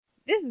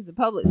This is a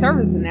public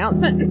service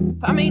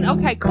announcement. I mean,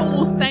 okay,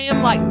 cool.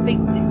 Sam, like,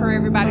 fixed it for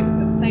everybody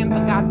because Sam's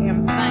a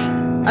goddamn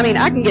saint. I mean,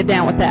 I can get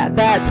down with that.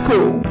 That's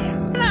cool.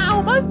 And I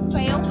almost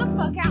fell the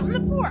fuck out on the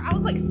floor. I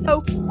was like,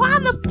 so why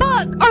the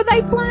fuck are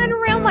they flying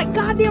around like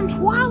goddamn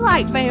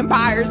Twilight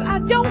vampires? I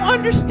don't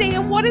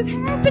understand what is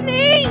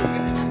happening.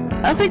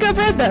 I think I've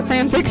read that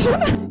fan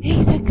fiction.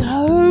 He's a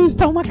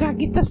ghost. Oh my god,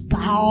 get the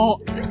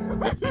salt.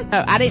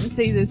 No, I didn't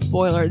see this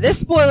spoiler. This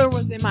spoiler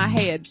was in my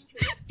head.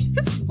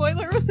 This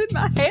spoiler was in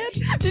my head?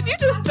 Did you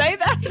just say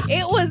that?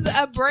 It was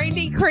a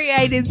Brandy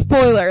created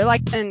spoiler.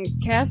 Like, And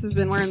Cass has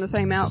been wearing the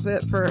same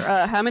outfit for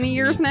how many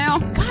years now?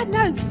 God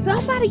knows,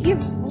 somebody give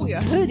this boy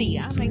a hoodie.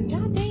 I mean,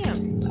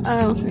 goddamn.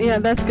 Oh, yeah,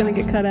 that's gonna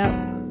get cut out.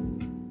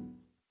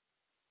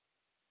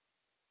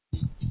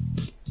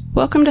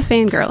 Welcome to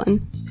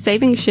Fangirlin',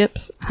 saving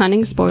ships,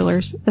 hunting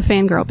spoilers, the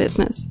fangirl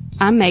business.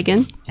 I'm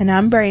Megan. And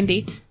I'm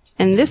Brandy.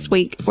 And this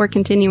week, we're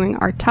continuing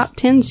our top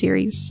 10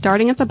 series,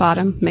 starting at the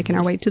bottom, making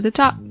our way to the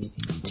top.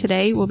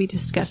 Today, we'll be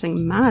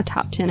discussing my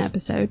top 10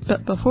 episode,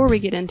 but before we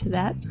get into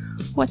that,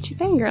 what you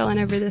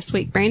fangirling over this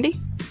week, Brandy?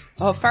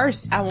 Well,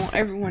 first, I want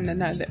everyone to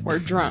know that we're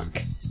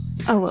drunk.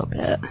 A little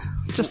bit.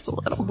 Just a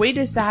little. We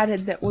decided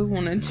that we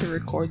wanted to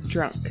record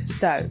drunk,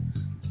 so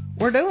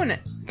we're doing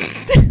it.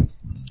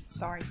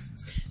 Sorry.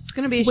 It's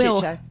gonna be a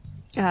shit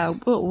show.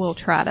 We'll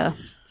try to.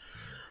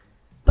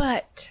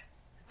 But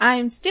I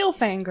am still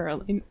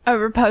fangirling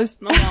over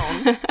Post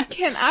Malone.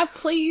 Can I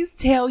please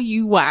tell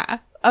you why?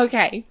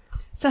 Okay.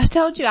 So I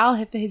told you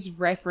all of his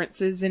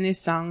references in his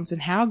songs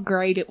and how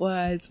great it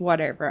was,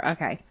 whatever.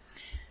 Okay.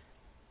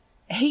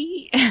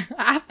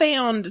 I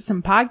found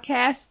some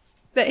podcasts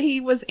that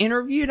he was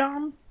interviewed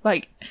on.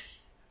 Like,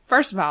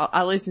 first of all,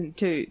 I listened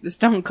to the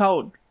Stone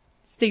Cold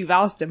Steve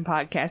Austin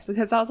podcast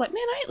because I was like,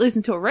 man, I ain't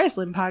listened to a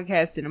wrestling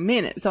podcast in a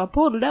minute. So I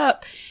pulled it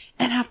up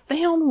and I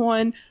found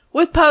one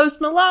with Post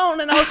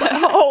Malone and I was like,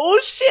 oh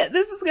shit,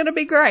 this is going to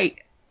be great.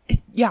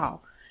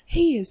 Y'all,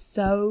 he is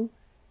so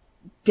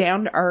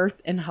down to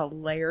earth and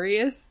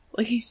hilarious.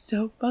 Like, he's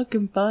so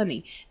fucking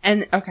funny.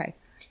 And okay.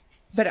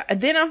 But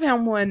then I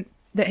found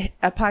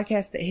a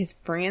podcast that his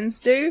friends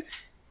do.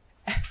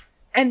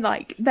 And,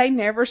 like, they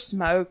never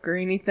smoke or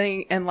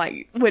anything. And,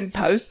 like, when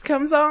Post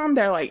comes on,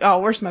 they're like, oh,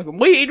 we're smoking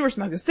weed, we're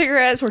smoking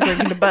cigarettes, we're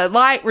drinking the Bud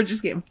Light, we're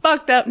just getting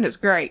fucked up, and it's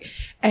great.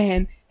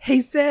 And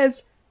he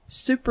says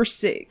super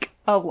sick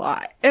a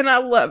lot. And I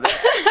love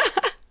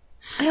it.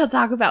 He'll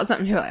talk about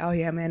something, he'll like, oh,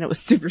 yeah, man, it was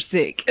super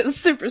sick. It was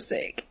super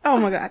sick. Oh,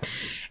 my God.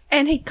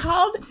 And he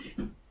called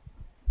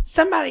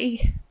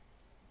somebody,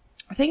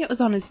 I think it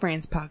was on his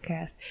friend's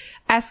podcast,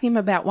 asking him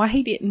about why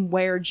he didn't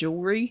wear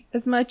jewelry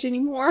as much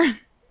anymore.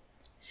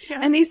 Yeah.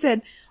 And he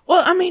said,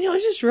 well, I mean, it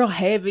was just real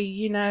heavy,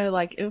 you know,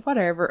 like,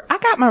 whatever. I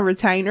got my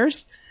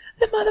retainers.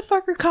 The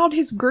motherfucker called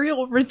his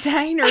grill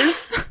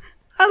retainers.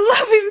 I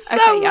love him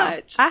so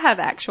much. I have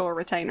actual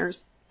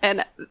retainers,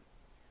 and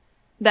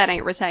that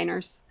ain't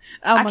retainers.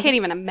 Oh, I can't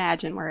even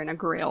imagine wearing a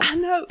grill. I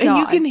know. And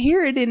you can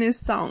hear it in his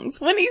songs.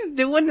 When he's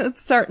doing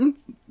certain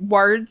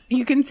words,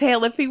 you can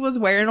tell if he was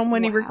wearing them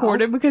when he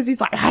recorded because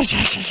he's like, and I'm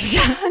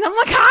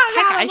like,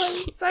 I love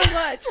him so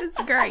much. It's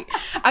great.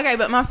 Okay,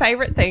 but my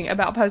favorite thing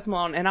about Post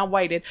Malone, and I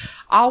waited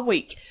all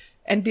week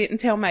and didn't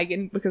tell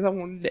Megan because I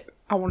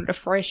wanted a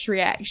fresh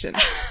reaction.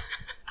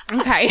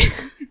 Okay.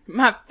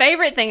 My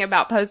favorite thing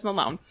about Post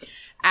Malone,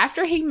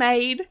 after he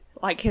made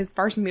like his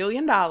first $1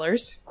 million,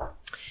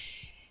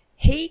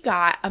 he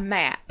got a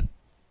map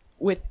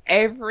with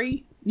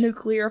every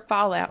nuclear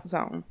fallout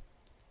zone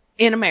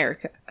in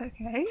America.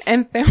 Okay.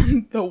 And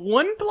found the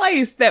one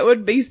place that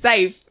would be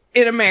safe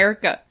in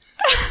America.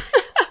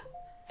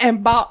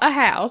 And bought a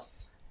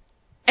house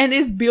and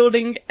is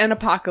building an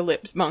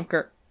apocalypse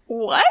bunker.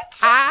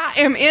 What? I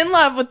am in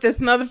love with this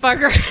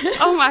motherfucker.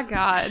 Oh my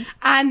God.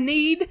 I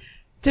need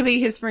to be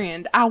his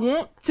friend. I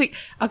want to.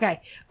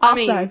 Okay. I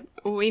mean,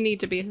 we need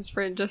to be his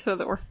friend just so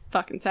that we're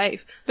fucking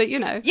safe. But you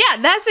know. Yeah,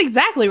 that's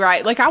exactly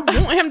right. Like, I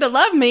want him to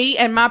love me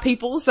and my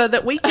people so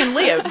that we can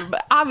live.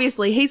 But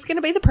obviously, he's going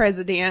to be the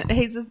president.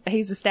 He's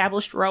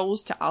established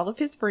roles to all of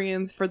his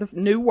friends for the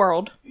new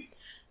world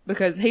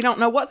because he don't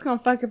know what's going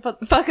to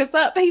fuck us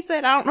up. He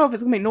said, I don't know if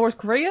it's going to be North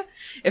Korea,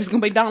 if it's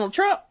going to be Donald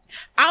Trump.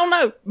 I don't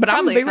know, but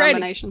I'm going to be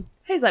ready.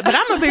 He's like, but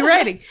I'm going to be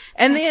ready.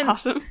 And then.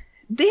 Awesome.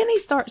 Then he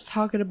starts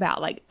talking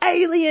about like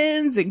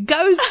aliens and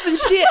ghosts and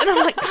shit. And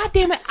I'm like, God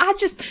damn it.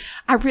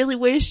 I really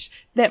wish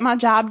that my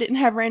job didn't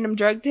have random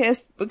drug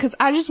tests because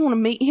I just want to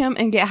meet him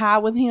and get high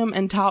with him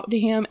and talk to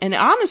him. And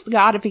honest to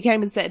God, if he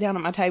came and sat down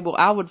at my table,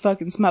 I would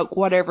fucking smoke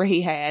whatever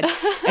he had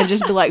and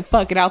just be like,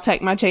 fuck it. I'll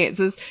take my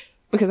chances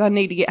because I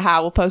need to get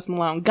high with Post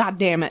Malone. God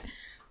damn it.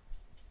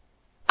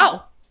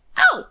 Oh,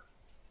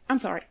 I'm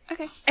sorry.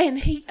 Okay. And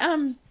he,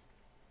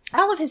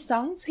 all of his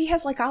songs, he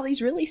has like all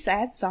these really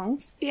sad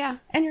songs. Yeah.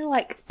 And you're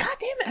like, God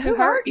damn it, who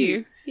hurt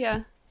you?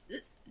 Yeah.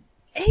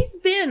 He's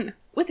been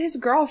with his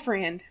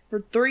girlfriend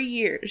for 3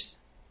 years.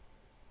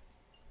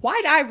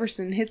 White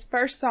Iverson, his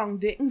first song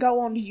didn't go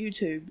onto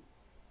YouTube,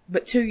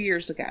 but 2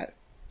 years ago.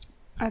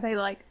 Are they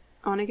like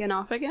on again,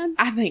 off again?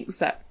 I think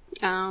so.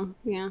 Oh,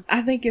 yeah.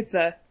 I think it's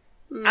a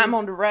I'm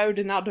on the road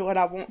and I'll do what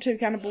I want to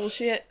kind of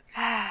bullshit.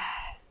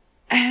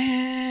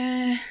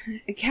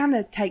 It kind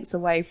of takes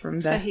away from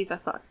the... So he's a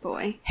fuck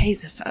boy.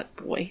 He's a fuck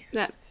boy.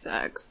 That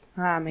sucks.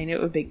 I mean, it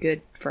would be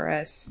good for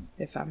us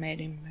if I met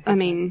him. I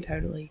mean... I'd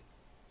totally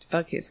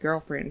fuck his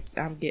girlfriend.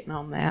 I'm getting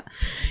on that.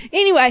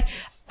 Anyway,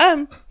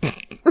 anyway,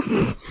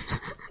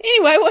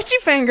 what you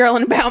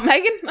fangirling about,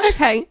 Megan?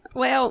 Okay,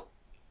 well,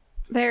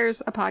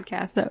 there's a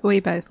podcast that we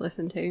both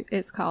listen to.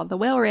 It's called The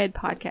Well Read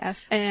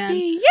Podcast. And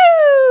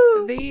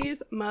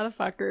these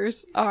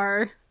motherfuckers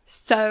are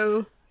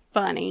so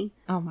funny.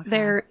 Oh my God.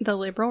 They're the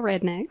Liberal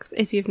Rednecks,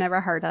 if you've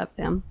never heard of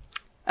them.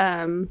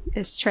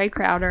 It's Trey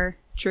Crowder,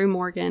 Drew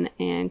Morgan,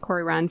 and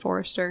Corey Ryan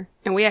Forrester.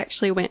 And we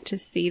actually went to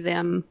see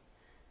them,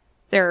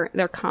 their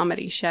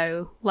comedy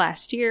show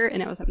last year,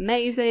 and it was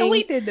amazing. And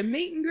we did the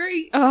meet and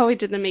greet. Oh, we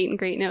did the meet and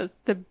greet, and it was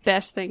the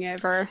best thing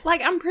ever.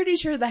 Like, I'm pretty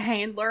sure the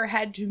handler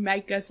had to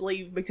make us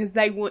leave because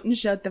they wouldn't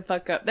shut the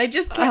fuck up. They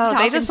just kept talking to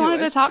us. They just wanted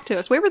to talk to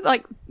us. We were,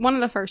 like, one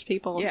of the first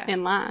people Yeah.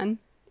 in line.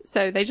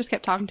 So they just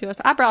kept talking to us.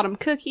 I brought them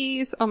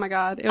cookies. Oh my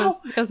God. It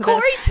was the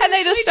Corey best. too, And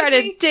they just sweet to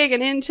started me.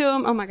 digging into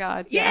them. Oh my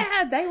God.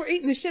 Yeah, they were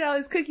eating the shit out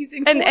of those cookies.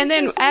 And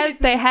then as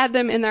they had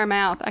them in their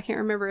mouth, I can't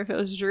remember if it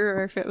was Drew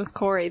or if it was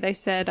Corey, they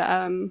said,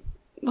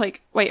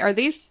 like, wait, are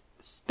these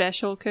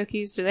special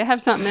cookies? Do they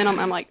have something in them?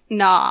 I'm like,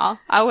 nah,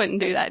 I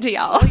wouldn't do that to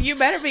y'all. Well, you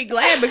better be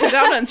glad because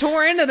I done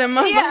tore into them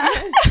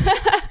motherfuckers.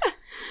 Yeah.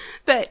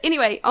 But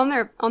anyway, on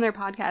their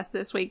podcast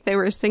this week, they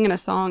were singing a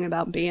song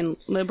about being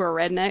liberal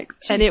rednecks,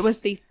 and it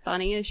was the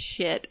funniest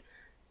shit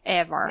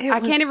ever. I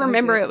can't even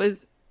remember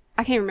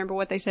I can't remember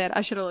what they said.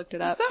 I should have looked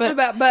it up. Something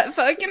about butt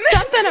fucking.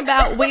 Something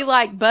about we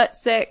like butt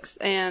sex,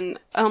 and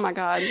oh my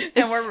God.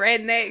 And we're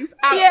rednecks.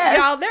 Yes.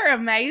 Y'all, they're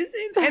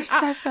amazing. They're And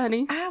so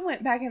funny. I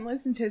went back and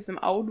listened to some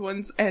old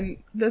ones, and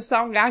the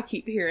song I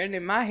keep hearing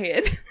in my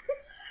head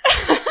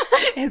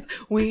is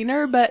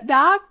Wiener Butt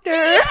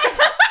Doctor.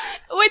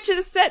 Which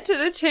is set to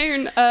the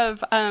tune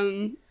of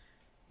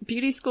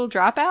Beauty School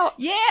Dropout.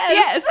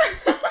 Yes.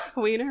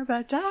 Wiener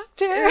Butt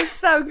Doctor. They're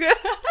so good.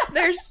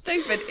 They're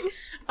stupid.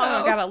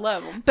 Oh my God, I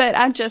love them. But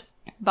I just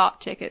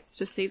bought tickets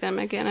to see them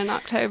again in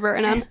October,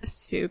 and I'm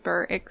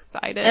super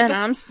excited. And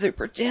I'm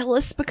super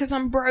jealous because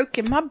I'm broke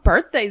and my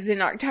birthday's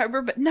in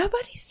October, but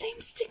nobody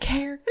seems to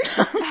care.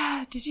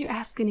 Did you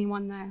ask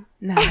anyone though?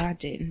 No, I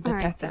didn't, but All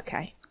right. that's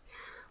okay.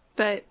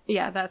 But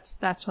yeah,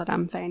 that's what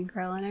I'm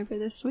fangirling over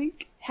this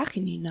week. How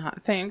can you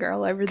not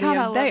fangirl over God, I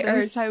them? love They them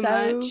are so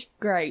so much.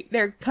 great.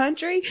 They're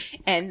country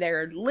and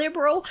they're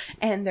liberal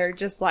and they're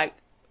just like,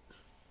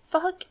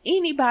 fuck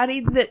anybody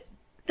that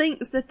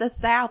thinks that the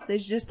South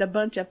is just a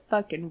bunch of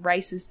fucking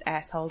racist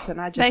assholes, and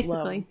I just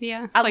love them.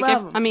 Yeah. I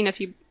love them. I mean, if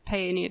you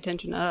pay any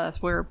attention to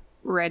us, we're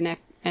redneck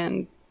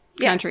and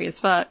country as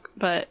fuck,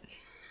 but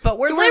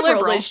we're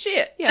liberal as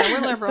shit. Yeah,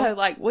 we're liberal. So,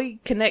 like, we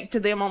connect to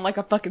them on, like,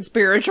 a fucking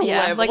spiritual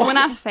yeah, level. like when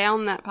I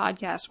found that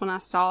podcast, when I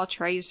saw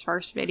Trey's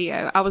first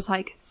video, I was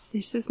like,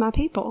 this is my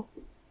people.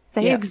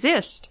 They Yeah.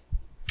 exist.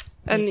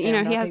 And, We you know,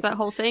 found he our has that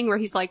whole thing where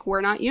he's like,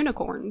 we're not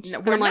unicorns. No,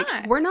 And we're I'm like,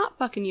 not. we're not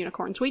fucking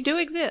unicorns. We do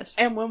exist.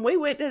 And when we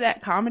went to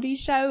that comedy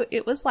show,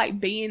 it was like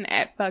being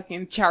at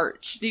fucking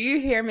church. Do you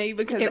hear me?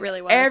 Because It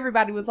really was.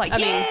 everybody was like, I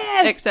mean,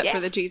 yes! except yes! for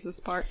the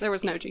Jesus part. There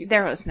was no Jesus.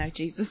 There was no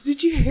Jesus.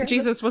 Did you hear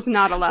Jesus was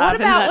not alive. What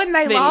in about that when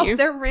they venue. lost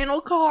their rental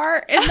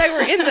car and they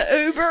were in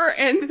the Uber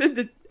and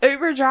the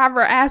Uber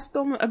driver asked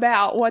them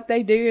about what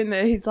they do and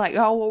he's like,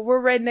 oh, well, we're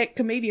redneck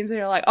comedians. And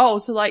they're like, oh,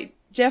 so like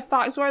Jeff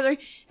Foxworthy?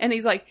 And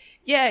he's like,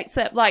 yeah,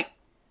 except like,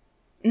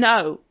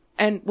 no.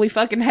 And we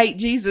fucking hate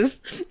Jesus.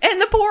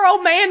 And the poor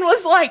old man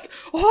was like,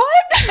 what?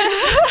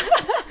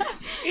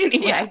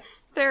 Anyway. Yeah,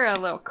 they're a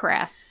little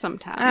crass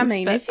sometimes. I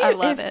mean, but I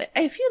love it.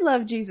 If you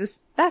love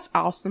Jesus, that's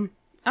awesome.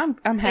 I'm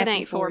happy. It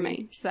ain't for you.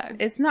 me, so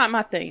It's not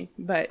my thing,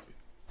 but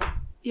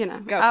you know,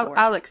 Go for it.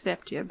 I'll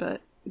accept you,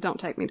 but don't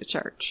take me to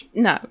church.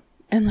 no.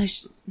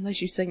 Unless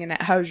you singing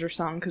that Hosier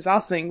song, because I'll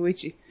sing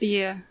with you.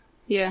 Yeah,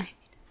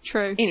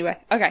 true. Anyway,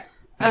 okay.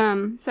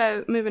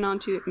 So moving on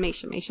to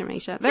Misha.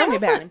 Tell me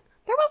about him.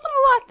 There wasn't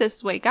a lot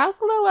this week. I was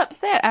a little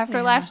upset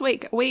after last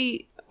week.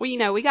 We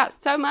got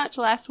so much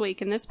last week,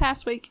 and this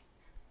past week,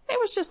 it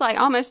was just like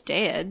almost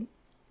dead.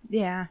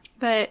 Yeah.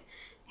 But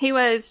he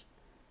was,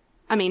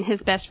 I mean,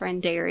 his best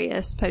friend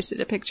Darius posted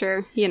a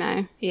picture, you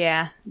know.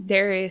 Yeah.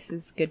 Darius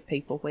is good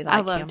people. We like I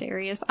love him.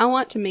 Darius. I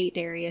want to meet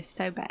Darius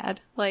so bad.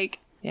 Like,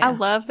 Yeah. I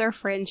love their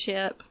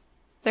friendship.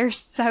 They're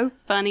so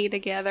funny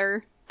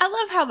together. I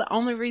love how the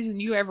only reason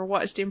you ever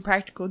watched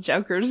Impractical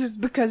Jokers is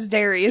because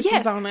Darius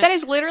was on it. That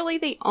is literally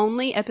the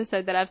only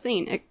episode that I've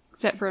seen,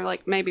 except for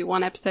like maybe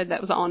one episode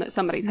that was on at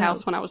somebody's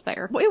house when I was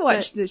there. We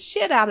watched the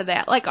shit out of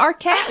that. Like, our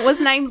cat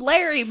was named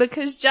Larry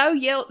because Joe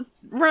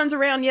runs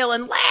around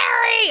yelling,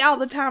 Larry! all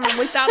the time, and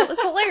we thought it was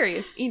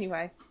hilarious.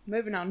 Anyway,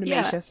 moving on to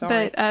Misha,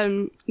 sorry.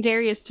 But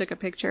Darius took a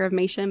picture of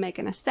Misha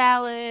making a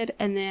salad,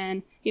 and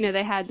then, you know,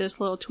 they had this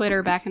little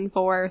Twitter back and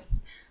forth,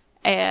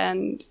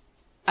 and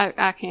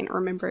I can't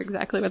remember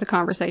exactly what the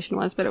conversation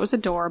was, but it was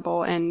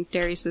adorable, and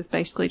Darius is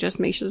basically just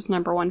Misha's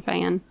 #1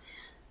 fan.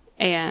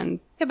 And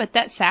Yeah, but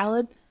that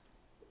salad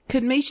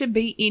Could Misha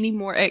be any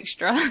more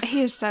extra?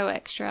 He is so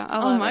extra. I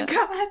Oh love my it.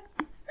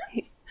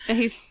 god.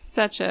 He's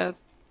such a...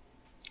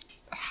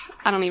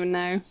 I don't even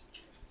know.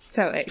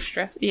 So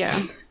extra.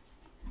 Yeah.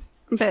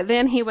 But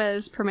then he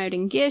was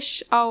promoting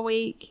Gish all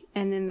week,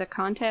 and then the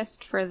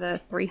contest for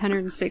the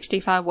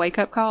 365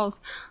 wake-up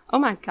calls. Oh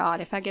my god,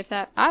 if I get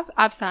that,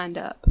 I've signed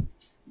up.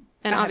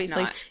 And I have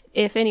obviously, not.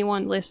 if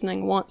anyone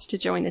listening wants to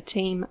join the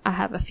team, I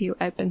have a few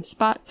open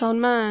spots on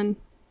mine.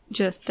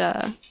 Just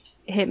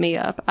hit me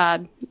up.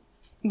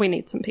 We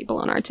need some people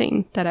on our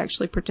team that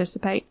actually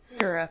participate.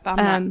 You're up.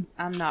 I'm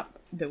not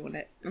doing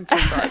it. I'm too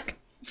broke.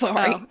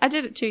 Sorry. Oh, I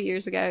did it 2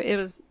 years ago. It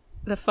was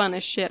the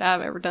funnest shit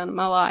I've ever done in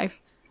my life.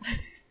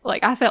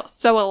 Like, I felt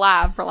so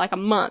alive for like a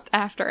month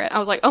after it. I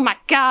was like, oh my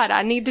god,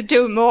 I need to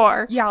do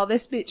more. Y'all,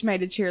 this bitch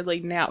made a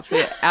cheerleading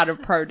outfit out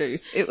of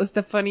produce. It was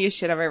the funniest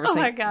shit I've ever seen.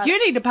 Oh my God.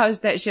 You need to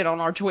post that shit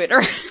on our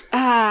Twitter.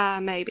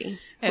 Maybe.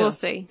 It We'll was-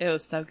 see. It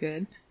was so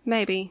good.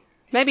 Maybe.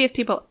 Maybe if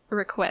people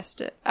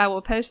request it, I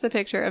will post the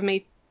picture of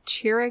me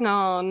cheering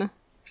on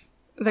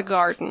the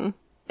garden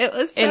It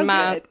was so in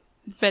my good.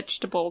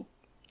 vegetable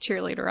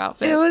cheerleader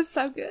outfit. It was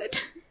so good.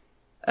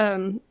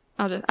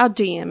 I'll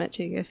DM it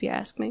to you if you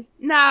ask me.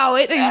 No,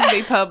 it needs to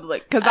be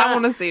public because I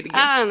want to see it again.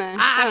 I don't know.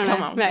 I don't Come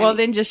know. on. Maybe. Well,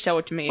 then just show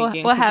it to me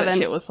again we'll because have that an-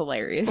 shit was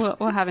hilarious.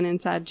 We'll have an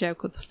inside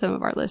joke with some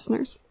of our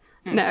listeners.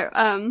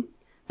 No,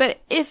 but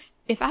if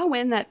I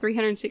win that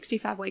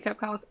 365 wake-up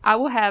calls, I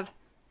will have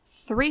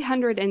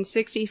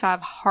 365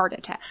 heart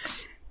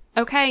attacks.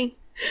 Okay?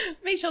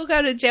 Misha will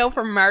go to jail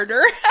for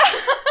murder.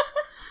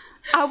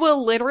 I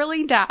will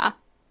literally die.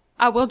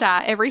 I will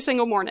die every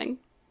single morning.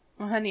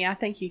 Well, honey, I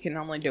think you can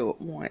only do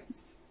it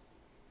once.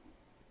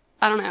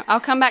 I don't know. I'll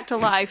come back to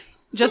life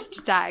just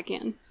to die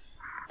again.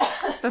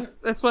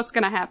 That's what's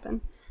going to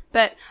happen.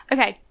 But,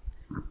 okay.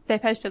 They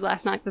posted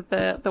last night that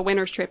the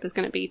winter's trip is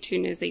going to be to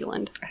New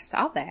Zealand. I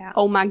saw that.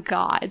 Oh my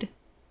god.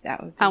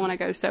 That would be I want to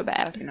go so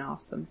bad. fucking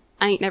awesome.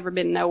 I ain't never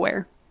been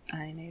nowhere.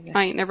 I ain't either.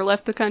 I ain't never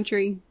left the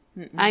country.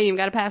 I ain't even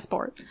got a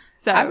passport.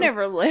 So I've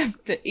never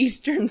left the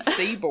eastern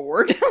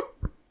seaboard.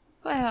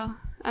 Well,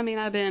 I mean,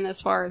 I've been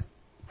as far as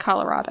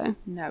Colorado.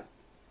 No.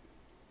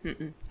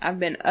 I've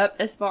been up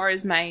as far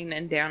as Maine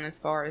and down as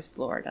far as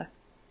Florida.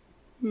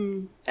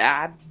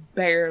 I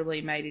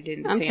barely made it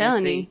into I'm Tennessee.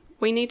 telling you,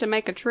 we need to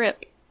make a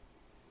trip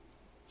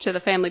to the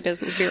Family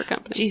Business Beer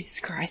Company. Jesus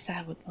Christ,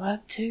 I would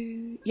love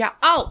to. Yeah.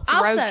 Oh,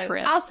 also,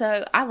 trip.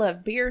 I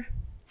love beer,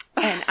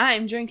 and I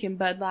am drinking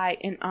Bud Light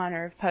in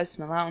honor of Post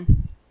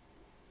Malone.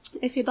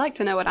 If you'd like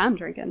to know what I'm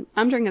drinking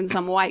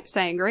some white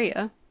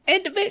sangria.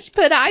 And the bitch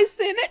put ice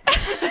in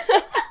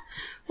it.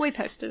 We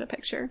posted a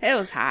picture. It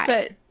was hot.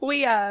 But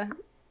we,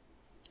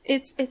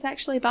 it's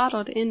actually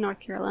bottled in North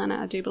Carolina,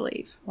 I do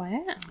believe.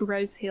 Wow.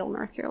 Rose Hill,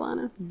 North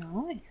Carolina.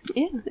 Nice.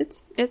 Yeah,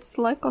 it's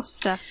local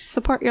stuff.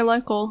 Support your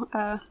local,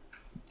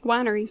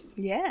 wineries.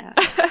 Yeah.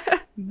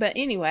 But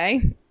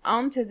anyway,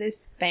 on to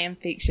this fan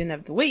fiction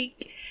of the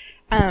week.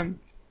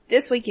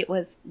 This week it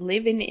was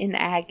Living in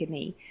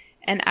Agony,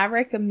 and I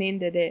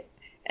recommended it.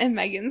 And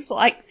Megan's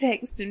like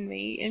texting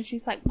me, and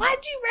she's like, "Why'd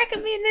you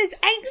recommend this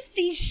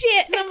angsty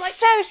shit?" And I'm like,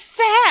 so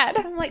sad.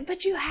 I'm like,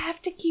 but you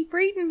have to keep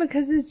reading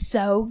because it's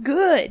so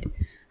good.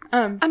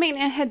 I mean,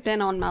 it had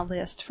been on my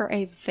list for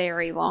a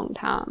very long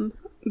time,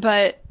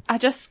 but I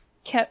just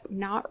kept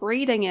not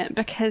reading it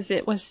because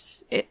the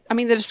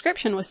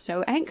description was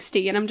so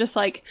angsty, and I'm just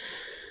like,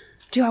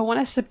 do I want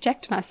to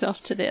subject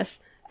myself to this?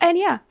 And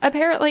yeah,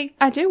 apparently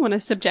I do want to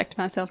subject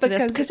myself to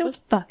this because it was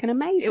fucking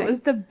amazing. It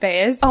was the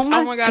best. Oh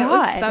my God, it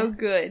was God. so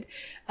good.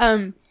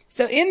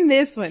 So in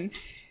this one,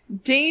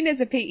 Dean is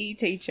a PE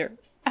teacher,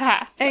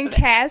 and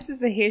Cass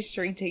is a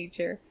history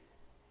teacher,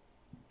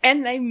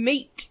 and they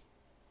meet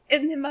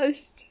in the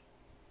most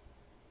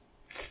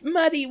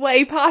smutty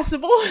way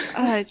possible.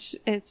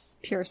 It's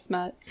pure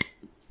smut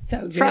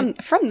So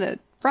good. from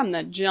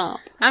the jump.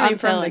 I mean, I'm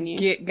from telling the you.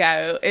 get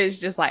go, it's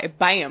just like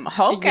bam.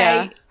 Okay,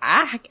 Yeah.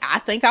 I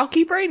think I'll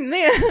keep reading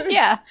this.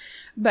 Yeah.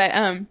 But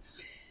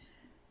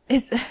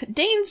it's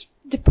Dean's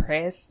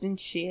depressed and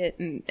shit,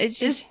 and it's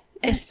just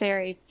It's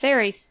very,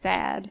 very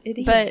sad. It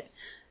is. But,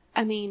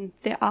 I mean,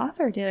 the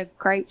author did a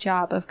great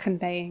job of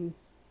conveying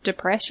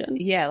depression.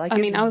 yeah, like I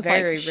it's mean, I was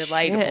very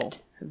like, relatable, shit.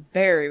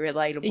 very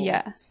relatable.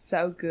 Yeah.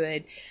 so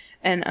good,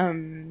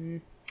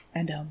 and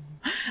But,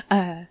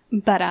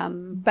 but that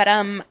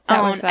on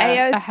was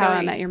AO3, a How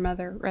I Met Your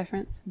Mother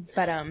reference.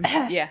 but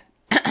yeah,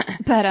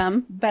 But,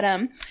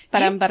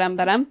 But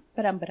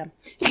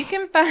you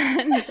can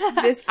find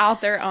this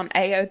author on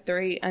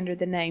AO3 under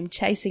the name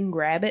Chasing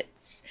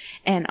Rabbits,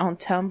 and on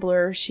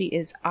Tumblr she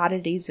is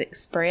Oddities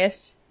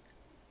Express,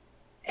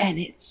 and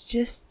it's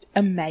just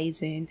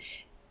amazing.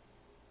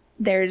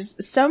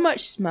 There's so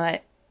much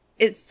smut.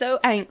 It's so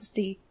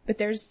angsty, but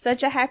there's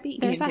such a happy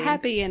there's ending. a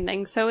happy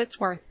ending, so it's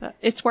worth it.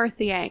 It's worth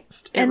the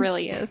angst. It And-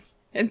 really is.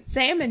 And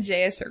Sam and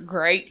Jess are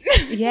great.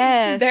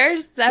 Yes. They're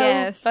so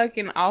Yes.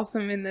 fucking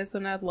awesome in this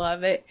one. I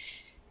love it.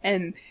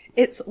 And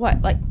it's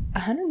what, like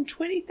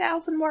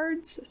 120,000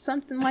 words?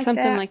 Something like that.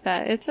 Something like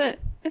that. It's a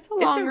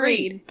long a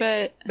read, read.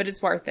 but But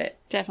it's worth it.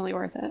 definitely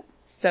worth it.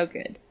 So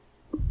good.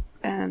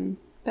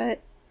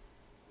 But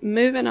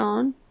moving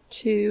on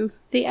to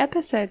the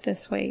episode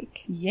this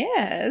week.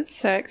 Yes.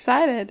 So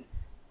excited.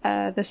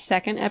 The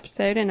second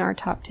episode in our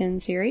top 10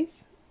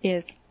 series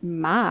is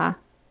my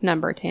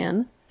number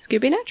 10,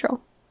 Scooby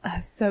Natural.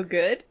 So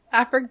good.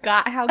 I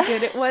forgot how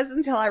good it was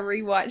until I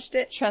rewatched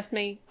it. Trust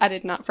me, I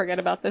did not forget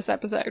about this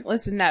episode.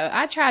 Listen, no,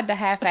 I tried to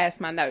half-ass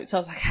my notes. I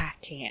was like, I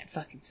can't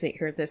fucking sit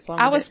here this long.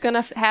 I was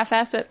gonna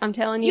half-ass it. I'm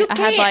telling you, I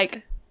had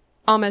like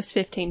almost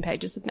 15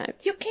 pages of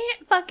notes. You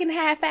can't fucking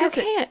half-ass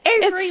You can't.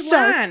 it. Every it's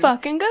line. so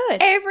fucking good.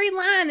 Every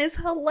line is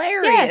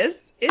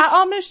hilarious. Yes. I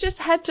almost just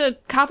had to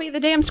copy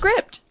the damn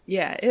script.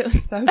 Yeah, it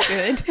was so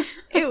good.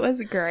 It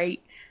was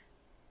great.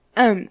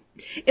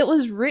 It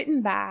was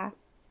written by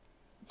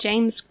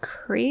James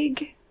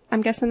Krieg.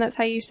 I'm guessing that's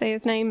how you say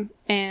his name,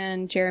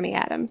 and Jeremy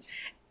Adams.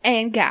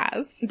 And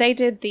guys, they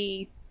did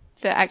the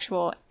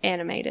actual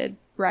animated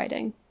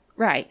writing.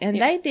 Right. And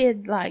they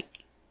did like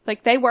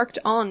they worked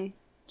on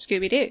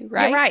Scooby-Doo,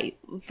 right? Yeah, right.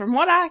 From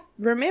what I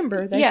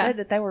remember, they said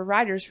that they were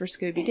writers for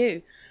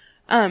Scooby-Doo.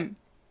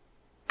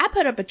 I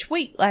put up a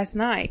tweet last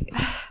night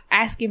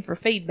asking for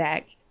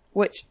feedback,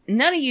 which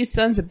none of you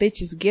sons of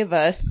bitches give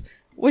us,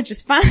 which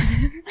is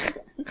fine.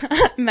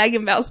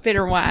 Megan about spit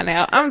her wine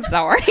out. I'm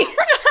sorry.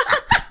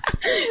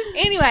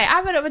 Anyway,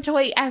 I put up a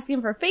tweet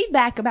asking for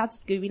feedback about the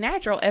Scooby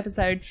Natural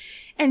episode,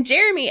 and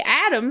Jeremy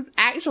Adams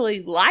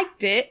actually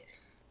liked it,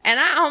 and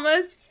I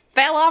almost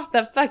fell off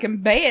the fucking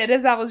bed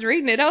as I was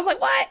reading it. I was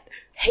like, what?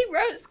 He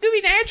wrote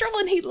Scooby Natural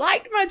and he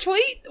liked my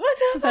tweet? What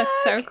the fuck?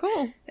 That's so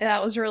cool.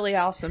 That was really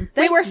awesome.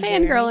 We were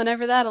fangirling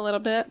over that a little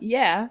bit.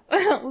 Yeah,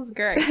 that was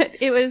great.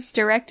 It was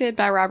directed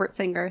by Robert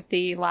Singer.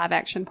 The live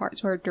action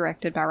parts were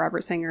directed by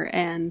Robert Singer,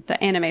 and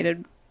the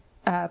animated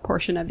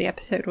portion of the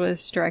episode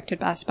was directed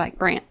by Spike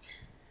Brandt.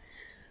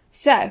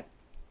 So,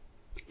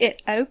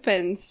 it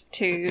opens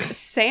to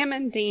Sam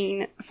and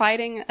Dean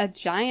fighting a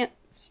giant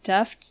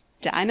stuffed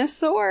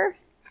dinosaur.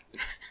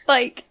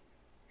 Like,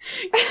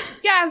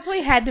 guys,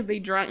 we had to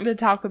be drunk to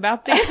talk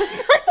about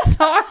this. I'm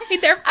sorry.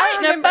 They're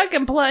fighting a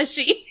fucking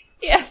plushie.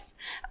 Yes.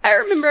 I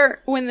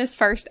remember when this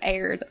first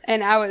aired,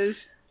 and I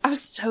was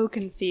so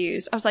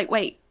confused. I was like,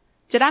 wait,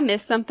 did I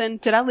miss something?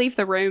 Did I leave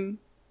the room?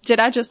 Did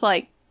I just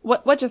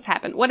what just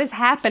happened? What is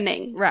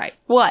happening? Right.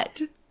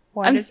 What?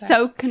 I'm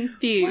so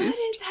confused.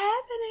 What is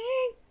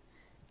happening?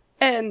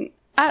 And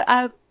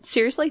I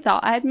seriously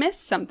thought I had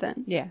missed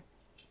something. Yeah.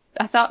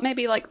 I thought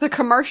maybe the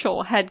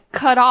commercial had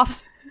cut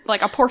off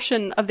a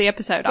portion of the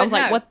episode. I was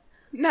like, what?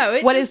 No,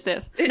 what is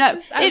this?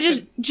 It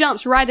just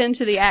jumps right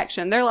into the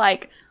action. They're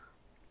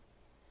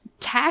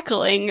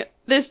tackling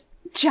this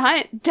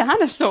giant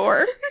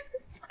dinosaur.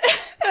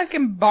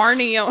 Fucking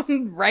Barney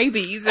on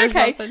rabies or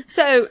something.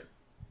 So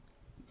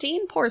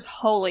Dean pours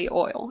holy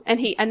oil, and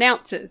he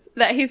announces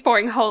that he's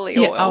pouring holy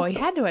oil. Oh, he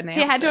had to announce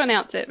it. He had to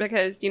announce it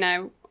because,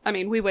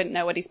 we wouldn't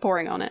know what he's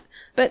pouring on it.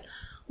 But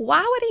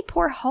why would he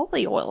pour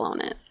holy oil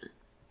on it?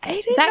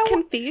 That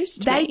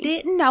confused me. They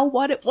didn't know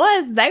what it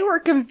was. They were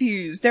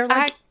confused. They're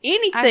like,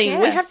 anything.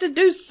 We have to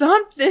do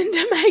something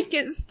to make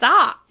it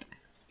stop.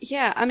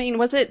 Yeah,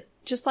 was it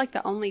just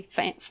the only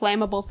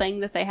flammable thing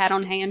that they had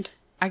on hand?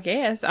 I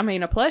guess. A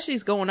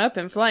plushie's going up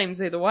in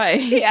flames either way.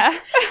 Yeah.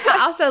 I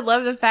also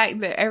love the fact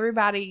that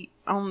everybody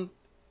on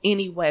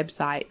any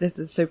website that's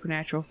a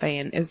Supernatural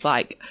fan is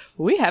like,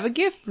 we have a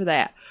gift for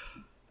that.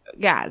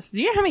 Guys, do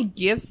you know how many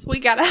gifts we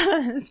got out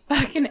of this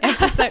fucking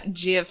episode?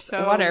 GIFs,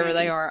 or whatever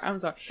they are.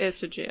 I'm sorry.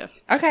 It's a GIF.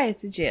 Okay,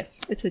 it's a GIF.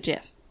 It's a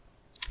GIF.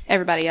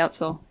 Everybody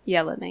else will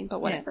yell at me, but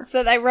whatever. Yeah.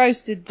 So they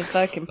roasted the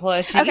fucking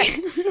plushie.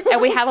 Okay.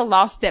 And we have a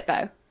lost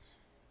Dippo.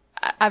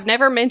 I've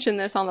never mentioned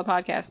this on the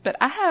podcast, but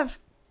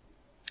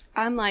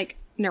I'm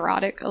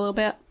neurotic a little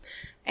bit.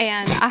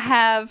 And I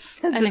have...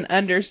 That's an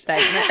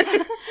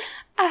understatement.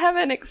 I have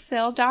an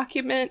Excel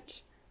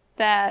document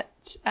that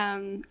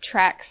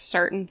tracks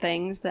certain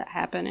things that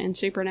happen in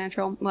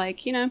Supernatural.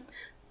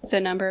 The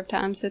number of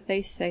times that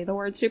they say the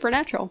word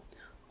Supernatural.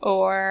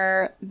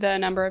 Or the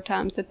number of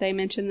times that they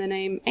mention the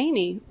name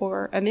Amy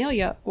or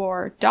Amelia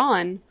or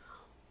Dawn.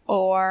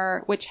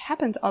 Which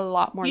happens a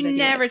lot more than you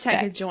never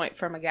expect. take a joint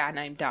from a guy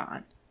named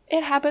Don.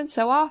 It happens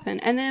so often.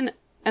 And then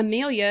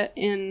Amelia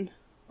in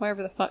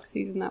whatever the fuck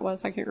season that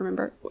was, I can't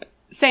remember.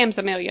 Sam's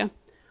Amelia.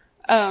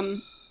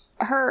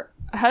 Her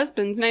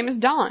husband's name is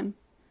Don.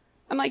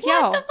 I'm like,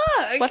 what the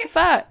fuck? What the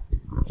fuck?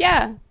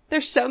 Yeah,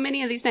 there's so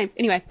many of these names.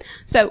 Anyway,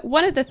 so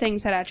one of the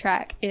things that I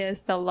track is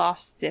the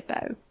lost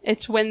Zippo.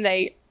 It's when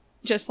they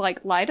just light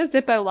a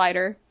Zippo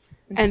lighter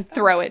and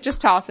throw it,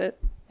 just toss it.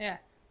 Yeah.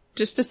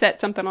 Just to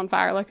set something on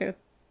fire, like a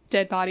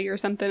dead body or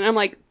something. And I'm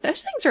like,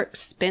 those things are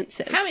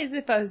expensive. How many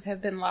Zippos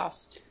have been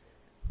lost?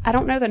 I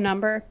don't know the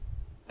number,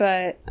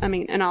 but,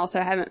 and also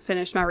I haven't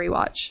finished my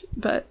rewatch,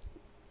 but...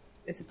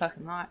 It's a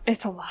fucking lot.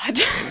 It's a lot.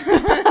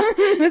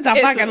 It's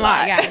a fucking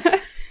lot, guys.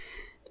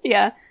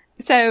 Yeah.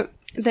 So,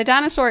 the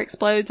dinosaur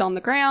explodes on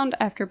the ground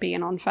after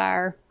being on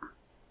fire,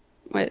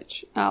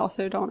 which I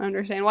also don't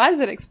understand. Why does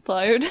it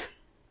explode?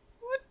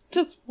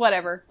 Just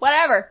whatever.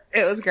 Whatever.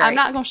 It was great. I'm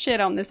not going to shit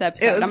on this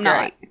episode. It was I'm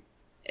great. not.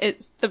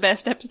 it's the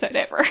best episode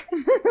ever.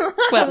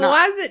 Well, not.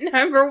 Why is it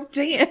number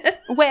 10?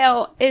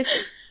 Well, it's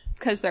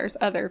because there's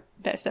other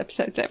best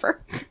episodes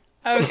ever.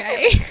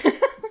 Okay.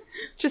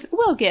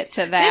 We'll get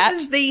to that.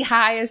 This is the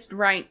highest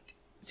ranked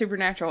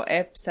Supernatural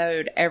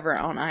episode ever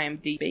on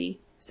IMDb.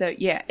 So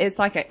yeah, it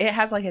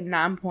has like a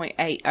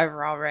 9.8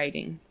 overall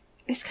rating.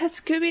 It's because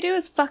Scooby-Doo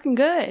is fucking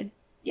good.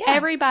 Yeah.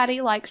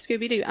 Everybody likes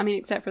Scooby-Doo. I mean,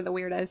 except for the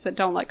weirdos that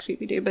don't like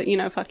Scooby-Doo, but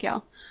fuck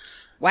y'all.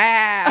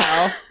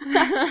 Wow.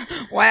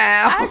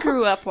 Wow. I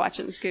grew up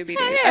watching Scooby-Doo.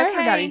 Oh, yeah,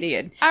 everybody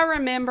did. I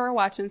remember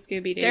watching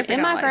Scooby-Doo Jeffrey in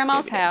don't my like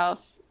grandma's Scooby-Doo.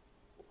 house.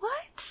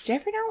 What?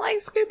 Jeffrey don't like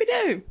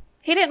Scooby-Doo.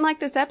 He didn't like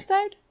this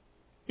episode?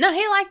 No,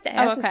 he liked the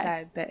Oh, episode,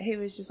 okay. but he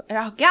was just,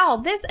 oh, gal,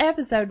 this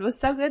episode was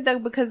so good though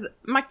because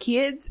my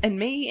kids and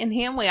me and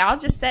him, we all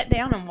just sat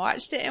down and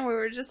watched it and we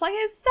were just like,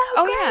 it's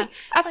so great. Yeah.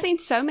 I've seen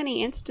so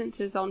many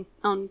instances on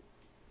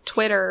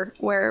Twitter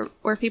where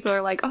people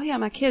are like, oh yeah,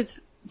 my kids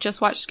just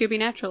watched Scooby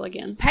Natural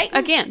again. Peyton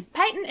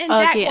and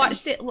Jack Again.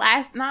 watched it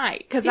last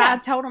night because Yeah. I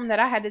told them that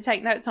I had to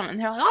take notes on it and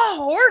they're like,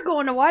 oh, we're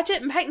going to watch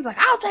it. And Peyton's like,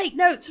 I'll take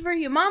notes for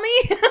you, mommy.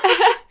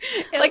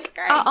 It was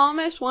great. I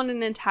almost want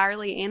an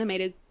entirely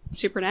animated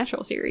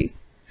Supernatural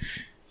series.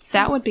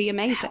 That would be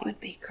amazing. That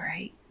would be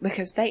great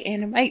because they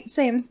animate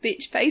Sam's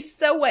bitch face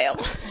so well.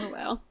 Oh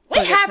well. We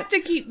have to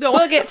keep going.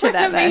 We'll get to We're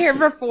that, gonna be though. here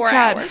for 4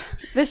 God, hours.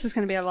 this is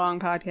going to be a long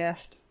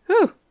podcast.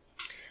 Whew.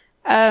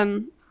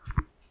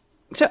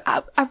 So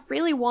I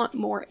really want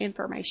more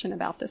information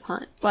about this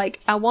hunt. Like,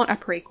 I want a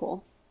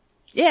prequel.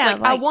 Yeah,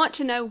 I want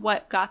to know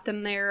what got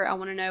them there. I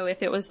want to know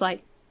if it was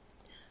like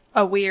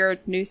a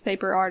weird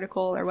newspaper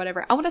article or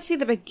whatever. I want to see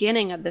the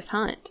beginning of this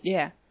hunt.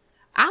 Yeah.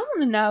 I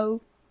want to know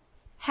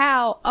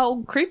how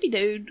old creepy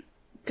dude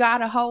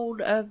got a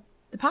hold of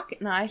the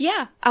pocket knife.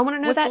 Yeah, I want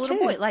to know with that the little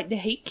too. boy. Like, did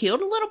he kill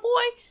the little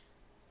boy?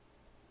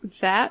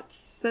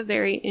 That's a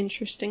very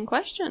interesting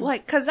question.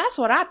 Like, cause that's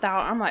what I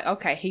thought. I'm like,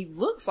 okay, he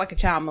looks like a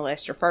child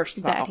molester, first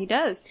of all. That he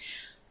does.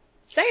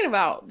 Second of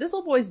all, this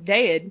little boy's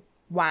dead.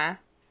 Why?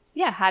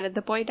 Yeah, how did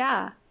the boy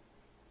die?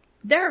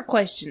 There are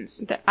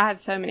questions. I have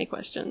so many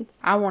questions.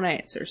 I want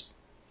answers.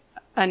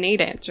 I need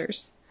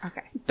answers.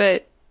 Okay.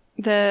 But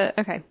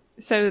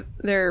so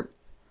the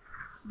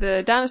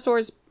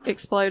dinosaurs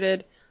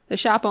exploded. The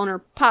shop owner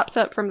pops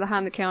up from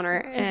behind the counter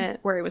and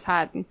where he was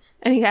hiding,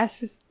 and he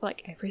asks,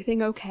 like,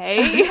 "Everything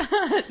okay?"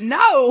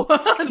 No,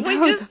 we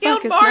just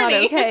killed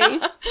Barney. It's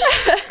not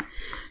okay.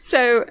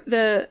 So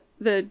the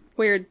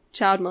weird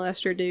child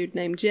molester dude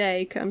named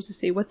Jay comes to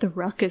see what the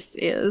ruckus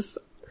is,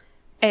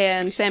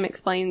 and Sam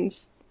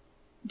explains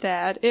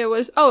that it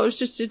was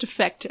just a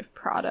defective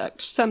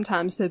product.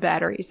 Sometimes the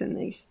batteries in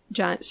these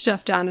giant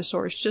stuffed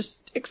dinosaurs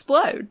just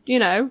explode,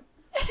 Dean.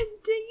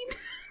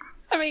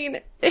 I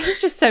mean,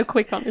 he's just so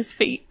quick on his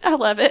feet. I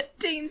love it.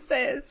 Dean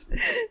says,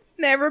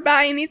 never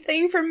buy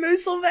anything from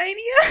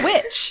Moosylvania.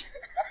 Which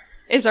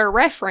is a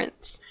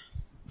reference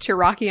to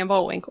Rocky and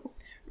Bullwinkle.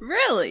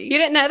 Really? You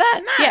didn't know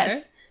that? No.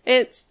 Yes.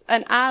 It's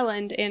an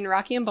island in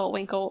Rocky and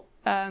Bullwinkle.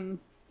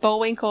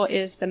 Bullwinkle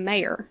is the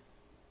mayor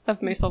of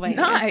Moosylvania.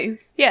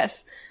 Nice.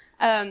 Yes.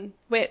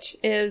 Which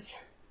is,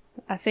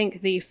 I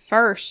think, the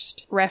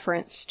first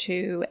reference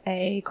to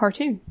a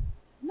cartoon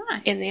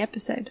Nice. in the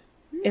episode.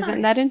 Nice.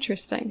 Isn't that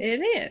interesting? It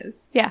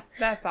is. Yeah.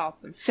 That's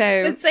awesome.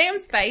 So, But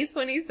Sam's face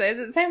when he says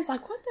it, Sam's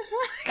like, what the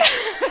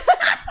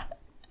fuck?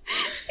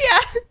 yeah.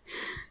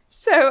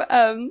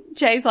 So,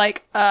 Jay's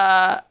like,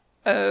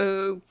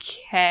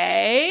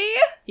 okay.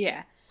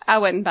 Yeah. I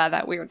wouldn't buy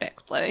that weird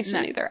explanation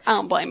No. either. I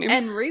don't blame him.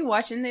 And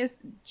rewatching this,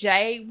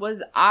 Jay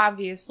was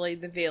obviously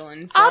the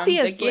villain from the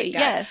Obviously, get-go.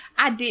 yes.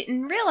 I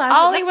didn't realize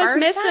all it he the was first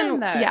missing, time,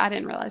 though. yeah, I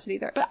didn't realize it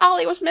either. But all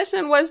he was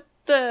missing was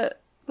the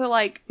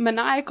like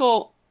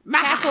maniacal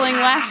cackling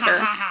laughter.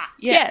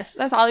 Yeah. Yes,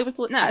 that's all he was.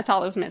 That's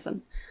all he was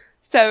missing.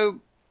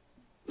 So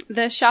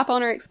the shop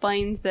owner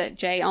explains that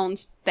Jay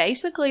owns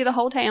basically the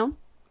whole town.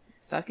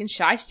 Fucking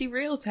shiesty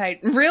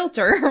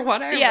realtor or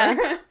whatever.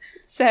 Yeah.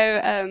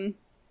 So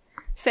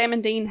Sam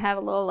and Dean have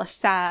a little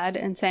aside,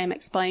 and Sam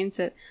explains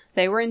that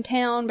they were in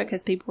town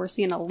because people were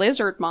seeing a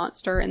lizard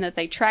monster and that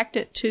they tracked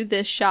it to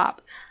this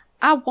shop.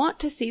 I want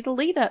to see the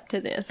lead up to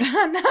this.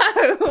 I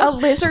know. A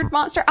lizard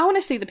monster. I want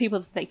to see the people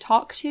that they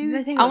talk to.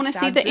 They think I it was want to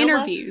see the Godzilla?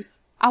 interviews.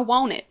 I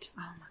want it.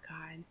 Oh my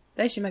god.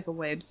 They should make a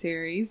web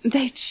series.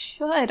 They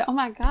should. Oh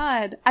my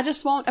god. I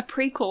just want a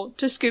prequel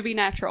to Scooby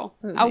Natural.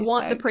 It would I be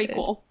want so the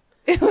prequel.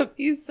 It would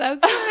be so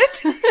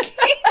good.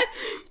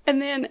 And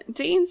then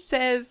Dean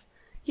says,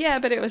 yeah,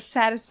 but it was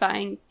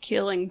satisfying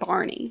killing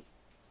Barney.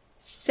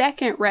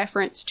 Second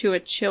reference to a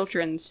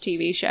children's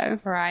TV show.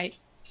 Right.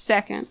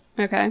 Second.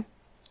 Okay.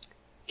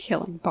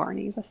 Killing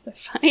Barney. That's so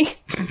funny.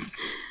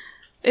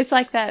 It's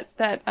like that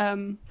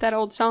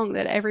old song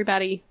that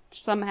everybody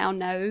somehow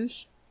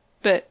knows,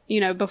 but,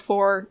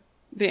 before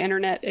the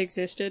internet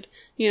existed,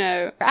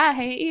 I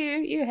hate you,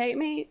 you hate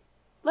me,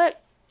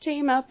 let's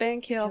team up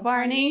and kill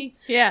Barney.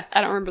 Yeah.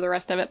 I don't remember the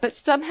rest of it, but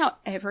somehow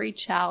every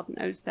child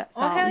knows that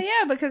song. Well, hell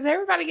yeah, because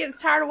everybody gets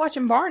tired of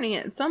watching Barney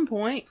at some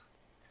point.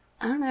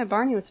 I don't know,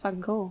 Barney was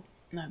fucking cool.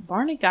 No,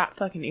 Barney got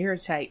fucking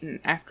irritating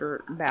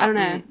after I about don't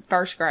know.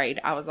 first grade.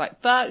 I was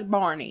like, fuck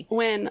Barney.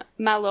 When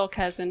my little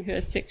cousin, who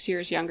is 6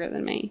 years younger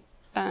than me,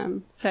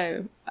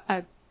 so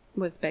I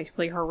was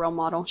basically her role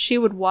model, she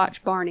would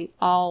watch Barney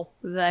all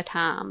the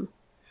time.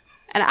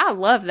 And I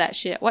love that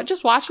shit.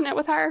 Just watching it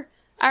with her.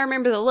 I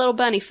remember the Little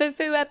Bunny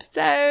Foo-Foo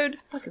episode. I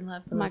fucking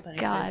love the My Little Bunny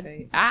God.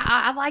 Foo-Foo.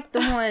 I like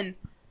the one.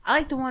 I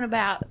like the one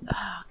about,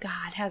 oh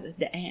God, how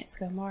the ants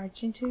go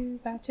marching 2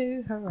 by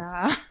 2,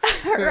 hurrah.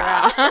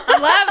 Hurrah. I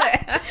love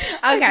it.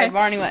 Okay,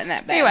 Barney wasn't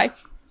that bad. Anyway,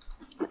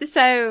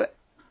 so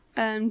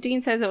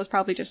Dean says it was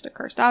probably just a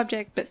cursed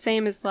object, but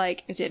Sam is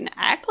like, it didn't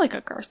act like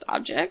a cursed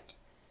object.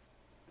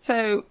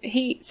 So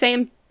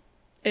Sam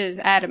is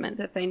adamant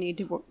that they need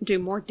to do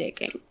more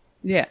digging.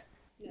 Yeah.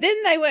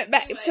 Then they went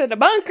back to the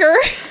bunker.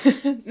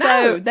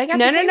 No, they got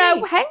no, the TV.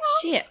 no, hang on.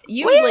 Shit,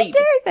 you We ain't lead.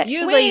 there yet.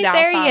 You We lead, ain't I'll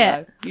there follow.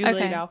 yet. You Okay.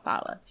 lead, I'll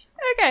follow.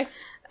 Okay.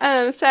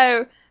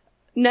 So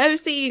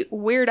nosy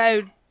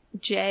weirdo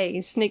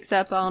Jay sneaks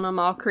up on them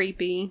all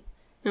creepy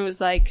and was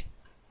like,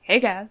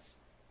 "Hey guys,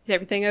 is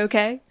everything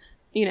okay?"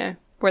 You know,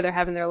 where they're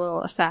having their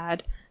little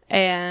aside.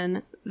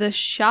 And the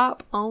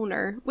shop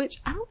owner, which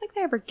I don't think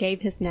they ever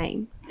gave his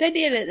name. They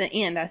did at the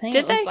end. I think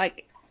Did it was they?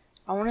 like,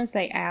 I want to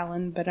say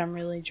Alan, but I'm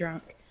really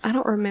drunk. I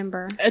don't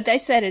remember. They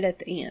said it at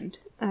the end.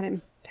 I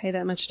didn't pay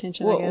that much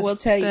attention, I guess. We'll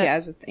tell you But-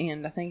 guys at the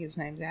end. I think his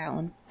name's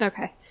Alan.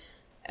 Okay.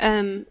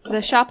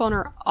 The shop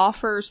owner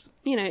offers,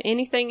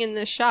 anything in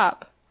this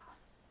shop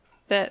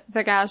that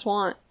the guys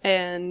want.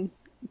 And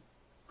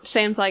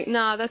Sam's like,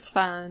 nah, that's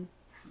fine.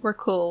 We're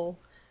cool.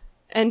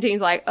 And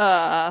Dean's like,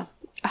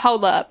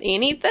 hold up.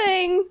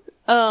 Anything?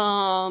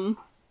 So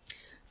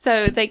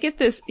they get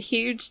this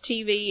huge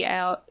TV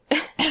out.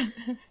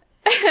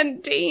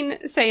 And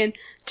Dean saying,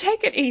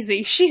 take it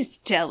easy. She's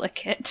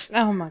delicate.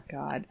 Oh my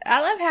God. I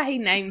love how he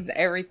names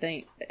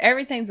everything.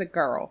 Everything's a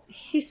girl.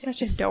 He's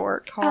such a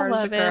dork. Car's I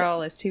a love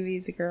girl. His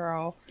TV's a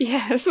girl.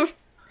 Yes.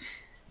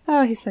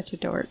 Oh, he's such a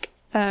dork.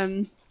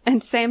 And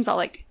Sam's all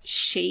like,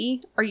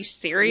 she? Are you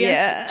serious?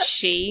 Yeah.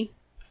 She?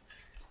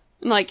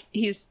 Like,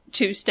 he's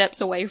 2 steps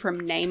away from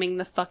naming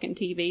the fucking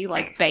TV,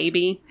 like,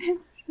 baby.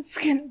 It's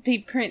gonna be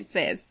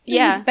Princess.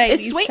 Yeah. His baby's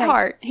It's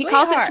Sweetheart. He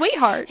calls it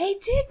Sweetheart. He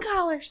did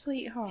call her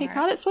Sweetheart. He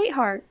called it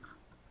Sweetheart.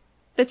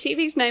 The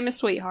TV's name is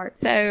Sweetheart.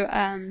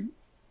 So,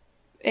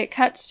 it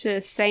cuts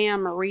to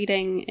Sam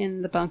reading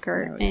in the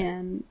bunker,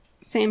 and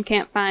Sam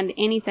can't find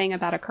anything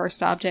about a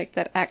cursed object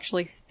that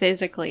actually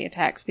physically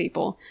attacks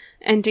people.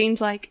 And Dean's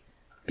like,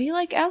 be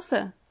like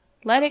Elsa.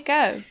 Let it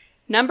go.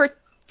 Number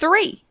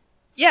 3.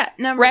 Yeah,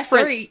 number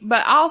Reference 3.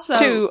 But also,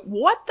 to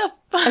what the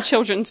A fuck?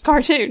 children's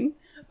cartoon.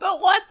 But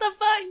what the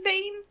fuck,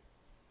 Dean?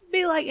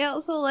 Be like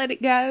Elsa, let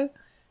it go.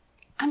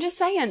 I'm just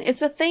saying,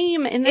 it's a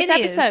theme in this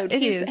It is. episode.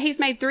 It is. He's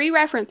made 3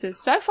 references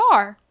so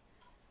far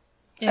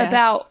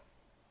about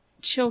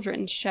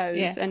children's shows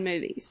Yeah. and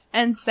movies.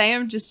 And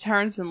Sam just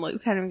turns and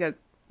looks at him and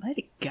goes, let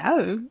it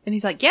go. And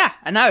he's like, yeah,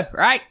 I know,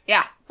 right?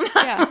 Yeah.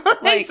 Yeah,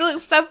 like- he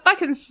looks so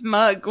fucking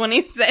smug when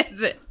he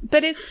says it.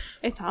 But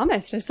it's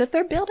almost as if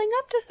they're building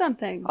up to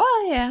something.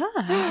 Oh, yeah.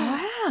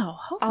 Wow.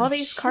 Holy All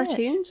these shit.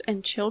 cartoons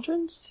and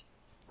children's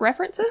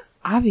references?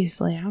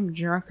 Obviously, I'm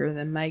drunker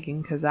than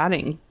Megan because I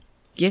didn't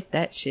get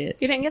that shit.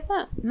 You didn't get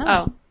that? No.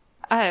 Oh.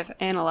 I have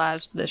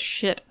analyzed the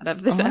shit out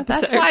of this Well,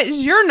 episode. that's why it's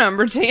your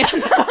number 10.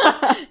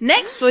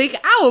 Next week,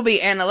 I will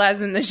be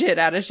analyzing the shit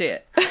out of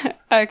shit.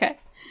 Okay.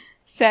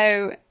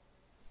 So,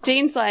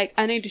 Dean's like,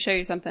 I need to show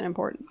you something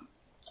important.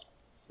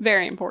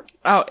 Very important.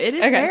 Oh, it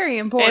is Okay. very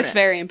important. It's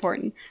very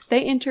important.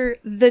 They enter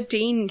the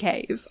Dean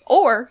Cave,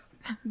 or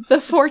the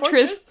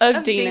Fortress of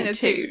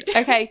Deanitude.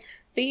 Okay,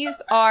 these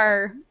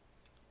are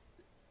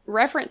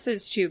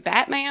references to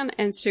Batman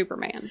and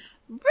Superman.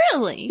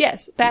 Really?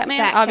 Yes, Batman,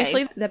 Batcave.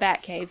 obviously the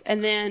Batcave,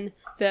 and then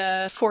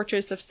the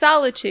Fortress of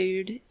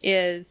Solitude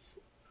is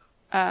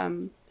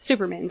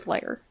Superman's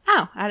lair.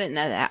 Oh, I didn't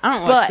know that. I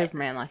don't But- watch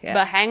Superman like that.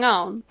 But hang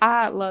on,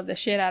 I love the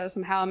shit out of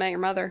some How I Met Your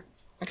Mother.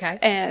 Okay.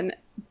 And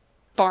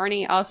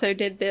Barney also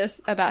did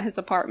this about his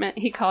apartment.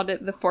 He called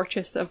it the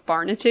Fortress of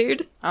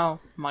Barnitude. Oh,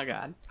 my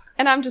God.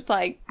 And I'm just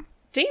like,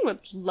 Dean would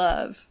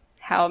love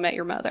How I Met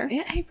Your Mother.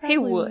 Yeah, he probably He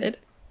would.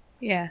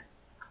 Yeah.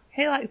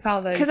 He likes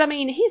all those. Because, I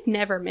mean, he's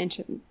never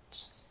mentioned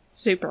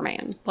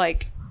Superman.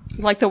 Like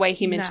the way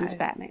he mentions No.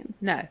 Batman.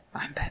 No,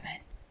 I'm Batman.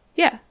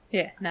 Yeah.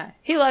 Yeah, no.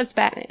 He loves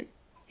Batman.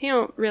 He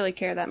don't really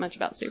care that much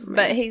about Superman.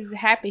 But he's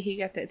happy he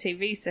got that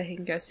TV so he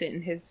can go sit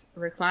in his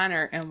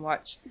recliner and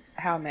watch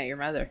How I Met Your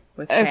Mother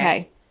with Okay.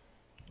 Cass.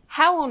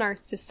 How on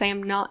earth does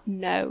Sam not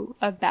know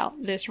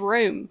about this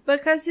room?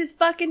 Because his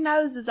fucking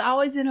nose is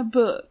always in a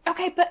book.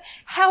 Okay, but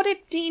how did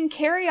Dean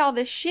carry all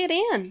this shit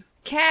in?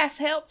 Cass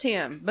helped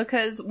him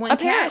because when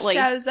Apparently.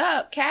 Cass shows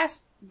up,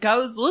 Cass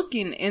goes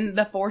looking in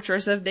the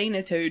Fortress of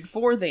Deanitude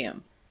for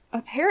them.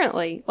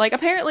 Apparently,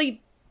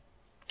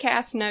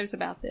 Cass knows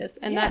about this,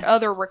 and Yeah. that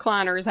other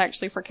recliner is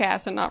actually for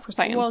Cass and not for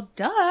Sam. Well,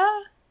 duh.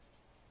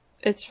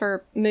 It's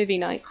for movie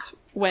nights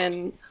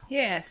when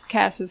Yes.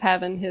 Cass is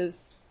having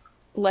his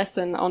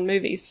lesson on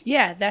movies.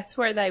 Yeah, that's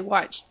where they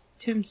watched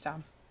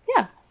Tombstone.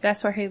 Yeah.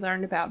 That's where he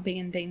learned about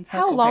being Dean's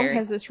How Huckleberry. long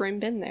has this room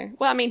been there?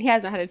 Well, I mean, he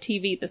hasn't had a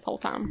TV this whole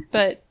time,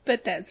 but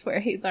that's where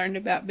he learned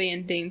about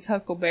being Dean's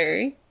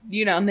Huckleberry.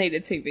 You don't need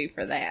a TV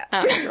for that.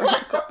 Your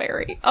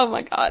Huckleberry. Oh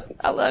my god,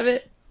 I love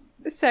it.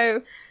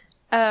 So,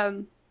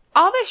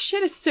 all this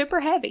shit is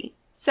super heavy.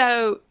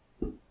 So,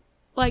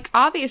 like,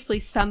 obviously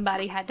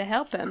somebody had to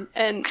help him,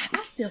 and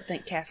I still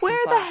think Cass. where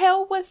the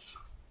hell was...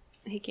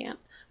 He can't.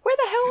 Where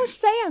the hell was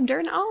Sam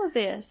during all of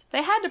this?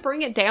 They had to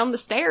bring it down the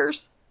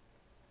stairs.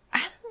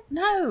 I don't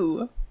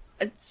know.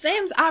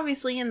 Sam's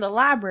obviously in the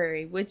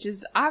library, which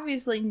is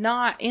obviously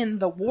not in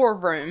the war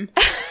room.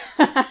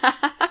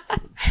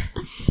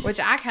 Which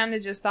I kind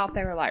of just thought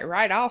they were like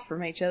right off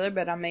from each other.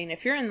 But I mean,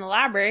 if you're in the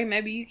library,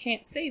 maybe you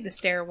can't see the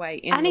stairway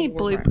in I the need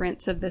war room.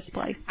 blueprints of this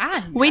place.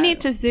 I know. We need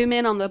to zoom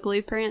in on the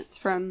blueprints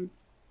from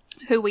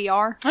Who We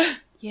Are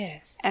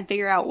Yes. and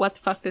figure out what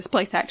the fuck this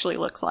place actually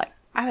looks like.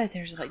 I bet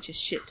there's like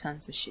just shit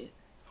tons of shit.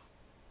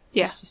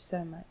 Yeah. It's just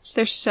so much.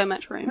 There's so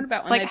much room. What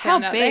about when like, they how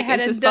found out big they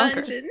had is a this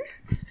bunker? dungeon?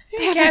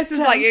 Cass is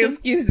like, Dungeon.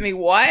 excuse me,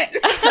 what?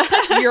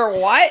 You're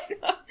what?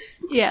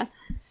 Yeah.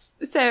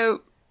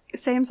 So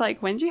Sam's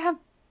like, when do you have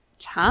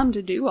time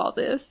to do all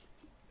this?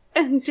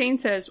 And Dean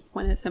says,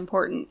 when it's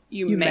important,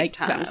 you make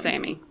time,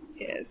 Sammy.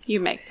 Yes. You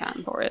make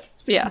time for it.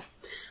 Yeah.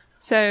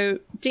 So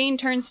Dean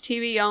turns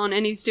TV on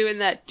and he's doing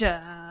that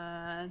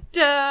da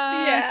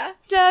da Yeah.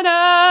 da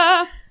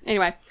da.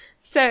 Anyway,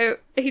 so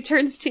he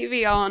turns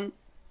TV on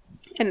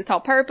and it's all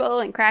purple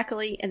and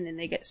crackly, and then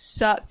they get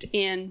sucked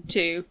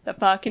into the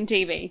fucking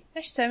TV.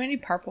 There's so many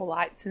purple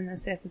lights in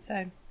this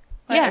episode.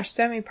 Like, Yeah. There's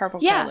so many purple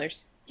Yeah.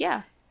 colors.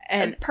 Yeah.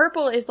 And And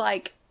purple is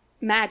like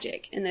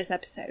magic in this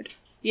episode.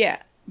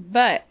 yeah,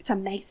 but It's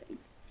amazing.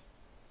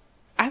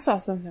 I saw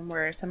something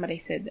where somebody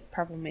said that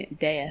purple meant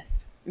death.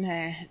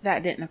 Nah,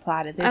 that didn't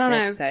apply to this I don't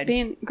know.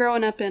 episode.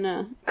 Growing up in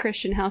a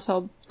Christian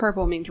household,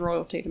 purple means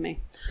royalty to me.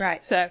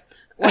 Right. So,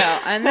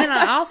 Well, and then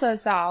I also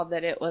saw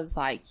that it was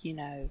like, you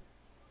know,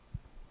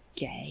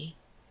 gay.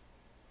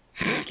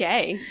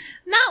 gay.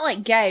 Not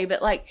like gay,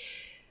 but like,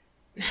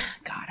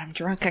 God, I'm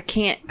drunk. I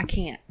can't.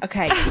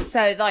 Okay.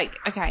 So like,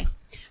 okay.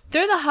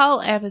 Through the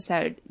whole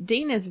episode,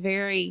 Dean is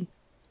very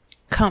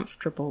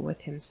comfortable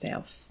with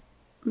himself.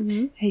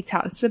 Mm-hmm. He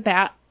talks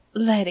about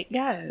let it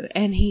go,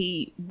 and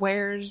he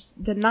wears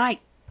the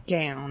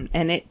nightgown,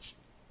 and it's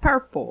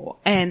purple,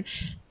 and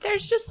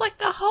there's just like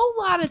a whole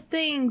lot of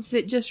things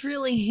that just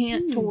really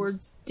hint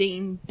towards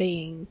Dean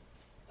being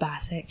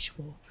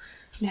bisexual.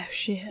 No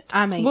shit.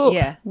 I mean,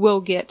 We'll,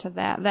 We'll get to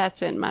that.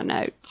 That's in my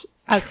notes.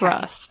 Okay.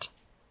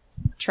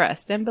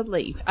 Trust and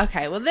believe.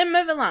 Okay, well then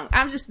move along.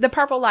 I'm just, the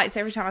purple lights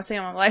every time I see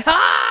them, I'm like,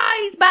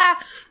 he's bi!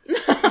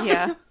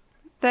 Yeah.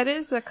 That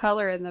is the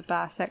color in the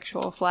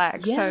bisexual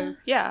flag. Yeah. So,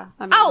 yeah.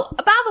 I mean, Oh,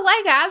 by the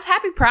way, guys,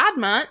 happy Pride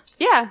Month.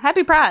 yeah.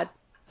 Happy Pride.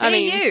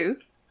 Be you.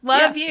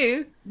 Love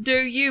you. Do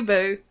you,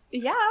 boo.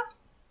 Yeah.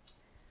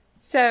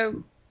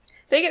 So,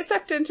 they get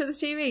sucked into the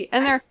TV,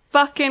 and they're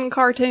fucking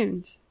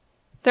cartoons.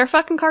 They're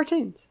fucking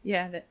cartoons.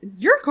 Yeah,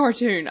 you're a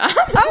cartoon. I'm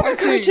a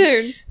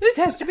cartoon. This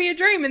has to be a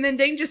dream. And then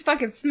Dean just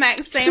fucking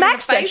smacks Sam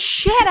Smacks in the the face.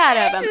 shit out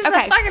of him. Just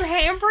Okay. a fucking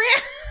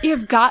handprint.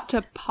 You've got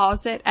to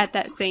pause it at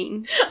that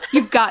scene.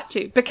 You've got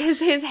to. Because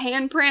his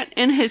handprint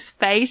in his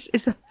face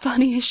is the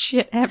funniest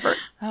shit ever.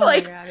 Oh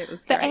like, my God, it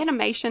was the great.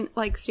 animation,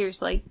 like,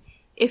 seriously,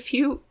 if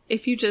you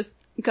just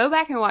go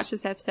back and watch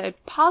this episode,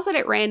 pause it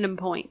at random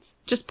points.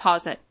 Just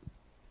pause it.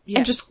 Yeah.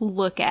 And just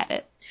look at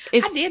it.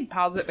 I did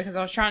pause it because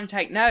I was trying to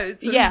take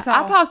notes. and Yeah, so-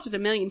 I paused it a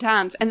million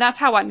times, and that's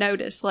how I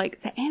noticed,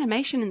 like, the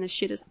animation in this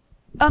shit is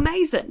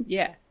amazing.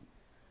 Yeah.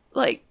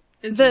 Like,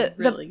 It's the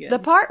really good. the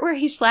part where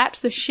he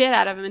slaps the shit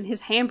out of him and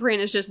his handprint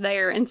is just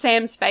there, and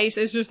Sam's face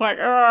is just like,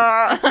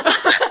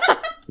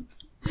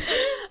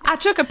 I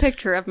took a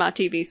picture of my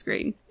TV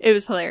screen. It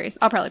was hilarious.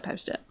 I'll probably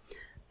post it.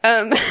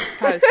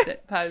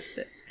 Post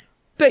it.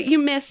 But you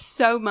miss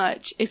so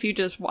much if you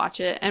just watch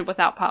it and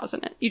without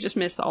pausing it. You just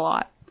miss a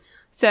lot.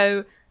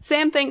 So,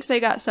 Sam thinks they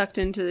got sucked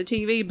into the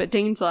TV, but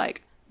Dean's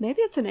like,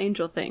 maybe it's an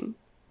angel thing.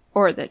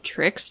 Or the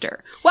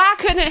trickster. Why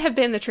couldn't it have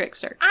been the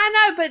trickster?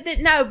 I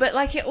know, but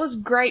like it was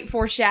great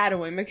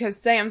foreshadowing because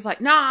Sam's like,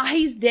 nah,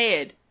 he's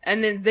dead.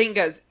 And then Dean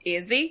goes,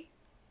 is he?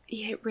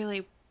 Yeah, it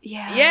really,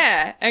 yeah.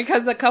 Yeah. And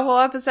because a couple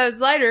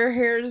episodes later,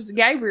 here's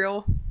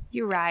Gabriel.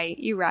 You're right.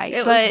 It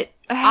But, was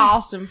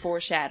awesome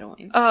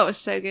foreshadowing. oh, it was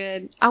so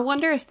good. I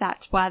wonder if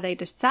that's why they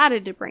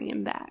decided to bring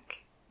him back.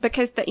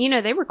 Because,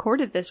 they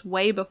recorded this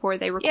way before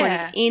they recorded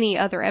Yeah. any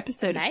other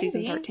episode of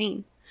season Maybe.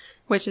 13.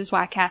 Which is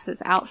why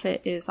Cass's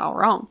outfit is all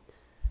wrong.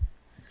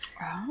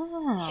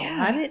 Oh,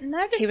 Yeah. I didn't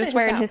notice He was that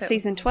wearing his outfit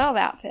season 12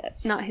 outfit,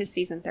 not his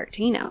season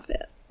 13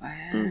 outfit.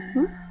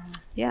 Wow.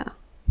 Yeah.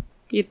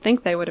 You'd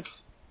think they would have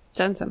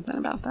done something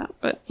about that.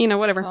 But,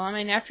 whatever. Well, I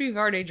mean, after you've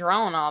already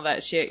drawn all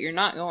that shit, you're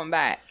not going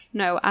back.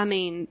 No, I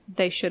mean,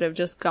 they should have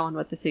just gone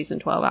with the season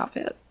 12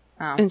 outfit.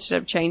 Oh. Instead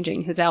of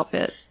changing his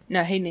outfit.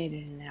 No, he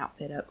needed an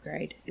outfit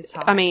upgrade. It's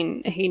hot. I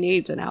mean, he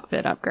needs an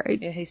outfit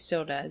upgrade. Yeah, he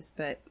still does,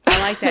 but I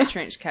like that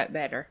trench coat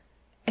better.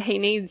 He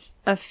needs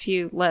a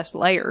few less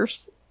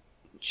layers.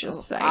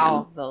 Just saying.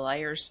 all the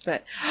layers.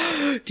 But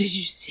did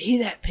you see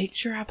that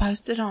picture I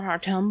posted on our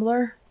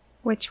Tumblr?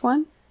 Which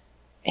one?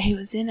 He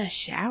was in a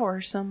shower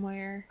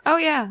somewhere. Oh,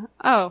 yeah.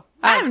 Oh,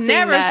 I've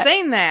never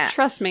seen that.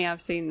 Trust me,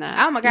 I've seen that.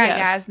 Oh my God, Yes.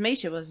 guys.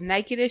 Misha was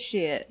naked as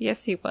shit.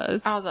 Yes, he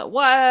was. I was like,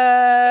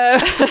 whoa.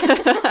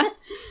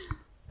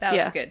 That was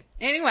Yeah. good.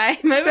 Anyway,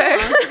 moving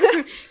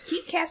on.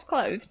 Keep Cass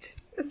clothed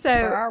for So,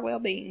 our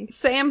well-being.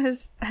 Sam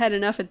has had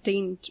enough of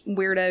Dean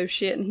weirdo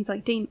shit, and he's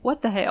like, Dean,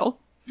 what the hell?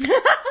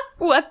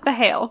 What the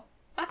hell?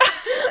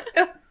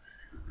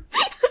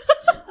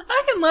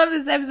 I can love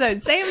this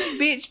episode. Sam's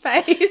bitch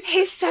face.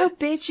 He's so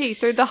bitchy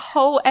through the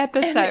whole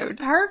episode. And it's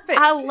perfect.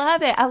 I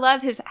love it. I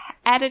love his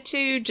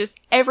attitude. Just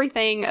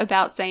everything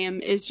about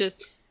Sam is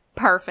just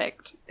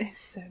perfect. It's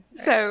so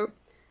great. So,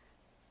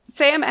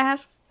 Sam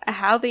asks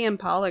how the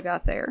Impala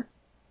got there.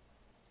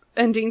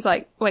 And Dean's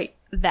like, wait,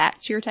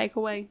 that's your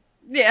takeaway?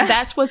 Yeah.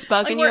 That's what's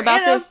bugging Like, you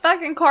about we're in this? a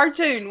fucking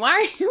cartoon. Why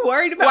are you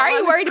worried about Why are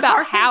you worried about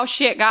car- how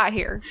shit got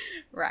here?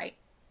 Right.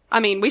 I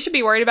mean, we should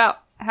be worried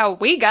about how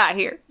we got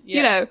here, you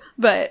Yeah. know,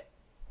 but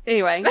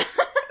anyway.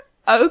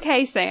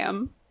 Okay,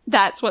 Sam.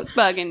 That's what's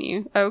bugging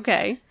you.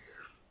 Okay.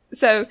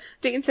 So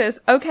Dean says,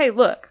 okay,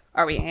 look,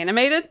 are we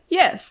animated?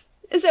 Yes.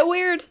 Is it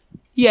weird?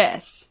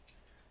 Yes.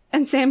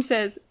 And Sam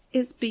says,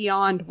 it's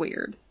beyond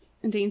weird.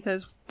 And Dean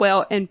says,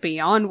 well, and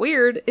beyond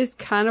weird is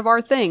kind of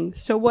our thing.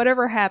 So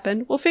whatever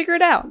happened, we'll figure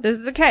it out. This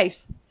is the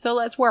case. So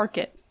let's work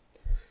it.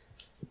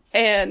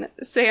 And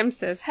Sam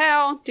says,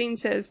 how? Dean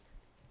says,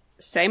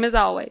 same as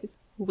always.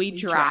 We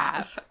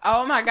drive.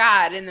 Oh my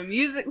God. And the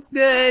music's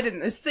good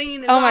and the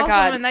scene is Oh my awesome.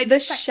 God. And they the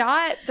just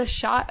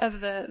shot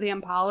of the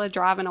Impala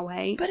driving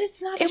away. But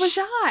it's not It a was-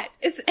 shot.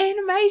 It's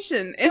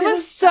animation. It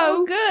was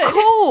so good.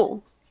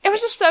 cool. It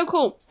was just so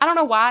cool. I don't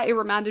know why it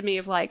reminded me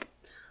of like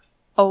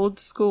old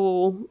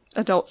school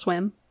Adult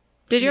Swim.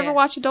 Did you Yeah. ever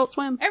watch Adult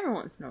Swim? Every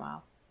once in a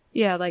while.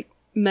 Yeah, like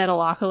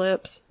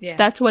Metalocalypse. Yeah.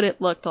 That's what it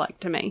looked like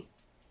to me.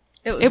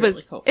 It was It really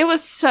was cool. it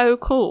was so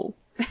cool.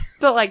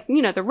 So like,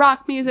 you know, the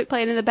rock music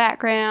played in the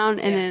background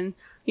and Yeah. then,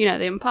 you know,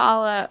 the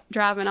Impala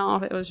driving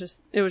off. It was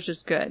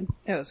just good.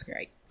 It was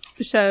great.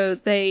 So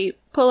they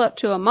pull up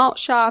to a malt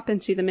shop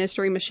and see the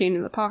mystery machine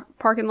in the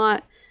parking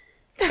lot.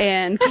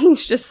 And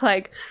Dean's just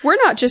like, we're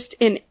not just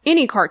in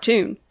any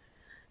cartoon.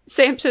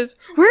 Sam says,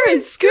 we're in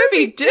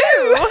Scooby-Doo.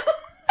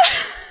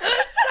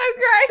 That's so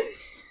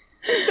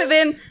great. So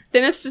then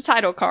it's the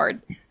title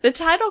card. The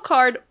title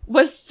card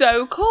was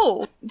so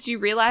cool. Did you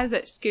realize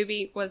that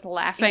Scooby was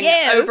laughing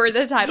Yes. over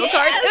the title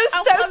card? Yes, It I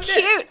was so loved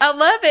it. cute. I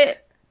love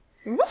it.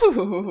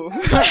 Woo.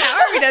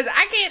 However he does it.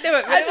 I can't do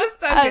it, but it was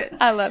so good.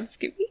 I love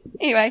Scooby.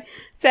 Anyway,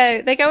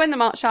 so they go in the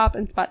malt shop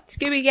and spot the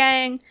Scooby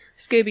Gang.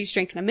 Scooby's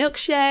drinking a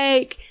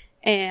milkshake.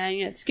 And,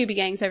 you know, the Scooby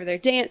Gang's over there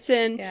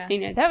dancing. Yeah. You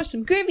know, that was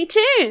some groovy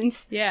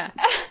tunes. Yeah.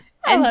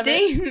 I And love it.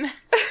 Dean,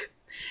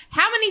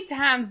 how many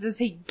times does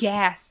he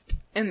gasp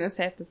in this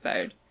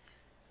episode?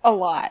 A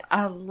lot.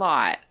 A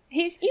lot.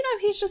 He's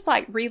just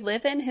like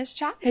reliving his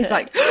childhood. He's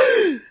like,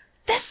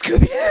 that's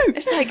Scooby-Doo.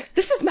 it's like,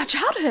 this is my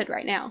childhood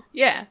right now.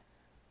 Yeah.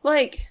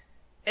 Like,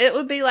 It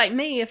would be like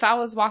me if I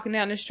was walking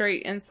down the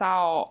street and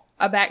saw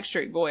a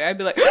Backstreet Boy. I'd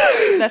be like,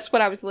 that's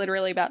what I was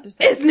literally about to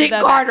say. It's Nick the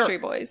Carter.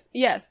 Backstreet Boys.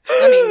 Yes.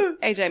 I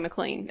mean, AJ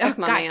McLean. That's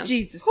oh, my God, man.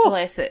 Jesus Whew.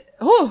 bless it.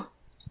 Whew.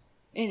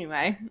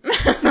 Anyway.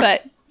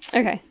 But,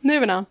 okay,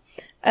 moving on.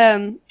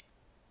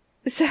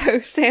 So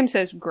Sam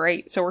says,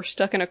 great, so we're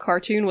stuck in a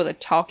cartoon with a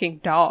talking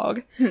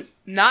dog.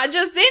 Not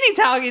just any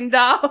talking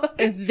dog.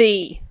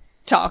 The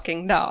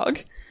talking dog.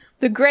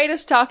 The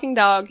greatest talking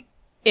dog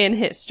in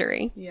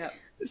history. Yep.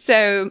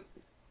 So,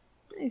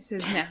 He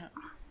says,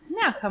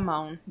 now come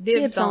on.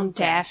 Dibs on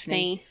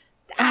Daphne.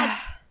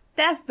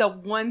 That's the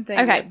one thing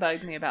Okay. that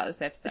bugged me about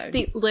this episode.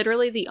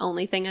 Literally the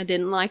only thing I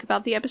didn't like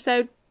about the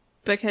episode,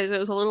 because it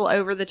was a little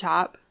over the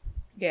top.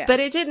 Yeah. But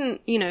it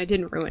didn't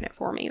ruin it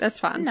for me. That's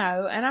fine.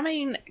 No, and I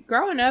mean,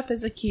 growing up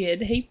as a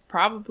kid, he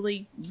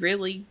probably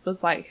really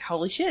was like,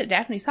 holy shit,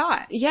 Daphne's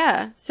hot.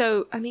 Yeah,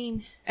 so, I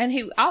mean... And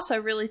he also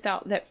really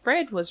thought that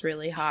Fred was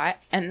really hot,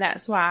 and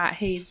that's why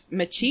he's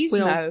machismo.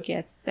 We'll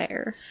get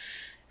there.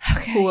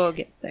 Okay. We'll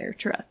get there,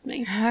 trust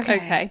me.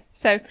 Okay.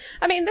 So,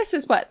 I mean, this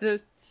is what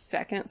the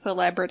second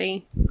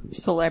celebrity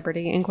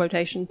in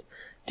quotations,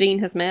 Dean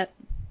has met.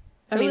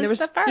 I mean, was there was,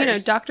 the first? you know,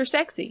 Dr.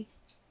 Sexy.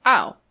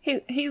 Oh. He,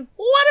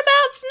 What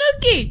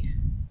about Snooki?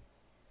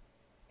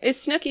 is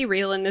Snooki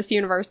real in this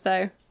universe,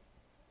 though?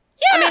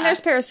 Yeah. I mean,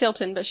 there's Paris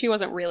Hilton, but she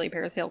wasn't really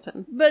Paris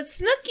Hilton. But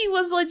Snooki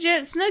was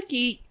legit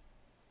Snooki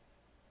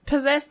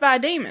possessed by a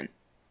demon.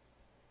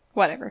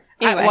 Whatever.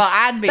 Anyway.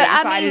 I'd be But I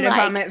excited mean, if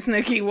I like- met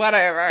Snooki,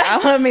 whatever. I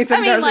love me some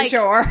I mean, Jersey like-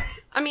 Shore.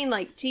 I mean,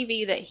 like,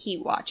 TV that he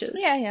watches.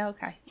 Yeah,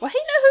 okay. Well, he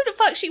knew who the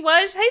fuck she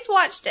was. He's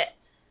watched it.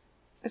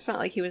 It's not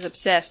like he was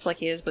obsessed like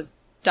he is with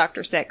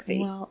Dr.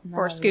 Sexy. or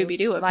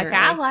Scooby-Doo, Like, apparently.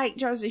 I like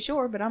Jersey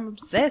Shore, but I'm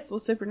obsessed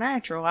with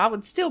Supernatural. I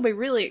would still be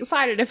really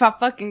excited if I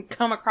fucking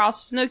come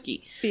across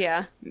Snooki.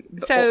 Yeah.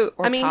 So,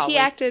 or I mean, Polly. he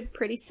acted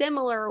pretty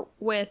similar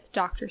with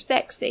Dr.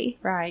 Sexy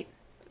Right.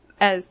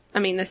 as, I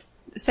mean, the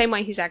same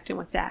way he's acting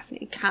with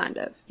Daphne, kind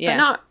of. Yeah. But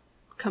not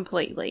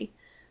completely.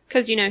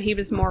 Because, he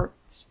was more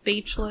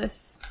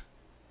speechless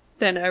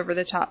than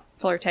over-the-top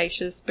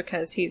flirtatious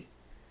because he's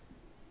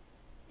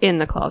in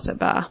the closet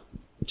by,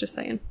 just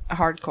saying.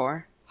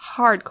 Hardcore.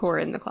 Hardcore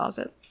in the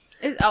closet.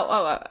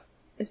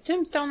 Is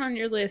Tombstone on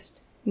your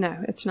list?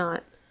 No, it's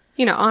not.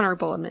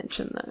 Honorable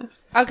mention, though.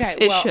 Okay,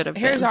 it should have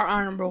been. Here's our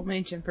honorable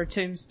mention for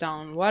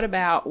Tombstone. What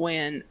about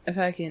when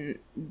fucking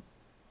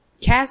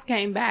Cass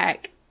came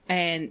back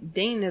and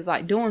Dean is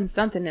like doing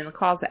something in the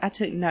closet? I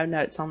took no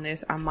notes on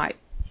this. I might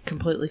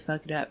completely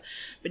fuck it up.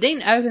 But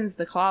Dean opens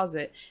the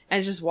closet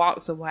and just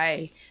walks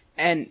away.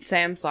 And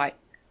Sam's like,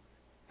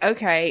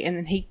 okay. And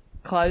then he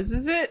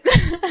closes it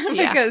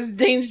because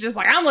Dean's just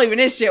like, I'm leaving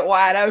this shit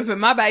wide open.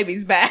 My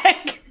baby's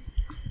back.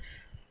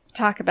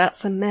 Talk about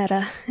some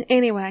meta.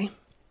 Anyway.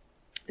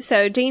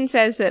 So Dean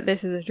says that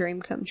this is a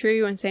dream come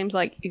true, and Sam's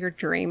like, your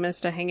dream is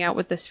to hang out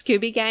with the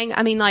Scooby Gang?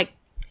 I mean, like,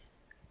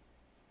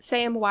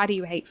 Sam, why do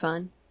you hate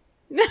fun?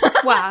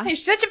 Why? You're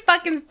such a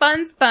fucking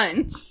fun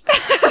sponge.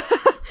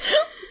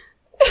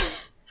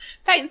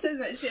 Peyton says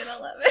that shit, I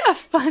love it. A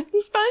fun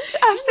sponge?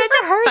 I've such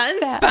a heard fun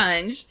that.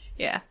 sponge.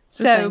 Yeah.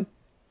 So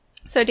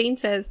Dean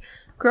says,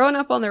 growing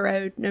up on the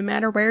road, no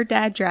matter where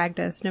Dad dragged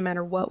us, no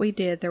matter what we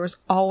did, there was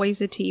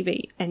always a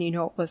TV. And you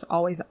know what was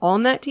always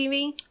on that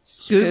TV?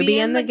 Scooby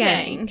and the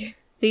Gang.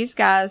 These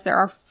guys, they're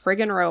our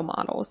friggin' role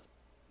models.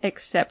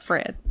 Except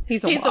Fred.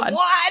 He's a wad. A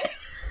wad.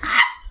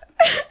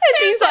 And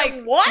Dean's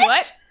like,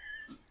 what?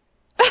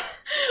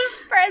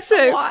 Fred's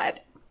a wad.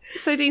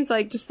 So Dean's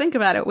like, just think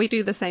about it. We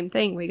do the same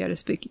thing. We go to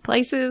spooky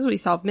places. We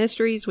solve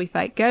mysteries. We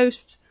fight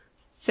ghosts.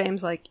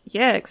 Sam's like,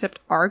 yeah, except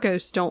our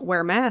ghosts don't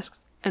wear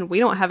masks. And we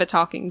don't have a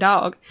talking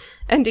dog.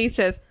 And Dean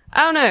says,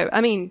 I don't know. I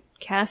mean,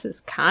 Cass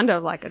is kind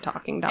of like a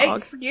talking dog.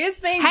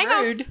 Excuse me,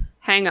 rude.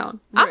 Hang on.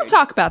 I'm going to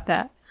talk about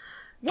that.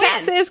 When?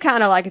 Cass is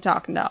kind of like a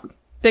talking dog.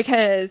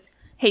 Because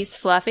he's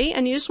fluffy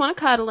and you just want to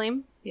cuddle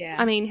him. Yeah.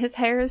 I mean, his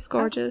hair is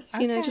gorgeous.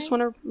 Okay. Just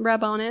want to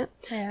rub on it.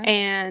 Yeah.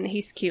 And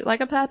he's cute like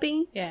a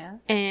puppy. Yeah.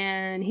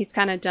 And he's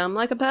kind of dumb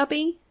like a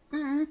puppy.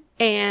 Mm-hmm.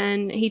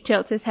 And he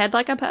tilts his head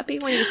like a puppy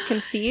when he's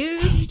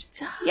confused.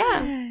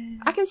 Yeah.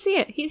 I can see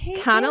it. He's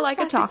kind of like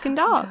a talking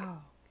dog.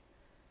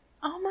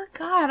 Oh my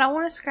god, I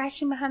want to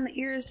scratch him behind the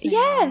ears now.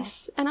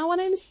 Yes. And I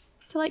want him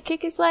to like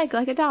kick his leg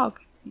like a dog.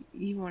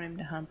 You want him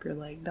to hump your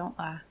leg, don't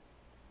lie.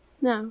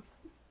 No.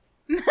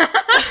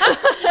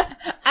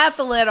 Up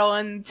a little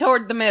and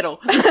toward the middle.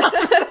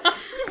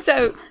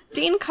 So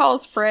Dean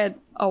calls Fred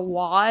a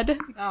wad.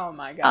 Oh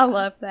my god. I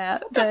love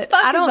that. But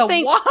fuck I don't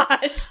think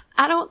wad?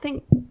 I don't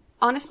think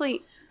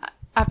honestly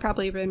I've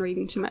probably been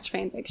reading too much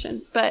fan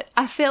fiction, but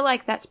I feel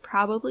like that's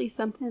probably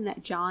something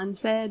that John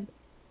said.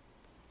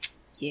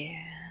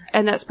 Yeah.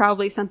 And that's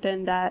probably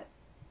something that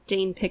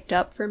Dean picked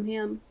up from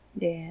him.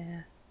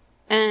 Yeah.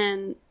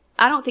 And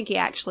I don't think he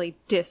actually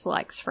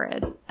dislikes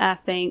Fred. I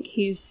think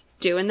he's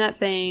doing that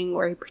thing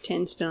where he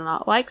pretends to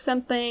not like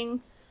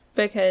something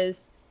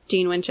because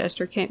Dean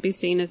Winchester can't be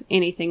seen as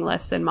anything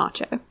less than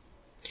macho.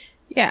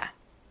 Yeah.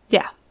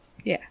 Yeah.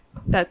 Yeah.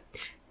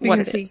 That's what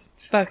it is.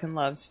 He fucking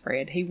loves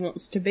Fred. He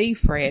wants to be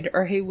Fred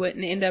or he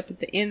wouldn't end up at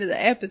the end of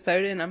the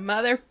episode in a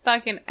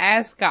motherfucking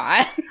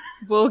ascot.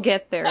 We'll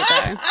get there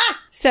though.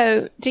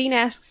 So Dean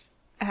asks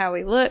how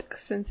he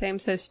looks and Sam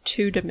says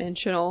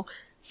two-dimensional.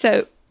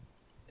 So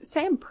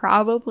Sam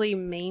probably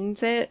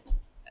means it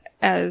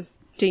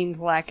as Dean's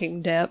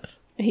lacking depth.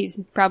 He's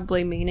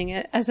probably meaning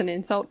it as an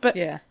insult, but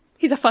yeah.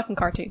 He's a fucking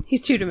cartoon.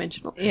 He's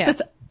two-dimensional. Yeah.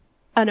 That's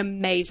an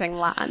amazing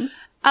line.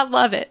 I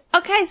love it.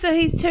 Okay, so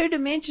he's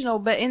two-dimensional,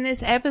 but in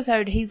this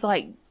episode, he's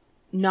like,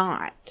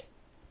 not.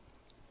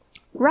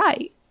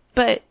 Right.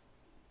 But,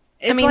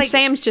 I mean, like,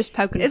 Sam's just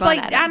poking fun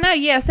at him. I know,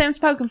 yeah, Sam's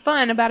poking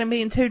fun about him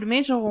being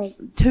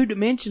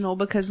two-dimensional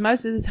because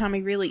most of the time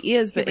he really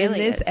is, but really in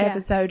this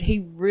episode,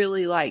 he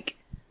really, like,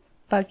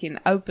 fucking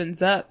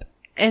opens up,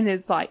 and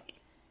it's like,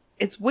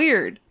 it's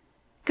weird.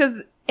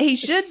 Because he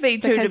should be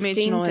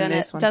two-dimensional in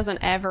this one. Doesn't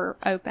ever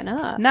open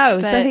up.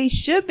 No, so he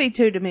should be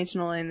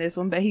two-dimensional in this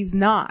one, but he's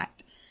not.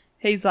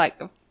 He's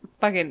like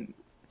fucking...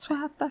 That's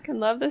why I fucking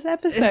love this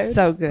episode. It's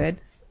so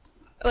good.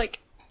 Like,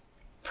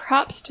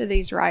 props to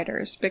these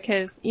writers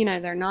because,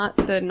 they're not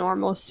the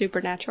normal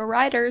supernatural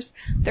writers.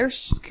 They're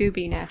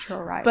Scooby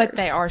natural writers. But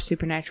they are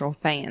supernatural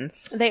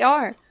fans. They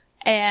are.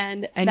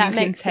 And that you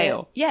makes can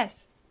tell.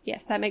 Yes,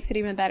 that makes it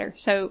even better.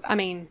 So, I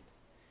mean,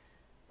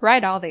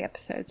 write all the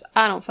episodes.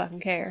 I don't fucking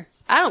care.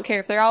 I don't care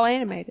if they're all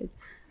animated.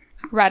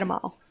 Write them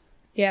all.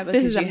 Yeah, but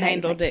you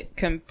handled it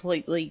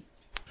completely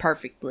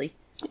perfectly.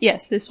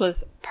 Yes, this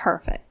was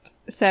perfect.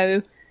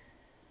 So,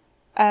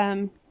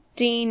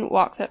 Dean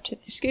walks up to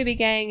the Scooby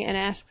Gang and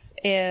asks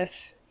if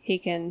he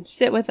can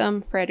sit with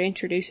them. Fred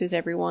introduces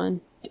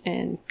everyone,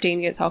 and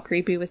Dean gets all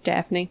creepy with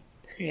Daphne.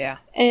 Yeah.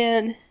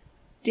 And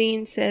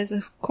Dean says,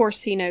 of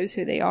course he knows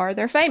who they are.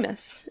 They're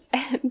famous.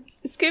 And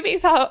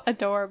Scooby's all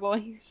adorable.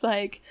 He's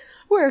like,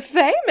 we're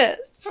famous.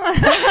 Yeah,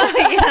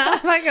 I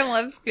fucking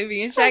love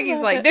Scooby. And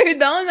Shaggy's like, dude,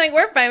 the only thing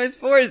we're famous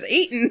for is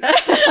eating.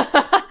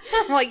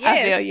 I'm like, yes.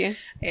 I feel you.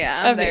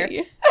 Yeah, I'm there.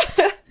 You.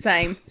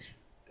 Same.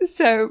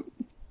 So,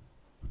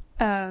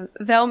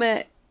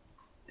 Velma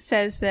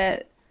says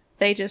that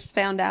they just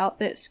found out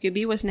that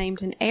Scooby was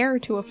named an heir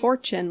to a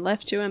fortune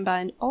left to him by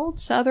an old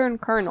Southern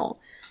colonel,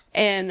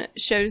 and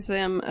shows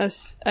them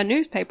a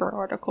newspaper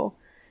article.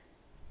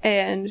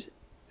 And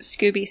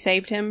Scooby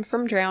saved him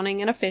from drowning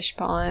in a fish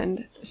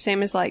pond.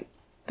 Sam is like,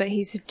 but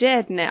he's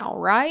dead now,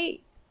 right?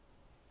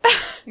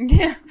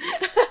 Yeah.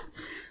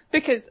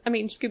 Because, I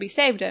mean, Scooby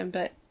saved him,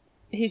 but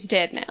he's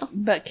dead now.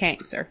 But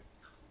cancer.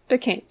 The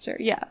cancer,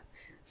 yeah.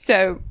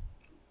 So,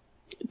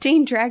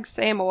 Dean drags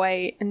Sam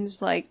away and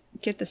is like,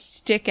 get the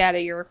stick out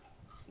of your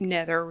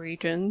nether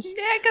regions.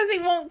 Yeah, because he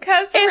won't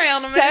cuss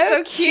around him. It's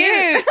so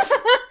cute.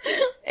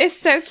 It's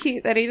so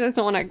cute that he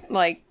doesn't want to,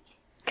 like,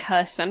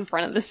 cuss in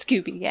front of the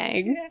Scooby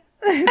gang.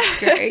 It's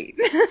great.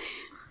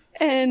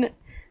 And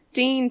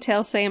Dean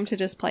tells Sam to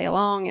just play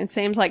along, and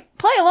Sam's like,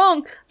 play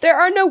along? There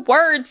are no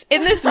words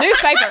in this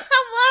newspaper.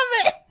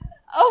 I love it.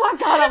 Oh my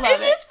god, I love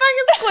It's it. just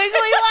fucking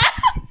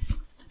squiggly laughs.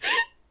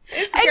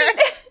 It's And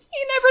great.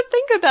 you never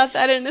think about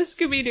that in a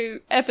Scooby-Doo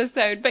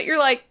episode, but you're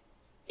like,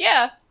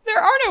 yeah, there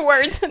are no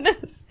words in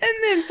this. And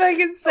then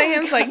fucking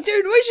Sam's like,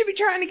 dude, we should be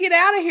trying to get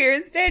out of here.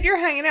 Instead, you're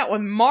hanging out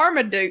with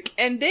Marmaduke.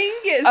 And Dean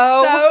gets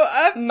so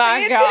offended.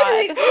 my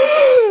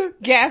God.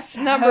 Gasp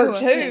number 2.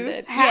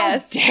 offended. How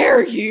Yes.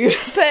 dare you?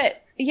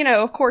 But, you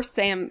know, of course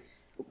Sam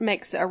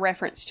makes a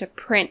reference to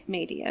print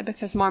media,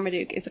 because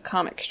Marmaduke is a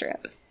comic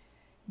strip.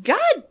 God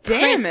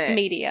damn Print it.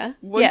 media.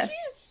 Will yes.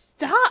 you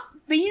stop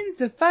being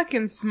so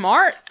fucking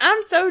smart?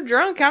 I'm so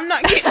drunk, I'm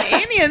not getting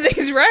any of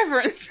these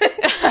references.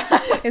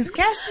 Is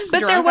Cash just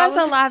But drunk there was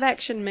all a the live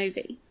action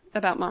movie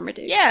about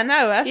Marmaduke. Yeah,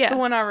 no, that's Yeah. the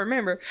one I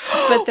remember.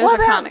 But there's what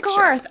a about comic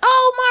Garth? strip.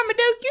 Oh,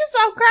 Marmaduke, you're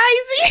so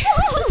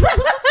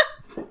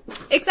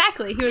crazy.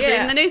 Exactly. He was Yeah.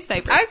 reading the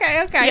newspaper.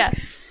 Okay. Yeah.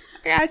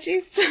 Got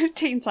you. So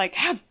Dean's like,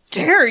 how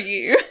dare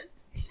you?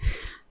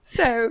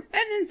 So, And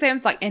then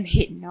Sam's like, and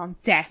hitting on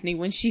Daphne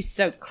when she's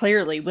so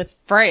clearly with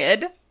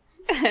Fred.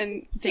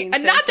 and Dean And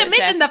says not to that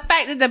mention the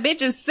fact that the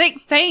bitch is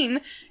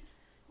 16.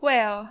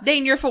 Well,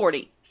 Dean, you're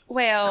 40.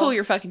 Cool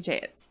your fucking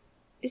jets.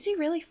 is he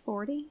really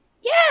 40?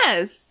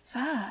 Yes.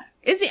 Fuck.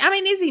 Is he? I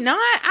mean, is he not?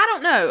 I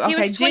don't know. He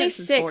Okay, was Jens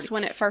is 40. 26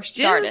 when it first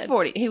Jens started. is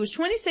 40. He was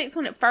 26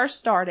 when it first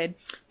started.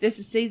 This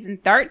is season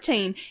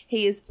 13.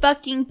 He is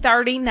fucking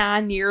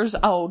 39 years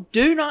old.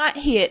 Do not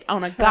hit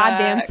on a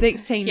goddamn Fuck.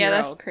 16-year-old. Yeah,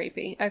 that's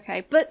creepy.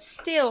 Okay. But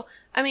still,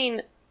 I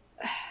mean,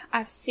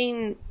 I've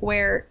seen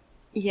where,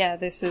 yeah,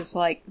 this is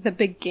like the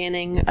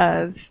beginning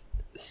of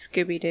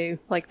Scooby-Doo.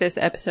 Like this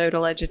episode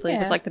allegedly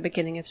was Yeah. like the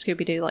beginning of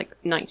Scooby-Doo, like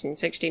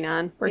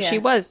 1969, where Yeah. she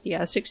was, a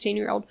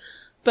 16-year-old.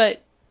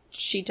 But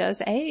she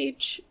does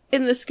age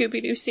in the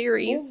Scooby-Doo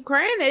series. Well,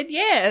 granted,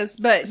 yes,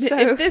 but So-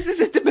 if this is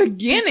at the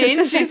beginning, This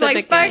is she's at the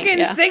like beginning, fucking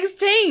yeah.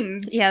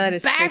 16. Yeah, that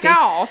is Back creepy.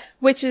 off.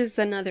 Which is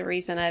another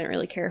reason I didn't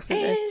really care for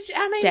this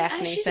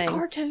Daphne she's thing. a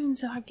cartoon,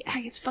 so I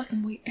it's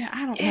fucking weird.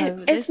 I don't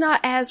know. It's not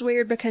as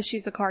weird because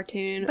she's a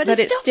cartoon, but but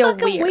it's still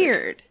fucking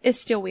weird.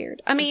 It's still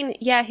weird. I mean,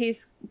 yeah,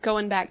 he's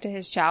going back to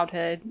his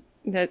childhood.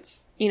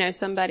 That's,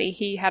 somebody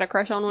he had a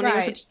crush on when he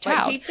was a Right.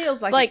 child. Like, he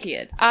feels like a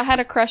kid. I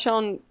had a crush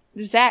on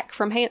Zach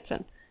from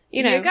Hanson.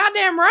 You're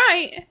goddamn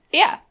right.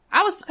 Yeah.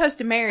 I was supposed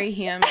to marry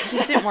him. It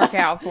just didn't work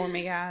out for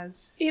me,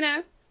 guys.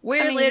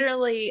 We're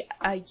literally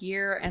a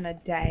year and a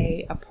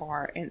day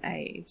apart in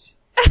age.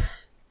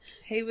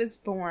 He was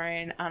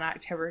born on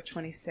October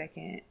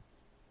 22nd,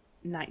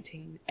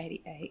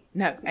 1988.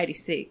 No,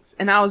 86.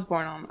 And I was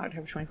born on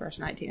October 21st,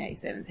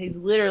 1987. He's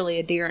literally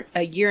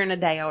a year and a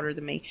day older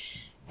than me.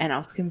 And I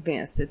was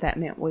convinced that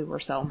meant we were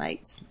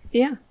soulmates.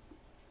 Yeah.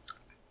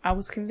 I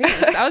was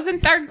convinced. I was in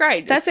 3rd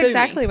grade. That's Sue me.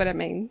 exactly what it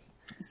means.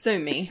 Sue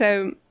me.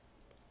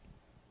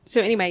 So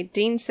anyway,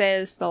 Dean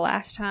says the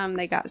last time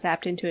they got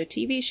zapped into a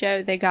TV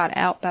show, they got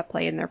out by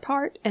playing their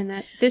part, and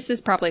that this is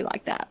probably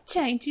like that.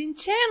 Changing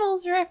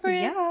channels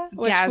reference.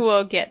 Which Guys,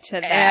 we'll get to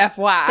that.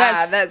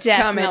 FYI, that's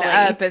coming definitely-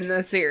 up in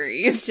the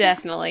series.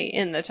 Definitely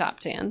in the top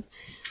 10.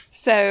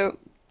 So,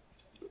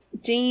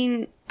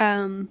 Dean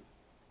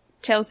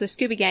tells the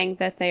Scooby Gang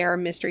that they are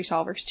mystery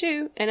solvers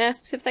too, and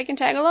asks if they can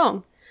tag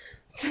along.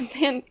 So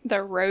then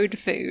the road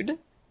food.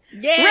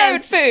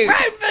 Yes! Road food! Road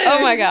food! Oh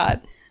my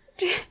god.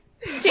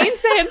 Dean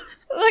said,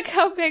 look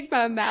how big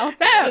my mouth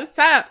is.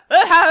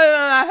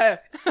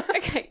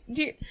 Okay,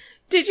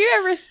 did you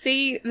ever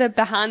see the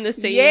behind the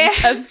scenes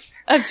Yes.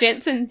 of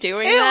Jensen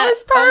doing It that?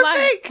 was Oh my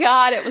perfect.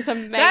 god, it was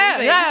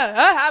amazing.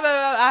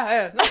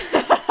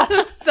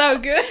 So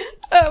good.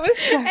 It was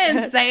so And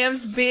good.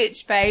 Sam's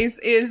bitch face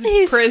is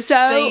He's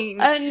pristine.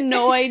 so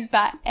annoyed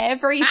by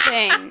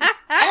everything.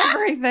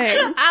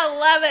 Everything. I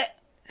love it.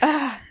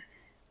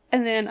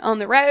 And then on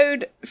the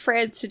road,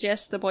 Fred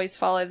suggests the boys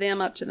follow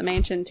them up to the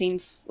mansion.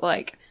 Dean's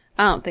like,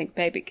 I don't think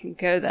baby can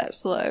go that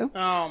slow.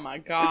 Oh my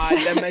god,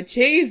 the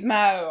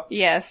machismo.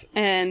 Yes,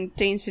 and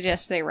Dean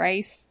suggests they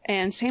race.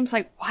 And Sam's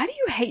like, why do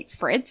you hate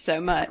Fred so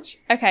much?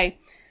 Okay,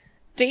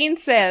 Dean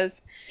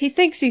says he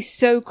thinks he's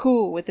so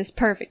cool with his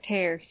perfect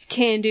hair, his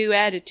can-do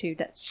attitude,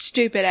 that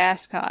stupid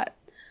ascot.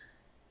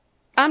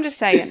 I'm just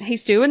saying,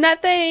 he's doing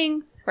that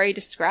thing where he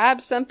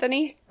describes something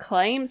he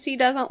claims he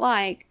doesn't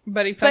like.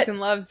 But he fucking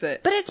loves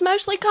it. But it's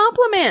mostly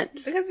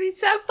compliments. Because he's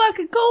so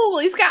fucking cool.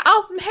 He's got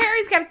awesome hair.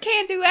 He's got a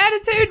can-do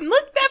attitude. And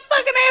look at that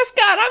fucking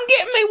ascot. I'm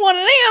getting me one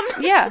of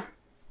them. Yeah.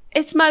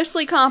 It's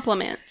mostly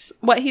compliments,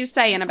 what he's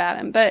saying about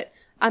him. But,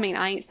 I mean,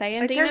 I ain't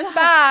saying Dina's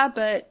bi,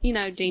 but, you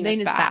know,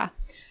 Dina's bi.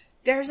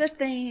 There's a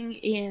thing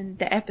in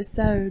the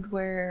episode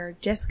where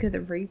Jessica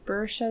the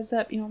Reaper shows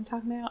up. You know what I'm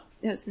talking about?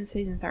 It's in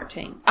season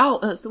 13. Oh,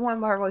 it's the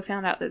one where we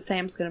found out that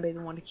Sam's going to be the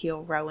one to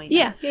kill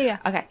Rowena. Yeah.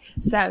 Okay,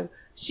 so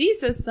she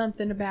says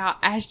something about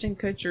Ashton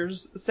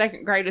Kutcher's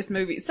second greatest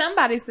movie.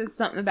 Somebody says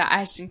something about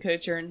Ashton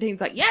Kutcher, and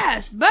Dean's like,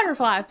 yes,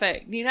 butterfly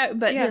effect, you know?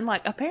 But then,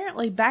 like,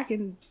 apparently back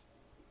in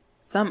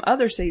some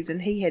other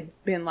season, he had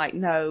been like,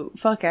 no,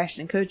 fuck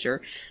Ashton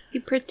Kutcher. He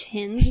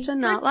pretends to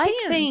not like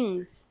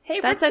things.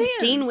 That's a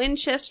Dean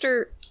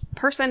Winchester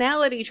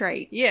personality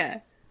trait. Yeah.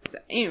 So,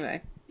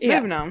 anyway,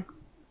 moving on.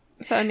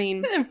 So, I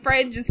mean... And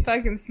Fred just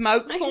fucking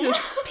smokes him.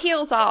 Just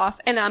peels off.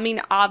 And, I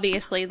mean,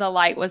 obviously, the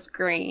light was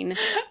green.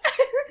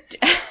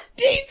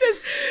 Dean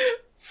says,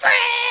 Fred!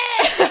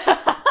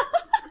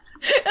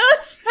 It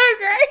was so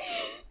great.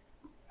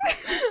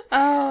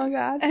 Oh,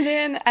 God. And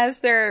then, as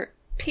they're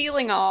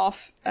peeling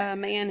off, a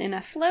man in a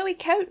flowy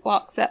coat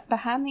walks up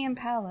behind the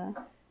Impala.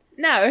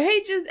 No,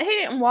 he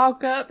didn't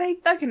walk up. He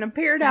fucking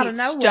appeared out of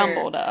nowhere. He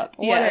stumbled up.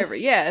 Whatever.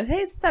 Yes. Yeah,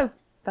 he's so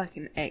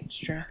fucking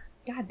extra.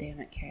 God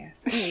damn it,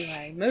 Cass.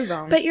 Anyway, move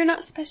on. But you're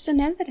not supposed to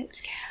know that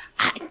it's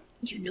Cass.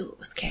 You knew it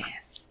was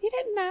Cass. You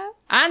didn't know.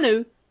 I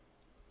knew.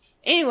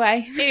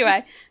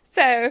 Anyway,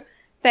 so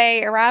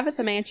they arrive at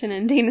the mansion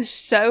and Dean is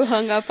so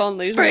hung up on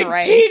losing the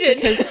race.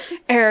 Cheated. Because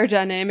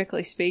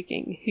aerodynamically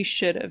speaking, he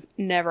should have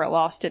never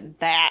lost it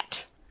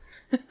that.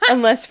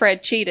 Unless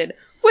Fred cheated,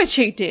 which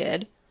he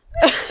did.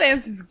 Sam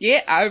says,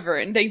 get over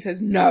it. And Dean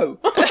says, no.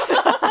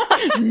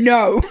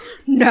 No.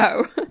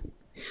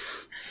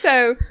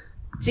 So,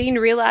 Dean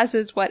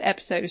realizes what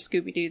episode of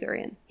Scooby-Doo they're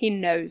in. He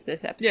knows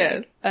this episode.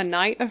 Yes. A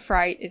Night of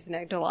Fright is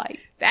no delight.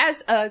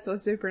 That's us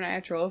with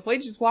Supernatural. If we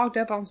just walked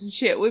up on some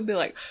shit, we'd be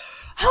like,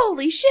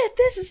 holy shit,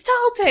 this is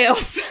Tall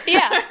Tales.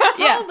 Yeah.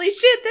 Holy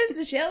shit, this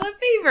is Yellow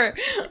Fever.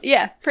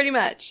 Yeah, pretty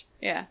much.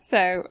 Yeah.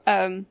 So,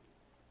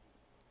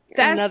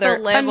 that's the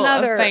level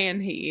of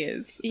fan he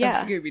is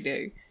of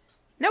Scooby-Doo.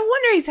 No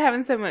wonder he's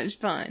having so much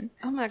fun.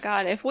 Oh my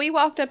God. If we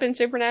walked up in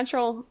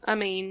Supernatural, I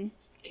mean...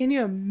 Can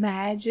you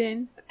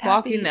imagine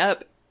walking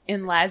up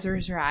in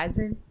Lazarus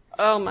Rising?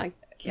 Oh my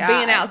God.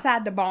 Being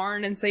outside the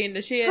barn and seeing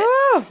the shit.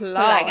 Oh, Lord.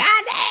 Like,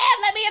 God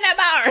damn, let me in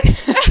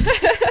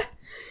that barn.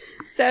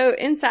 So,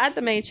 inside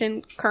the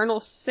mansion,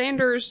 Colonel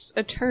Sanders'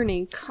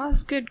 attorney,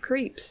 Cosgood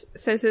Creeps,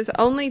 says his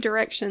only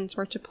directions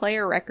were to play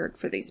a record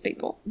for these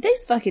people.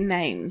 These fucking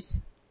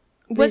names.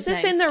 Was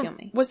this in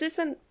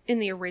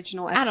the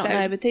original episode? I don't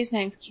know, but these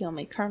names kill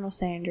me. Colonel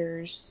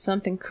Sanders,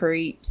 something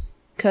Creeps,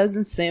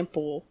 Cousin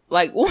Simple.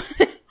 Like, what?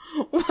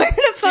 Where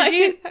the fuck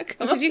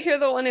did you hear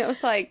the one? It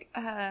was like,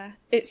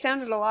 it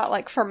sounded a lot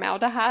like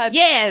formaldehyde.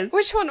 Yes.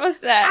 Which one was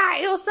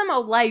that? It was some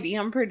old lady,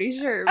 I'm pretty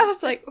sure. I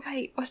was like,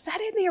 wait, was that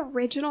in the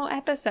original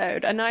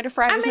episode? A Night of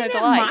Fright is no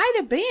delight. It might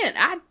have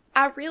been.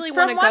 I really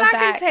want to go back. From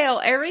what I can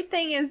tell,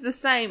 everything is the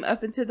same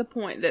up until the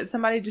point that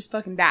somebody just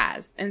fucking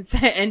dies. And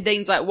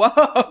Dean's like,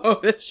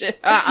 whoa, this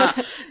shit,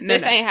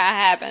 This ain't how it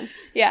happened.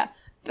 Yeah.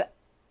 But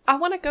I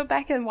want to go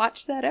back and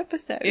watch that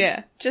episode.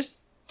 Yeah. Just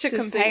to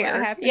compare. See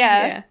what happened.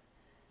 Yeah.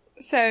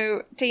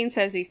 So, Dean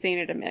says he's seen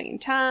it 1,000,000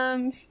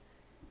 times.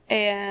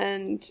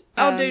 And...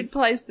 dude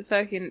plays the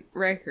fucking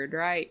record,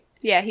 right?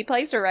 Yeah, he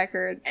plays the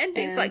record. And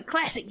Dean's like,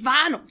 classic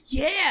vinyl.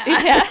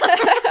 Yeah.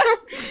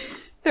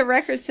 The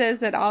record says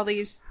that all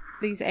these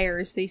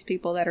heirs, these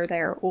people that are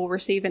there, will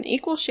receive an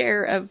equal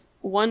share of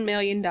 $1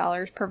 million,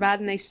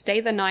 providing they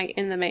stay the night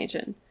in the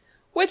mansion,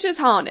 which is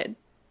haunted.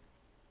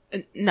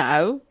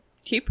 No.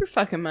 Keep your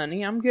fucking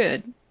money. I'm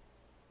good.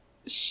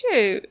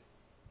 Shoot.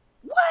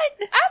 What?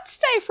 I'd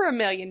stay for $1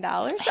 million.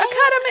 A cut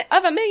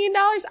of $1 million?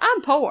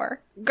 I'm poor.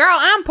 Girl,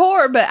 I'm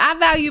poor, but I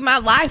value my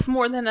life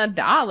more than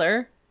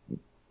 $1.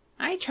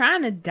 I ain't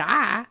trying to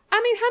die.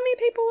 I mean, how many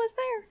people was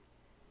there?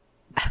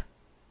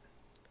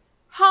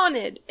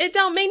 Haunted. It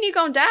don't mean you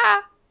gonna die.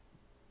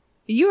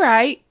 You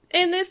right.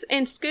 In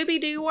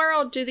Scooby-Doo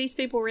world, do these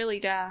people really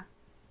die?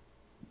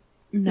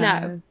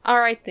 No.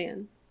 Alright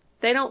then.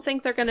 They don't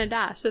think they're gonna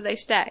die, so they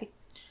stay.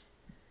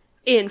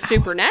 In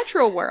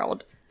Supernatural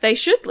world, they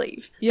should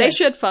leave. Yes. They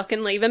should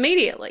fucking leave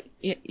immediately.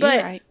 Yeah,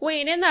 but right. We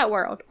ain't in that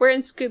world. We're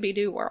in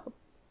Scooby-Doo world.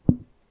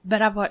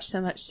 But I've watched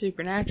so much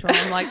Supernatural,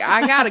 I'm like,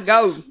 I gotta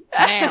go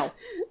now.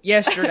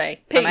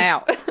 Yesterday. I'm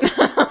out.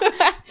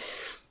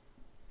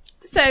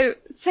 So,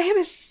 Sam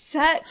is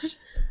such...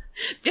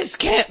 This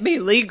can't be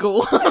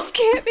legal. This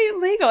can't be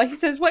legal. He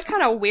says, what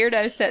kind of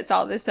weirdo sets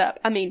all this up?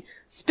 I mean,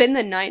 spend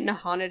the night in a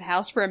haunted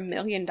house for $1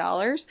 million?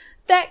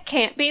 That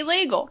can't be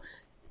legal.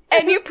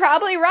 And you're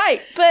probably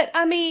right. But,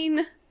 I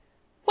mean,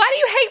 why do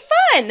you hate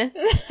fun?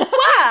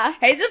 Why?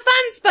 Hey, the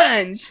fun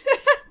sponge.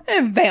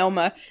 And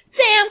Velma.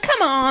 Sam,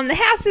 come on. The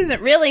house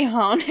isn't really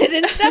haunted.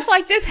 And stuff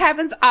like this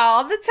happens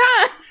all the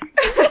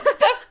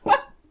time.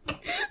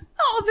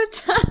 All the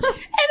time.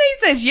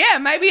 says, yeah,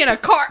 maybe in a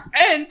car.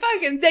 And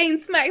fucking Dean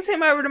smacks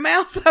him over the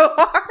mouth so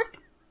hard.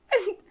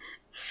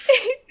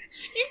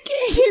 You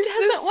can't He use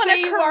doesn't want to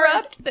C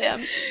corrupt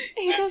them.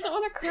 He doesn't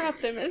want to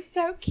corrupt them. It's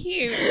so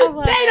cute. I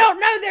love They it. don't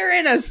know they're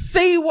in a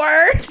C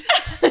word.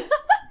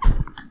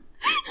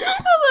 I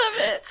love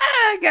it.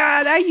 Oh,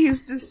 God. I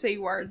used the C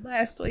word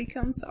last week.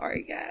 I'm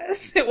sorry,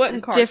 guys. It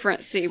wasn't car.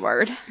 Different C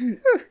word.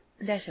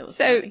 That shit was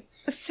So, funny.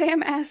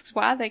 Sam asks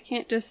why they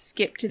can't just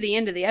skip to the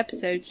end of the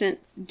episode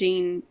since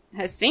Dean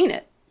has seen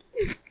it.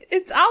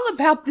 It's all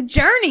about the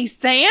journey,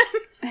 Sam.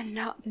 And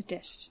not the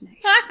destination.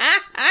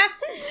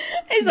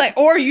 He's like,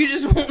 or you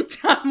just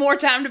want more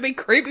time to be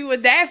creepy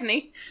with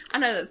Daphne. I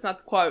know that's not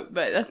the quote,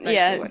 but that's basically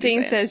Yeah, what he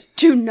Dean said. says,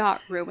 do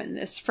not ruin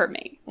this for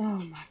me. Oh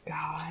my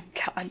God.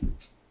 God.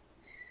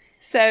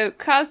 So,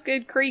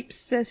 Cosgood Creeps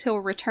says he'll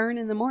return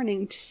in the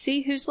morning to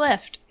see who's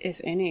left, if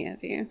any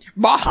of you.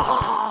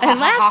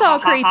 And that's all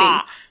creepy.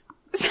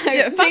 So,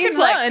 Yeah, fucking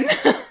run.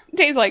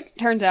 Dean's like,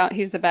 turns out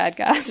he's the bad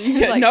guy. He's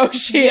Yeah, like, no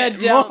shit.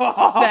 You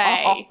don't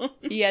say.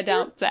 You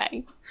don't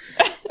say.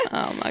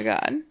 Oh my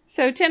God.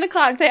 So 10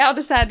 o'clock, they all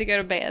decide to go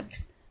to bed.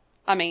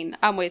 I mean,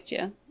 I'm with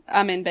you.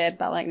 I'm in bed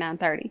by like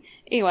 9:30.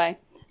 Anyway,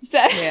 so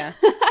Yeah.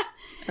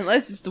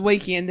 Unless it's the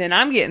weekend, then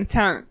I'm getting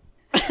turned.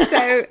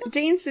 so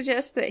Dean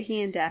suggests that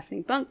he and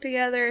Daphne bunk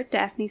together.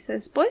 Daphne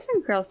says boys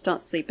and girls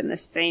don't sleep in the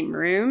same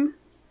room.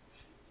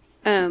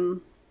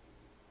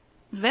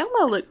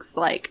 Velma looks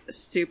like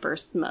super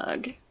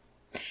smug.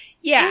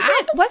 Yeah.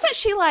 Wasn't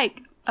she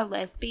like a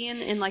lesbian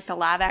in like the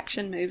live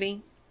action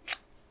movie?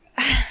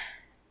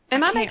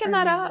 Am I making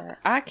that up?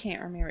 I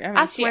can't remember. I mean,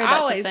 I she swear that's a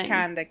always thing.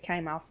 kind of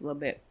came off a little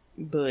bit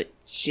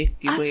butch, if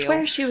you will. I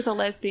swear she was a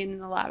lesbian in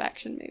the live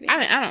action movie. I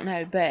mean, I don't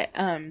know, but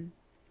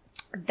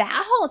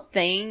that whole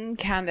thing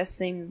kind of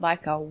seemed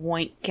like a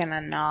wink and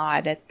a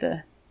nod at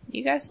the,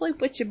 you go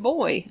sleep with your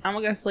boy, I'm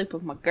gonna go sleep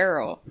with my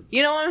girl.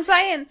 You know what I'm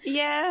saying?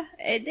 Yeah.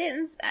 It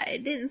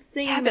didn't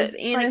seem Yeah, but, as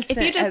innocent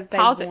like, if you as just they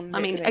pause it, wanted I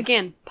mean, to.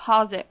 again,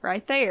 pause it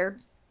right there.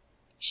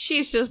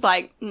 She's just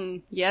like,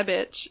 yeah,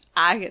 bitch,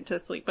 I get to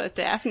sleep with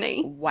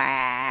Daphne.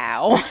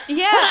 Wow.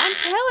 Yeah, I'm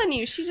telling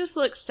you, she just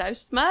looks so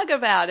smug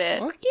about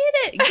it. Well,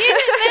 get it,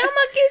 Velma,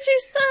 get you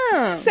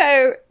some.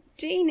 So,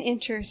 Dean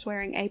enters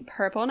wearing a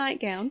purple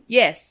nightgown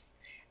Yes.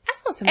 I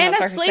saw some and a motherfuckers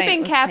saying it sleeping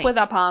was cap pink. with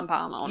a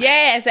pom-pom on it.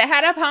 Yes, it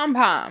had a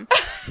pom-pom.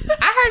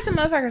 I heard some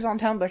motherfuckers on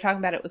Tumblr talking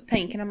about it was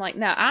pink, and I'm like,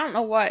 no, I don't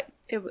know what.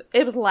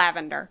 It was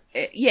lavender.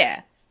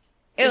 Yeah.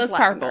 It was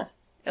lavender. purple.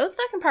 It was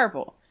fucking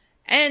purple.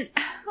 And,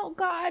 oh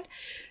God,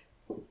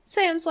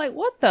 Sam's like,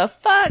 what the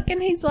fuck?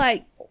 And he's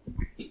like,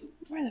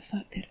 where the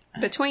fuck did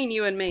it? Between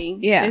you and me,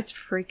 Yeah. it's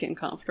freaking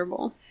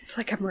comfortable. It's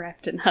like I'm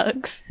wrapped in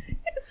hugs.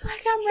 It's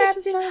like I'm wrapped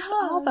in deserves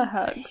hugs. all the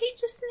hugs.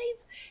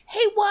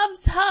 He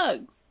loves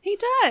hugs. He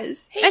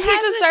does. He and he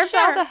has a deserves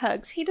all shirt. the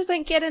hugs. He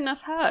doesn't get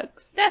enough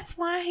hugs. That's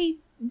why he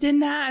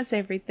denies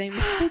everything,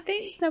 because he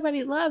thinks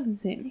nobody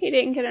loves him. He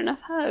didn't get enough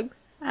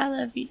hugs. I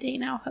love you,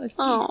 Dean. I'll hug you.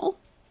 Oh,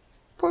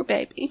 poor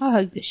baby. I'll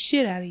hug the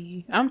shit out of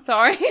you. I'm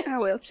sorry. I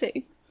will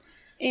too.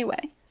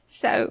 Anyway,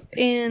 so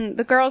in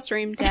the girls'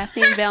 room,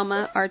 Daphne and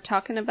Velma are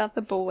talking about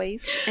the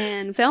boys,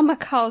 and Velma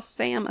calls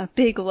Sam a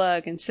big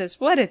lug and says,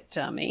 "What a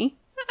dummy."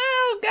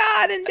 Oh,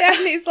 God. And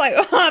Daphne's like,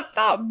 oh, I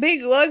thought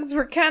big lugs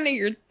were kind of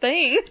your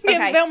thing. Okay.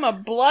 And Velma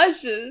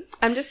blushes.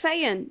 I'm just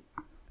saying,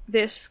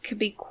 this could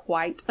be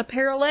quite a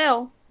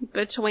parallel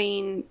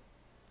between,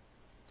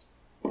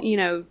 you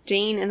know,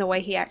 Dean and the way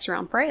he acts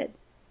around Fred.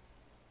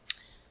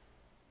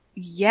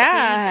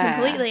 Yeah. He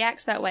completely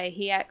acts that way.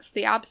 He acts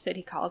the opposite.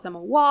 He calls him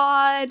a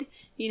wad.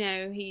 You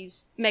know,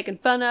 he's making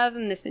fun of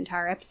him this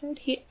entire episode.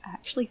 He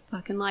actually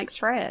fucking likes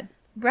Fred.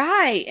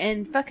 Right.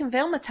 And fucking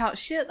Velma talks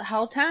shit the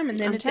whole time. And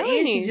then I'm at the telling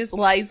end, she you. just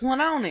lays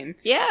one on him.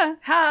 Yeah.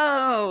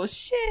 Oh,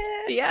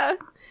 shit. Yeah.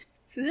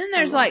 So then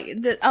there's like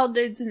the old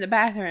dude's in the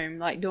bathroom,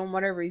 like doing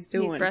whatever he's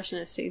doing. He's brushing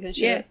his teeth and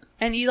shit. Yeah.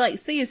 And you like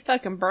see his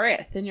fucking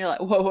breath. And you're like,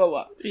 whoa, whoa,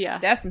 whoa. Yeah.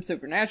 That's some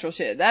supernatural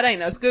shit. That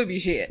ain't no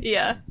Scooby shit.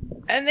 Yeah.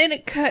 And then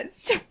it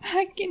cuts to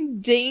fucking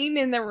Dean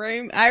in the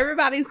room.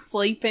 Everybody's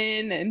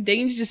sleeping, and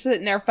Dean's just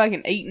sitting there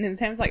fucking eating. And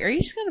Sam's like, "Are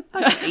you just gonna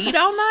fucking eat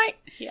all night?"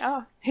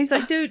 Yeah. He's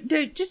like, "Dude,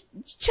 just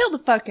chill the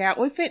fuck out.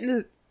 We fit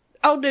into.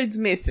 Old dude's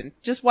missing.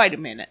 Just wait a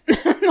minute."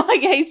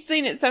 Like he's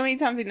seen it so many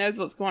times, he knows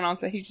what's going on,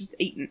 so he's just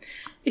eating.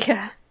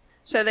 Yeah.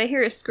 So they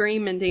hear a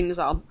scream, and Dean is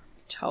all,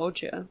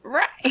 "Told you."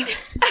 Right.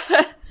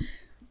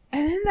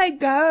 And then they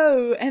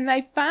go and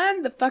they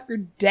find the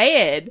fucker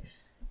dead.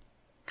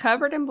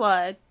 Covered in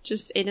blood,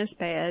 just in his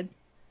bed.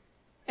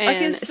 And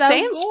Like, it's so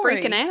Sam's gory.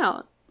 freaking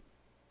out.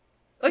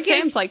 Like Sam's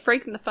it's- like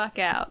freaking the fuck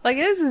out. Like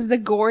this is the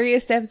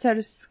goriest episode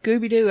of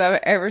Scooby-Doo I've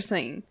ever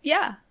seen.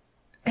 Yeah.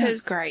 It was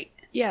 'Cause- great.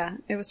 Yeah,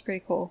 it was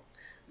pretty cool.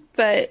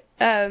 But,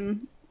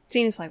 Dean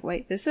is like,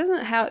 wait, this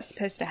isn't how it's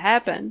supposed to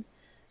happen.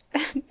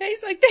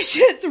 He's like, this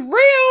shit's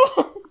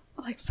real.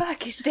 I'm like,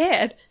 fuck, he's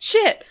dead.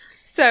 Shit.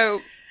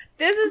 So,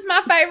 This is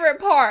my favorite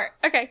part.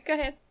 okay, go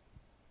ahead.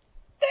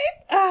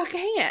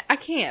 I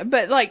can't.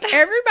 But, like,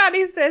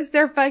 everybody says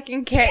their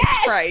fucking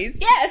catchphrase.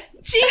 Yes!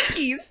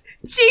 Cheekies,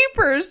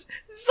 cheapers,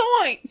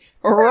 zoinks,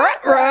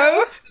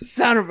 ruh-roh,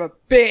 son of a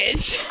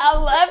bitch. I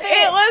love it!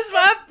 It was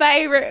my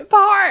favorite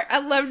part. I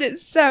loved it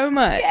so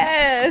much.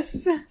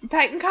 Yes!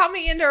 Peyton called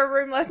me into her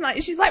room last night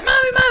and she's like,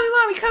 Mommy,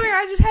 come here.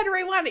 I just had to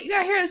rewind it. You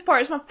gotta hear this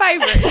part. It's my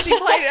favorite. And she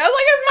played it. I was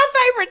like, it's my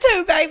favorite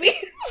too,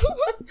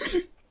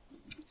 baby.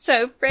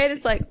 So Fred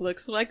is like,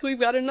 looks like we've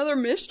got another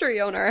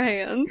mystery on our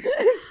hands.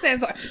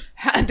 Sam's like,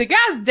 the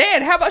guy's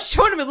dead. How about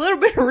showing him a little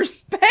bit of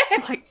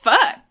respect? Like,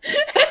 fuck.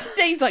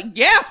 Dean's like,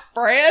 yeah,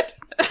 Fred.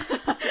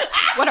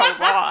 What a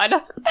rod.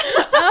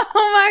 Oh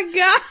my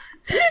god.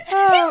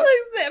 He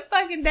looks at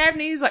fucking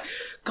Daphne. He's like,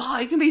 God,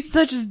 he can be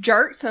such a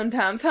jerk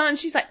sometimes, huh? And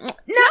she's like,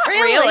 not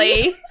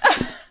really.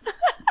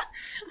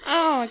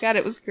 Oh my god,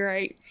 it was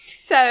great.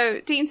 So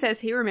Dean says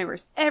he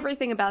remembers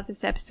everything about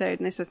this episode,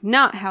 and this is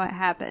not how it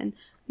happened.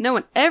 No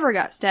one ever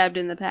got stabbed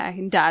in the back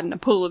and died in a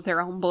pool of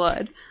their own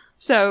blood.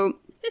 So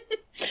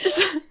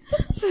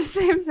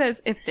Sam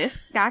says, if this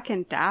guy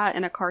can die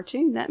in a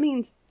cartoon, that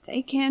means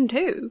they can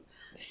too.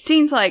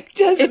 Dean's like,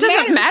 it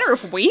doesn't matter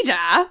if we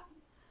die.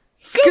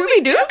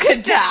 Scooby-Doo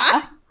could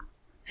die.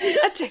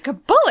 I'd take a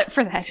bullet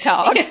for that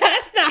dog. Yeah,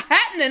 that's not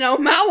happening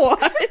on my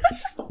watch.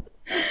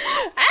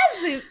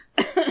 You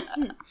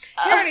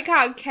already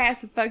called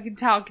Cass a fucking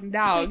talking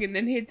dog, and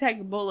then he'd take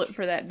a bullet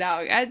for that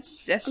dog. I'm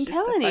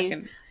telling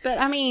you. But,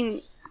 I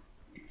mean,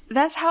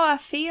 that's how I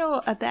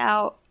feel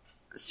about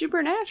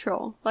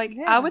Supernatural. Like,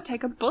 I would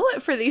take a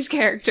bullet for these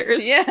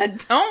characters. Yeah,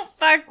 don't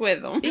fuck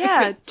with them.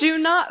 Yeah, do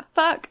not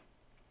fuck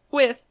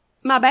with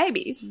my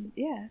babies.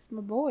 Yeah, it's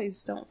my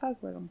boys. Don't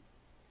fuck with them.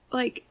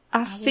 Like,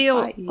 I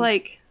feel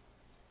like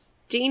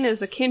Dean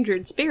is a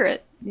kindred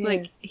spirit. Yes.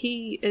 Like,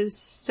 he is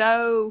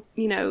so,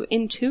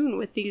 in tune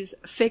with these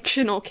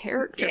fictional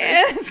characters.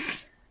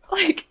 Yes.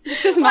 Like,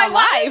 this is my life.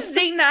 Why does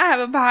Dean not have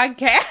a podcast?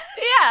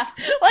 Yeah.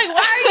 Like,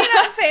 why are you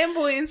not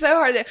fanboying so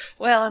hard that,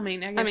 well, I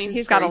mean,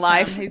 he's got a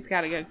life. He's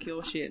got to go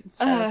kill shit and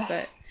stuff,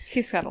 but.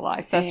 He's got a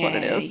life. That's what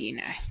it is.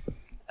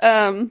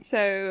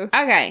 So.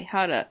 Okay,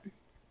 hold up.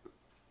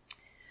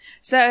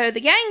 So, the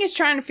gang is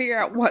trying to figure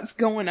out what's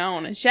going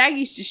on, and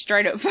Shaggy's just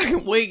straight up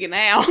fucking wigging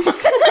out.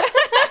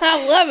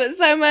 I love it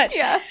so much.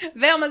 Yeah.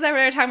 Velma's over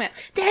there talking about,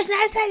 there's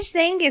no such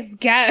thing as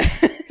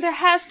ghosts. There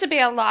has to be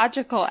a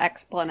logical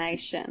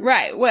explanation.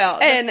 Right, well.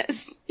 And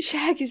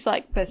Shaggy's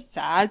like,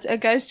 besides a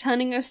ghost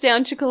hunting us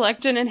down to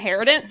collect an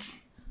inheritance?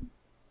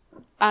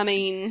 I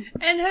mean.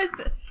 And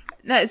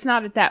no, it's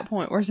not at that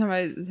point where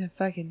somebody's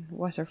fucking,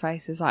 what's her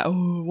face, is like,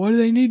 oh, what do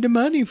they need the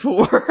money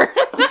for?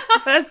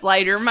 That's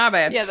later, my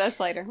bad. Yeah, that's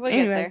later. We'll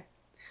get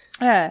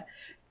there.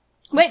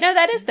 Wait, no,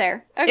 that is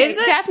there. Okay, is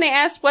it? Daphne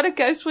asked what a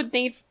ghost would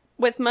need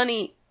with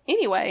money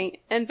anyway,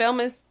 and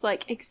Velma's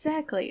like,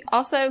 exactly.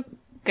 Also,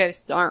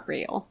 ghosts aren't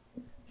real.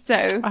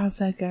 So.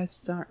 Also,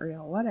 ghosts aren't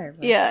real. Whatever.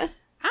 Yeah.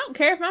 I don't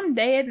care if I'm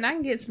dead and I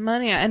can get some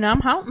money and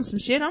I'm haunting some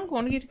shit. I'm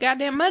going to get the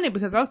goddamn money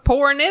because I was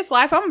poor in this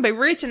life. I'm going to be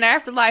rich in the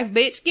afterlife,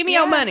 bitch. Give me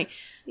your money.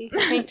 You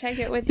can't take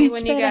it with you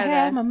when you go there.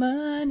 Have my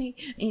money.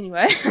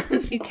 Anyway.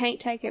 You can't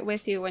take it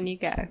with you when you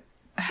go.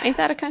 Ain't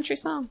that a country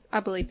song? I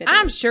believe it is.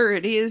 I'm sure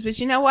it is, but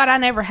you know what? I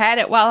never had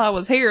it while I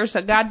was here,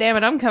 so goddamn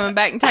it, I'm coming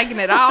back and taking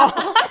it all.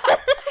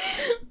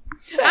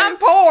 I'm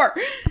poor.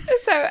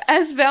 So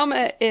as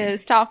Velma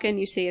is talking,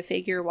 you see a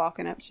figure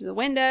walking up to the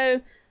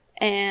window,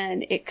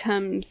 and it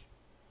comes,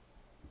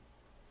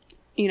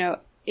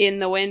 in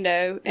the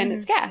window, and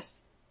it's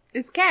Cass.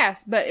 It's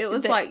Cass, but it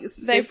was like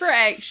super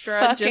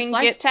extra, just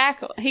like get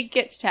tackled. He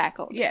gets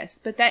tackled.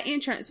 Yes, but that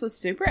entrance was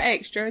super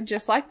extra,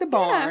 just like the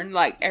barn. Yeah.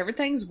 Like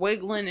everything's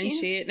wiggling and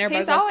shit, and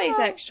everybody's He's always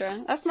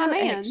extra. That's my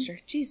man. Extra.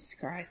 Jesus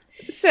Christ.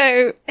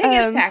 So he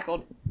gets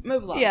tackled.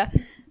 Move along.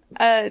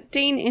 Yeah.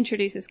 Dean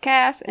introduces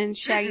Cass, and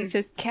Shaggy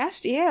says,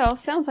 Castiel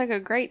sounds like a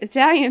great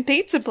Italian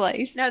pizza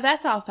place. No,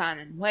 that's all fine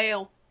and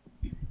well.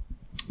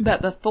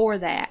 But before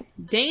that,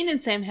 Dean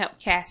and Sam help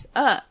Cass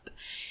up.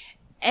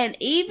 And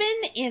even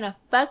in a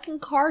fucking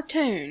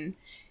cartoon,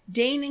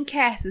 Dean and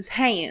Cass's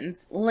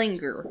hands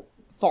linger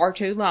far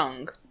too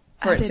long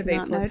for it to be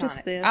platonic.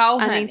 Notice this. Oh,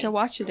 I need to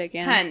watch it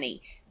again.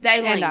 Honey,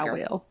 they linger. And I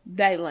will.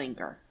 They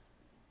linger.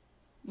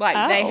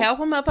 Like, they help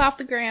him up off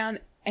the ground,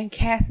 and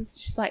Cass is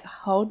just like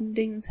holding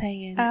Dean's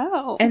hand.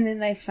 Oh. And then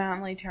they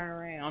finally turn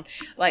around.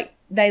 Like,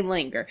 they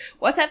linger.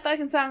 What's that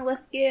fucking song?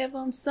 Let's give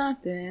them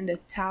something to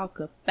talk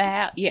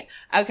about. Yeah.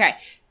 Okay.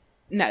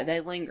 No, they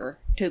linger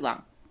too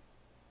long.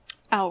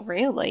 Oh,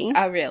 really?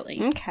 Oh, really?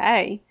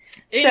 Okay.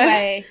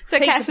 Anyway. So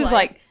Cass is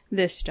like,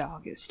 this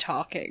dog is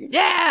talking.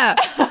 Yeah.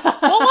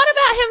 Well, what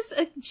about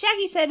him?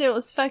 Shaggy said it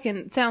was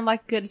sound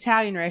like a good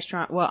Italian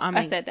restaurant. Well, I mean.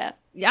 I said that.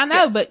 I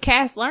know, but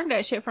Cass learned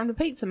that shit from the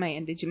pizza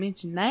man. Did you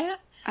mention that?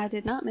 I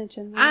did not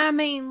mention that. I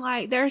mean,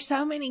 like, there's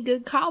so many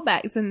good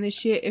callbacks in this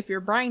shit if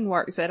your brain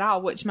works at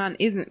all, which mine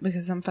isn't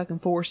because I'm fucking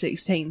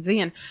 4/16s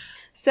in.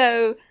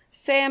 So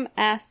Sam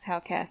asks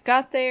how Cass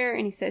got there,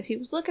 and he says he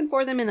was looking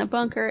for them in the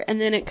bunker, and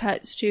then it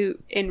cuts to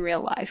in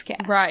real life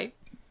Cass. Right.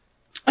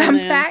 I'm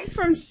back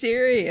from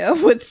Syria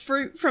with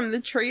fruit from the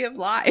tree of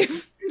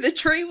life. The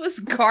tree was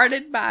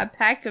guarded by a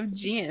pack of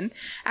jinn.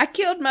 I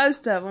killed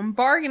most of them,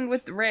 bargained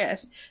with the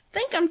rest.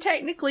 Think I'm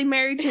technically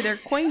married to their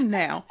queen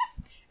now.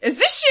 Is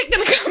this shit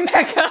gonna come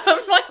back up?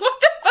 Like, what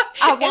the fuck?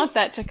 I want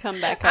that to come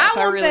back up. I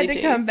want really that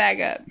to do. come back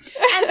up.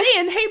 And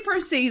then he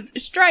proceeds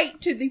straight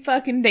to the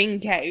fucking Dean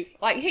cave.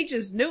 Like, he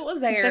just knew it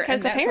was there. Because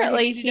and that's where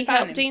apparently needed to he find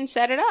helped him. Dean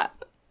set it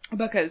up.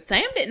 Because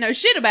Sam didn't know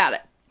shit about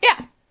it.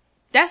 Yeah.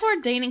 That's where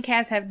Dean and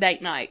Cass have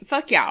date night.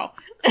 Fuck y'all.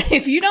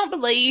 If you don't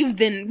believe,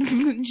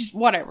 then just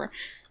whatever.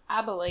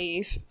 I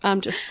believe.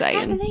 I'm just I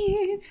saying.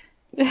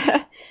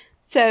 believe.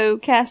 So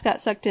Cass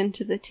got sucked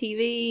into the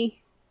TV.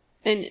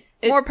 And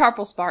More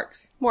purple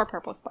sparks. more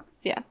purple spots,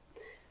 yeah.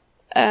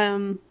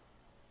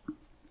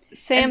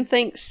 Sam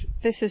thinks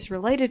this is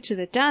related to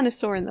the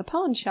dinosaur in the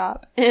pawn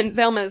shop, and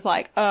Velma's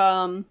like,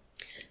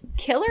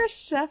 killer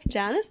stuffed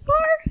dinosaur?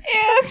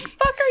 Yes. What the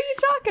fuck are you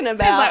talking Sam's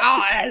about? like,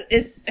 oh,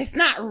 it's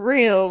not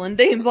real. And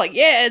Dean's like,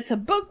 yeah, it's a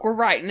book we're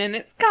writing, and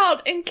it's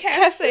called And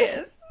Cass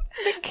Says.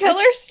 The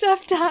killer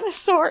stuffed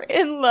dinosaur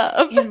in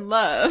love. In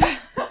love.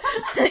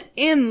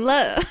 In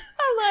love.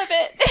 I love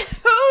it.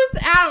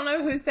 I don't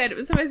know who said it,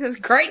 but somebody says,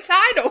 great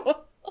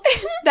title.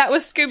 That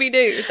was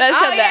Scooby-Doo. That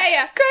said that.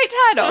 Yeah. Great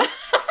title.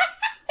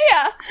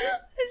 Yeah.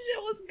 That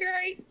shit was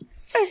great.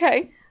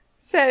 Okay.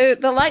 So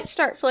the lights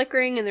start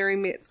flickering and the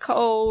room gets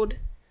cold.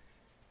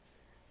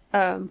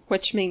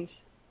 Which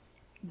means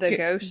the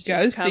ghost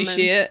is coming. Ghosty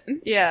shit.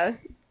 Yeah.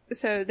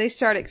 So they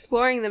start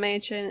exploring the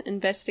mansion,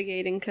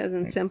 investigating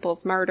Cousin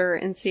Simple's murder,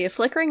 and see a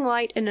flickering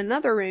light in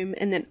another room,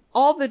 and then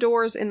all the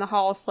doors in the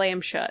hall slam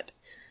shut.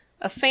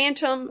 A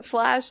phantom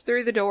flies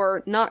through the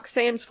door, knocks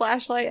Sam's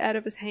flashlight out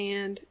of his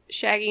hand.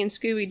 Shaggy and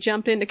Scooby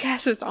jump into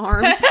Cass's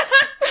arms.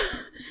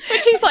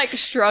 Which he's like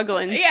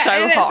struggling so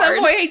and at hard. some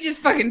point he just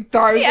fucking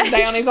throws him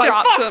down. he He's like,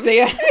 drops fuck him.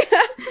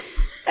 this.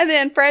 And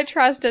then Fred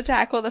tries to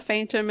tackle the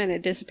phantom and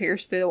it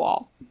disappears through the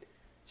wall.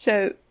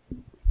 So,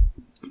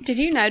 did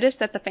you notice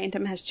that the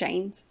phantom has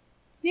chains?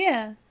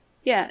 Yeah.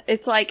 Yeah,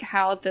 it's like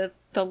how the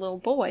little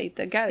boy,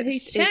 the ghost,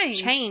 He's is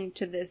chained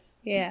to this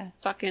Yeah.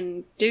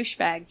 fucking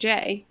douchebag,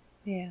 Jay.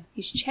 Yeah.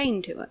 He's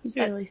chained to him. It's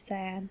really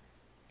sad.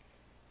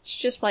 It's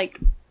just like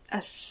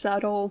a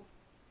subtle,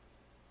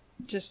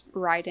 just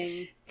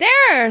writing.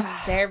 There are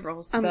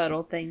several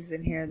subtle things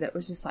in here that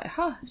was just like,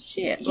 oh,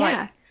 shit. Yeah.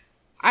 Like,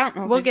 I don't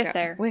know. If We'll we've get got-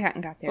 there. We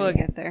haven't got there We'll yet.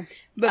 get there.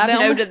 But I've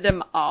Velma- noted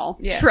them all.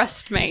 Yeah.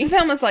 Trust me.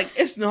 Velma's like,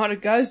 it's not a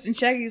ghost. And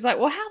Shaggy's like,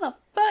 well, how the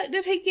fuck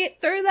did he get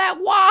through that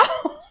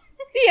wall?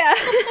 Yeah.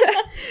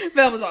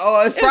 Velma's like,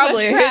 oh, it's It was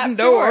probably a trap hidden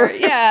door.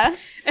 Yeah.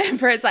 And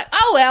Fred's like,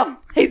 oh, well,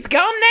 he's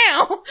gone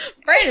now.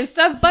 Fred is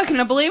so fucking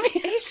oblivious.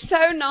 He's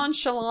so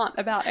nonchalant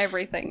about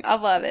everything. I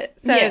love it.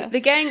 So Yeah.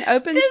 the gang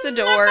opens This the is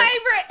door my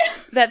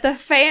favorite. that the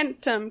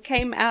phantom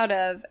came out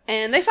of,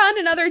 and they find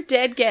another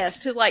dead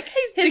guest who, like,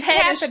 He's his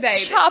head is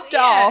decapitated. chopped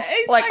Yeah, off,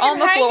 he's like, fucking on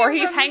the floor. hanging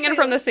He's from the hanging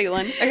from the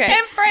ceiling. Okay.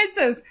 And Fred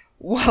says,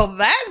 well,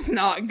 that's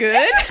not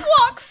good. Just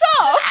walks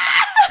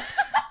off.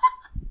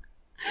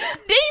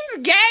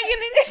 Dean's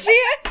gagging and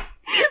shit.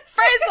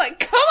 Fred's like,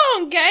 come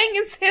on, gang.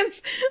 And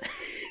Sam's...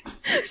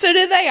 So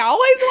do they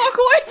always walk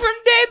away from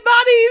dead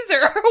bodies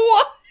or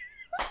what?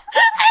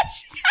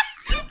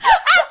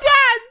 I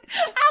died.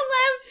 I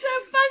laughed so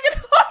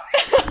fucking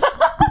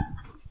hard.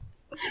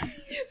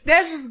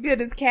 That's as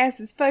good as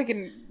Cass's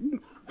fucking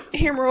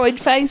hemorrhoid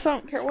face. I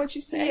don't care what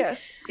you say.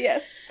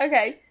 Yes.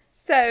 Okay.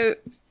 So,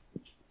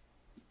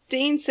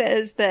 Dean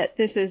says that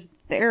this is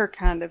their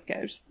kind of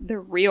ghost, the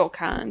real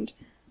kind.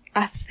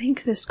 I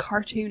think this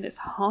cartoon is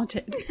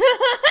haunted.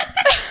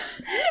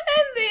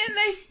 And then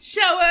they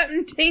show up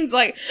and Dean's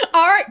like,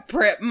 alright,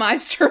 Prep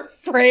Meister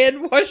Fred,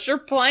 what's your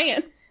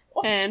plan?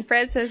 And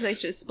Fred says they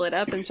should split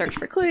up and search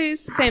for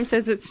clues. Sam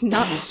says it's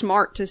not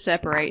smart to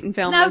separate. And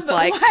Velma's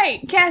like,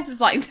 wait, Cass is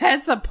like,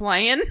 that's a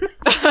plan?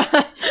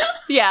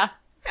 yeah.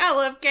 I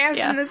love Cass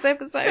Yeah. in this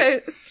episode.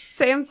 So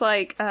Sam's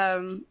like,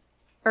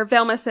 or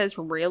Velma says,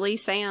 really,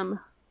 Sam?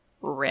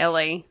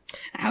 Really?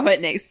 I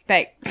wouldn't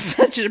expect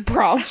such a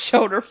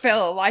broad-shouldered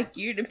fella like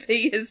you to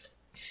be as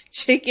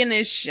chicken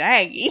as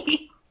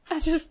Shaggy. I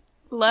just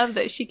love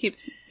that she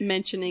keeps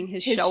mentioning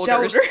his His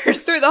shoulders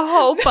shoulders. through the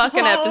whole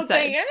fucking The whole episode.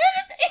 thing.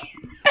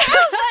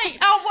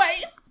 I'll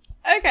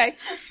wait. Okay.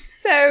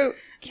 So,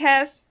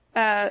 Cass,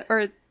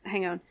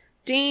 hang on.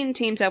 Dean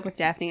teams up with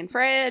Daphne and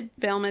Fred.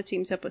 Velma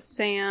teams up with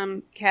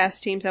Sam. Cass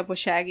teams up with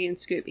Shaggy and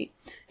Scooby.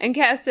 And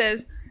Cass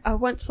says, I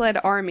once led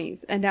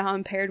armies, and now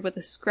I'm paired with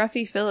a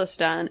scruffy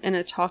Philistine and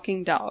a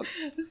talking dog.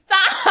 Stop.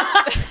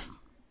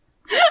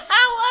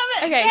 I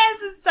love it. Okay.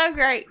 Cass is so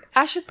great.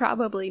 I should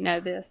probably know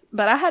this,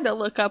 but I had to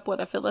look up what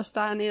a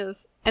Philistine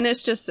is, and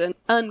it's just an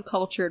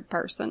uncultured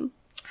person.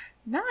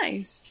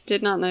 Nice.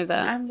 Did not know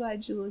that. I'm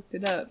glad you looked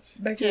it up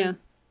because Yeah.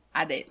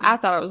 I didn't. I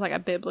thought it was like a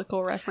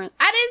biblical reference.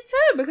 I did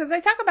too, because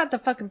they talk about the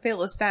fucking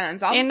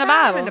Philistines all In the the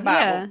time Bible, in the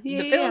Bible. yeah.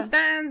 Yeah, The yeah.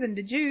 Philistines and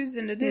the Jews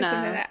and the this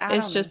and the No, that. I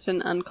it's don't just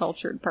an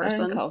uncultured know.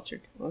 person.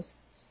 Uncultured. Well,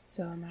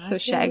 so am I So a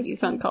Shaggy's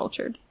Philistine?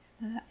 uncultured.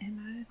 Am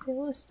I a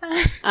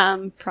Philistine?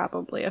 I'm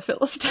probably a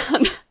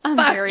Philistine. I'm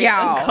Fuck very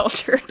y'all.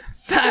 uncultured.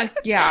 Fuck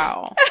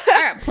y'all.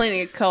 I got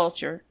plenty of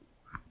culture.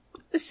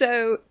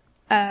 So,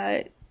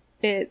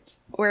 it's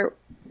we're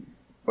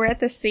at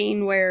the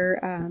scene where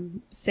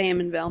Sam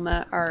and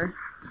Velma are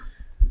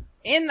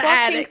in the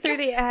walking attic. through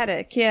the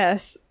attic.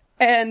 Yes,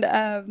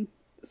 and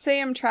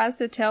Sam tries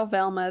to tell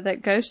Velma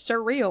that ghosts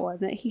are real and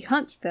that he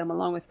hunts them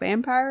along with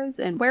vampires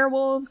and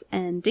werewolves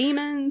and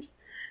demons.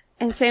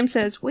 And Sam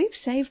says, "We've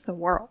saved the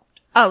world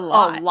A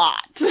lot. a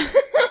lot."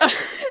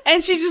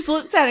 And she just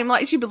looks at him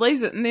like she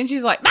believes it, and then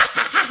she's like,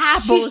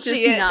 She's bullshit.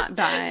 just not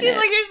buying She's it.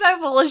 like, you're so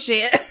full of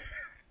shit.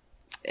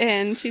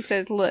 And she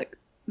says, "Look,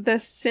 the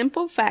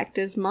simple fact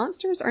is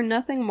monsters are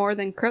nothing more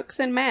than crooks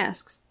in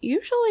masks,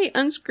 usually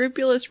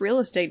unscrupulous real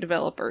estate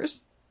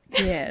developers."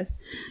 Yes.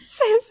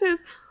 Sam says,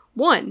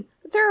 1,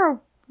 there are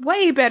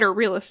way better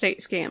real estate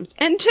scams.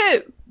 And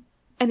 2,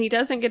 and he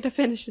doesn't get to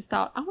finish his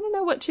thought. I want to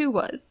know what 2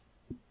 was.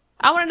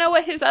 I want to know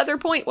what his other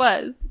point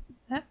was.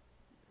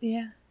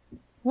 Yeah.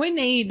 We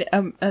need,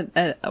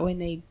 we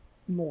need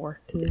more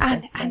to this I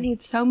episode.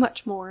 need so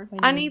much more.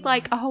 I need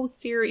like a whole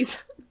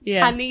series.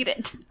 Yeah. I need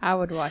it. I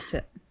would watch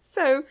it.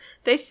 So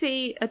they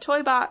see a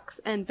toy box,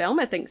 and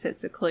Velma thinks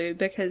it's a clue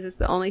because it's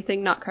the only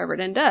thing not covered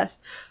in dust.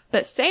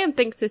 But Sam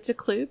thinks it's a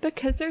clue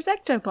because there's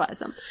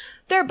ectoplasm.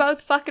 They're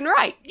both fucking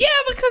right. Yeah,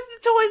 because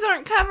the toys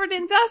aren't covered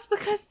in dust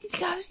because the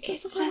ghost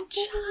is a little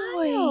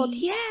child.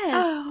 Yes.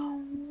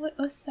 Oh, it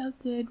was so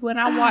good. When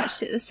I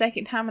watched it the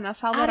second time and I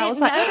saw that, I I was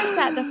didn't like, notice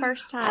that the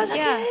first time. I was like,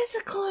 Yeah. it is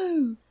a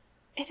clue.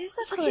 It is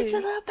It's a like, clue. it's a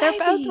little They're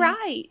baby. both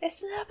right.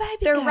 It's a little baby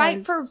They're ghost.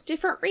 right for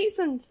different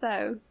reasons,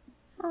 though.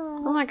 Aw.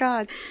 Oh my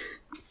god.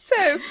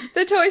 So,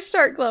 the toys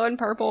start glowing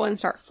purple and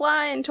start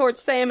flying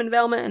towards Sam and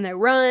Velma, and they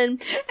run.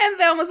 And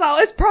Velma's all,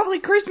 it's probably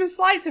Christmas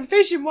lights and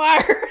fishing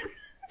wire.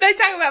 They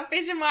talk about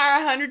fishing wire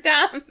 100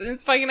 times in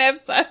this fucking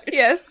episode.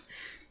 Yes.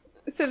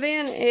 So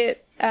then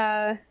it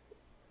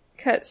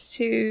cuts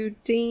to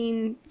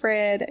Dean,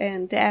 Fred,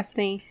 and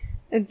Daphne.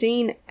 And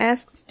Dean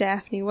asks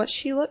Daphne what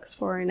she looks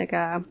for in a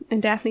guy.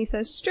 And Daphne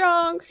says,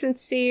 strong,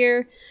 sincere,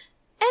 and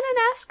an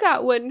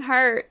ascot wouldn't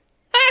hurt.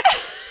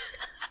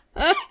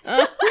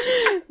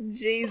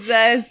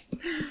 Jesus.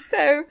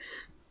 So,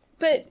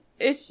 but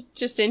it's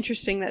just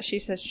interesting that she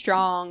says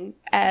strong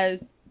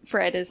as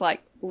Fred is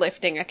like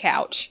lifting a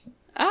couch.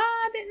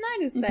 I didn't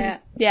notice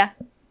that. Yeah.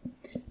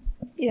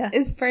 Yeah.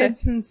 Is Fred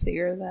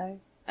sincere, though?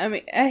 I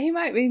mean, he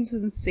might be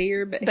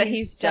sincere, but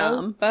he's so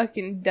dumb.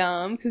 fucking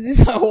dumb, because he's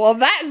like, well,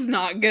 that's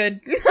not good.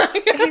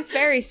 He's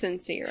very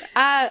sincere.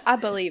 I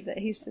believe that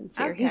he's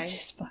sincere. Okay. He's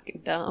just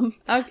fucking dumb.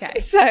 Okay.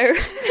 So,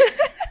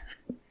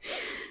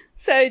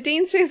 so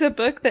Dean sees a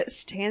book that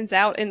stands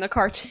out in the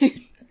cartoon.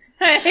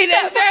 He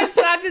doesn't try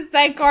not to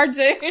say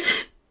cartoon.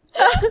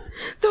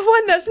 The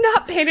one that's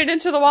not painted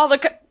into the wall.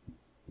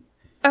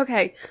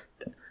 Okay.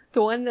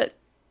 The one that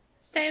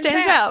stands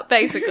out,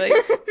 basically.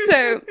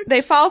 So,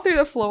 they fall through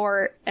the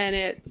floor, and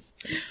it's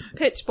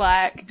pitch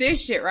black.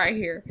 This shit right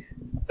here.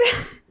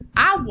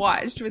 I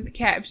watched with the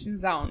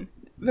captions on,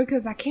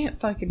 because I can't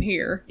fucking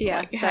hear. Yeah,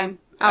 Like, same.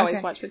 I always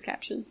okay. watch with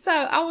captions. So,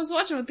 I was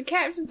watching with the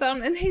captions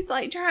on, and he's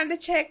like trying to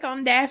check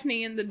on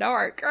Daphne in the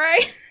dark,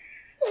 right?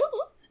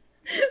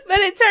 But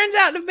it turns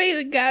out to be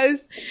the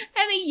ghost,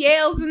 and he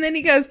yells, and then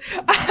he goes,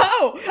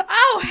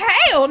 oh,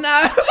 hell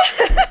no.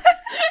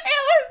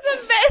 It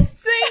was the best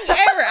thing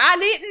ever. I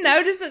didn't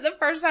notice it the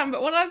first time,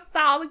 but when I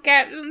saw the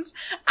captions,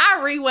 I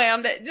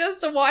rewound it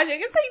just to watch it,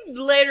 because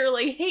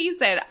he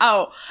said,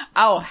 oh,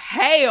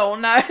 hell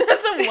no. That's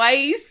the way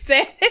he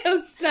said it. It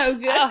was so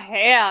good. Oh,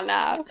 hell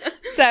no.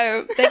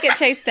 So, they get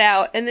chased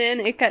out, and then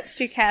it cuts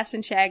to Cass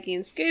and Shaggy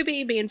and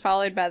Scooby being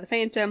followed by the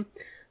Phantom.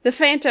 The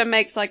Phantom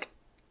makes, like,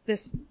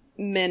 this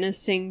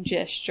menacing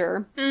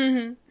gesture.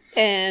 Mm-hmm.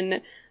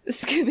 And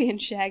Scooby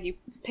and Shaggy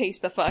pace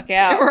the fuck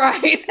out.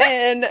 Right.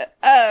 And,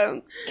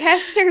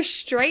 Cass stares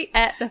straight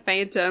at the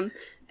Phantom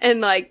and,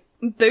 like,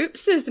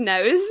 boops his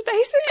nose,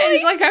 basically. And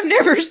he's like, I've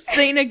never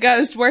seen a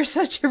ghost wear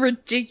such a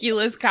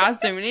ridiculous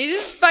costume. And he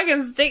just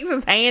fucking sticks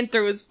his hand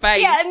through his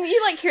face. Yeah, and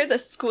you, like, hear the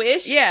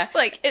squish. Yeah.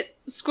 Like, it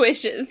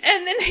squishes.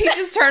 And then he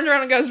just turns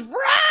around and goes,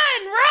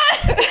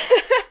 run!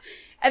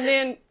 And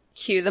then,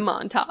 cue the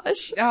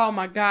montage. Oh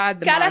my god,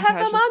 the Gotta montage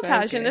have the was so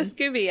montage in a good.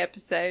 Scooby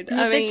episode.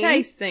 The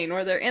chase scene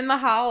where they're in the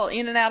hall,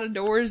 in and out of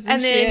doors and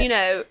And then, shit. you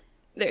know,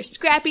 there's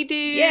Scrappy Doo.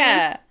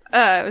 Yeah.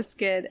 Oh, it was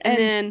good.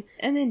 And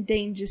then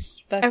Dean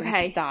just fucking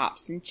Okay.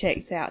 stops and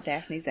checks out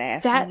Daphne's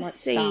ass. that and lets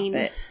scene,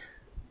 stop it.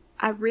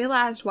 I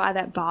realized why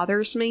that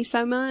bothers me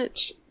so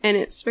much. And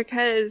it's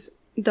because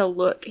the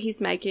look he's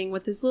making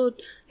with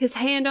his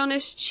hand on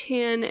his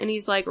chin, and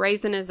he's like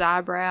raising his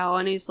eyebrow,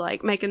 and he's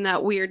like making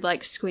that weird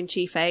like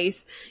squinchy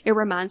face. It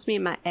reminds me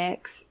of my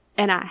ex,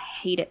 and I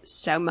hate it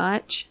so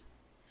much.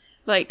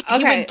 Like, he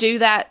Okay. would do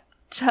that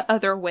to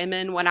other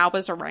women when I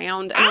was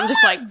around, and I'm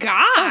just like,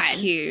 God,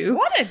 fuck you.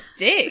 what a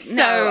dick. So-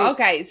 No,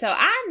 okay, so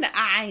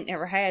I ain't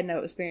never had no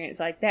experience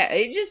like that.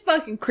 It just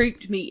fucking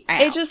creeped me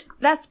out.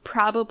 That's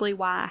probably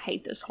why I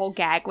hate this whole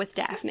gag with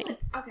Daphne.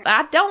 Okay.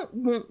 I don't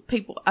want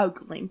people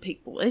ogling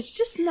people. It's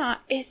just not.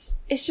 It's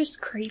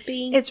just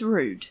creepy. It's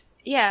rude.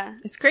 Yeah.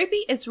 It's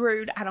creepy. It's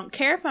rude. I don't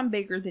care if I'm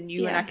bigger than you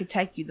and Yeah. I could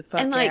take you the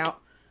fuck And, like,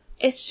 out.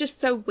 It's just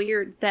so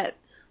weird that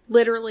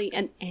literally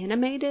an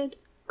animated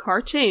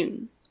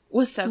cartoon,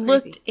 Was so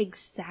looked creepy.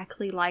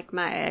 exactly like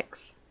my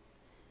ex.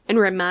 And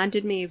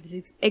reminded me of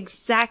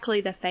exactly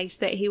the face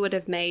that he would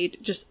have made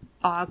just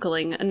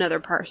ogling another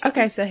person.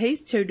 Okay, so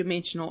he's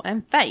 2-dimensional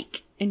and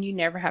fake, and you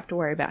never have to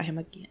worry about him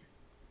again.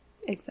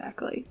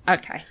 Exactly.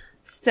 Okay.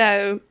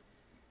 So,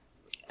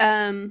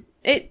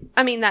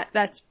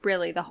 that's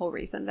really the whole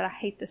reason that I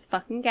hate this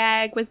fucking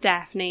gag with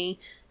Daphne.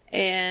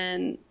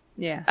 And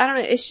Yeah. I don't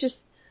know, it's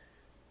just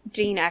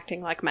Dean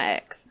acting like my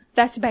ex.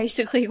 That's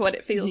basically what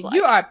it feels like.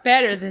 You are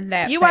better than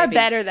that, You baby. are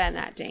better than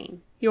that,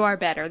 Dean. You are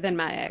better than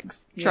my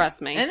ex. Yeah.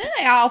 Trust me. And then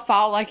they all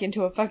fall like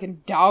into a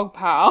fucking dog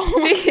pile.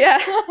 Yeah.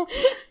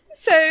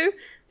 So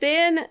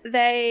then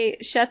they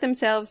shut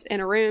themselves in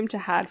a room to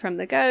hide from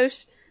the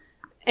ghost.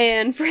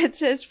 And Fred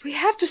says, "We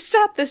have to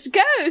stop this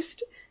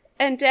ghost."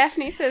 And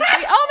Daphne says,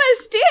 "We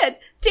almost did.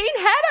 Dean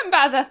had him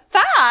by the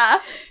thigh."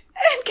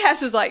 And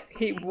Cass is like,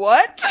 "He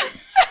what?"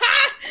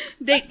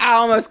 I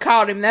almost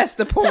caught him. That's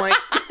the point.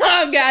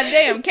 Oh,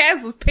 goddamn.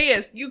 Cass was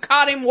pissed. You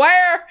caught him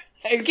where?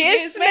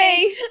 Excuse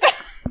me.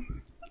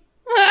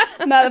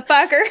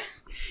 Motherfucker.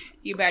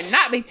 You better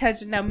not be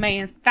touching no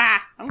man's thigh.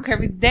 I don't care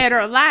if he's dead or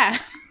alive.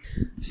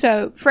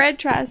 So Fred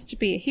tries to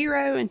be a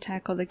hero and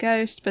tackle the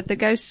ghost, but the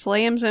ghost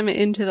slams him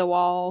into the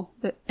wall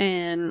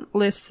and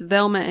lifts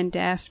Velma and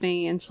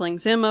Daphne and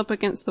slings them up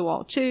against the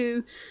wall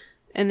too,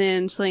 and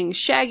then slings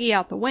Shaggy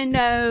out the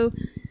window.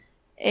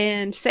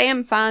 And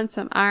Sam finds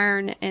some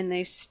iron and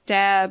they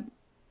stab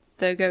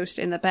the ghost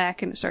in the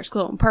back and it starts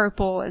glowing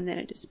purple and then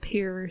it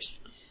disappears,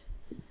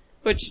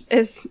 which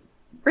is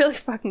really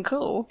fucking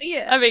cool.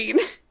 Yeah. I mean,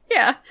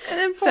 yeah. And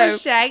then poor So-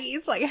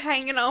 Shaggy's like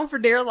hanging on for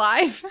dear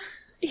life.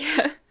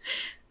 Yeah.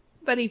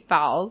 But he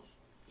falls.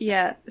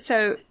 Yeah,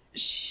 so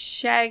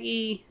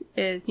Shaggy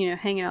is,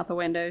 hanging out the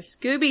window.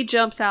 Scooby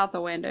jumps out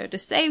the window to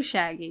save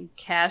Shaggy.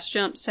 Cass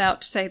jumps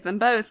out to save them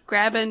both,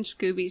 grabbing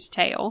Scooby's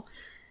tail.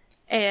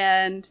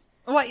 And,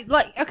 Wait,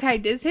 okay,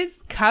 does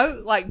his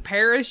coat,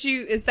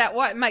 parachute? Is that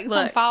what makes him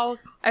Look. fall?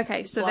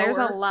 okay, so there's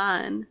a Slower.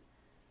 line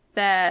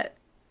that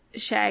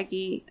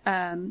Shaggy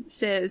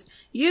says,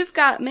 "You've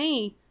got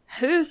me,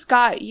 who's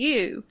got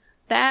you?"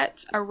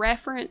 That's a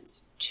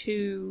reference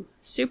to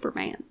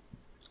Superman.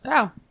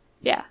 Oh.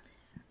 Yeah.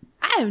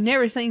 I have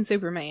never seen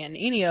Superman,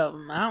 any of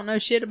them. I don't know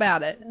shit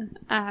about it.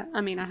 I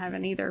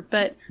haven't either,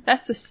 but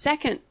that's the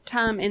second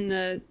time in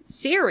the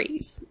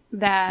series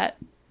that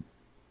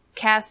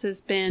Cass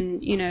has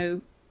been,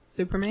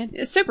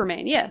 Superman?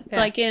 Superman, yes. Yeah.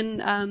 Like in,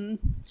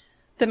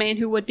 The Man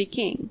Who Would Be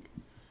King.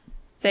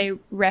 They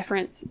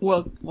reference...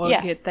 We'll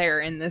yeah. get there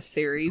in this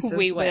series as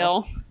We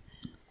well.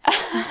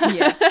 will.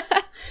 Yeah.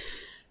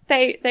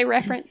 They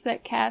reference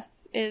that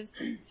Cass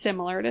is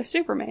similar to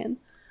Superman.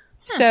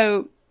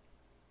 So,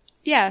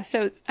 yeah,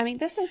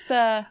 this is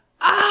the...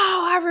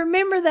 Oh, I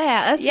remember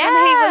that. That's when he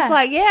Yeah. was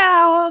like,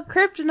 yeah, well,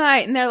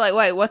 kryptonite. And they're like,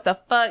 wait, what the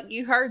fuck?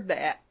 You heard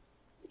that?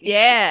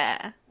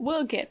 Yeah.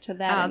 We'll get to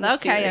that in the Oh,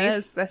 okay.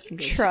 series. That's some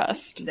good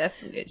Trust. shit. That's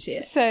some good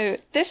shit. So,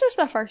 this is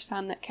the first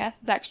time that Cass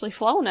has actually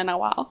flown in a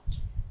while.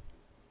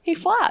 He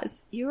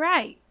flies. You're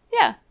right.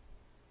 Yeah.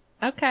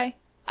 Okay.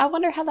 I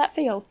wonder how that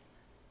feels.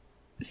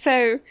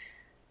 So,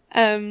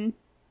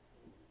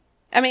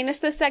 it's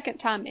the second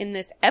time in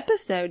this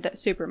episode that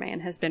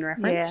Superman has been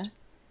referenced. Yeah.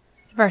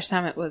 It's the first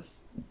time it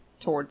was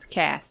towards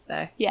Cass,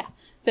 though. Yeah.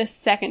 The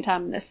second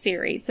time in this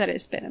series that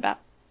it's been about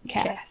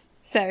Cass. Cass.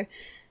 So,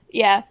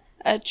 yeah.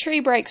 A tree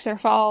breaks their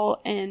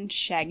fall and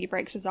Shaggy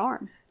breaks his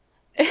arm.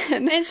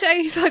 And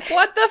Shaggy's like,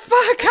 what the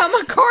fuck? I'm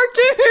a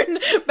cartoon.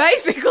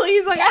 Basically,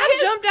 he's like, I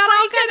he's jumped out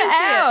all kind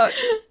of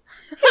shit.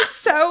 He's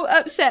so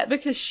upset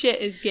because shit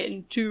is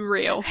getting too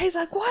real. He's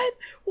like, what?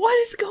 What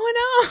is going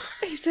on?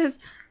 He says,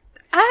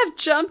 "I have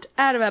jumped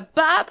out of a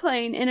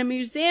biplane in a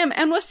museum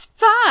and was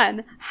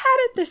fine. How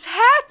did this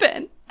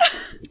happen?"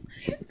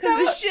 Because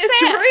this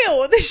shit's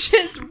real. This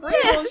shit's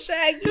real,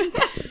 Shaggy.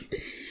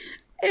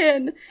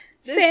 And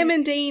Sam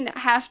and Dean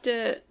have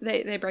to,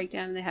 they break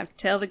down and they have to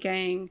tell the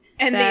gang.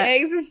 And the that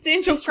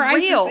existential it's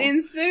crisis real.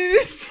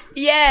 ensues.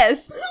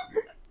 Yes.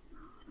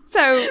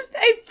 So,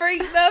 They freak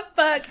the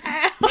fuck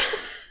out.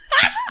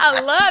 I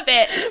love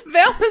it.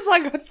 Velma's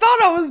like, I thought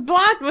I was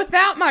blind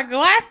without my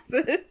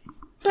glasses.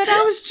 But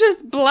I was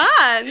just blind.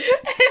 And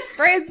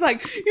Fred's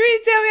like, you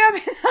mean to tell me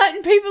I've been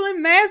hunting people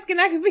in masks and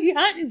I could be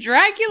hunting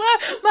Dracula?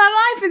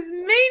 My life is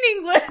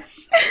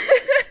meaningless.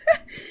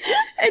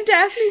 And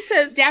Daphne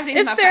says,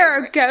 Daphne's my if there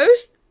favorite. are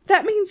ghosts,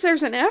 that means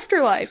there's an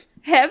afterlife.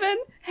 Heaven?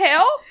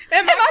 Hell?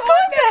 Am I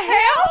going to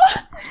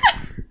hell?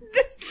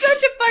 This is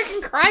such a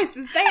fucking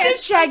crisis. They had And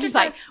Shaggy's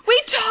like,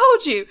 we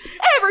told you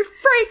every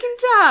freaking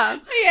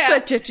time. Yeah.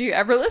 But did you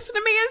ever listen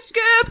to me and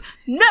Scoop?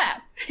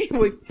 No.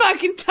 we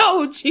fucking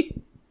told you.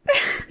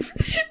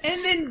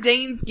 And then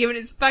Dean's giving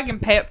his fucking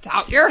pep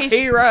talk. You're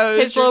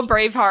heroes. His little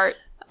Braveheart.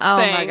 Oh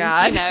thing, my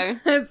god. you know.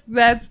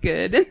 That's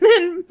good. And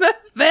then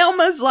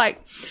Velma's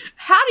like,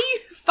 how do you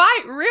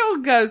fight real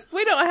ghosts?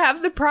 We don't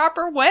have the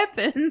proper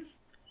weapons.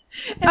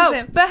 And Oh,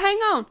 Sam- but hang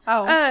on.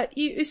 Oh.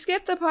 You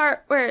skipped the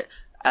part where,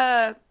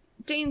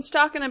 Dean's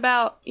talking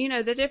about,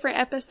 the different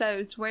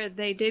episodes where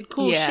they did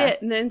cool Yeah.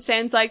 shit, and then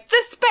Sam's like,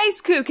 the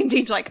space kook, and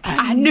Dean's like,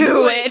 I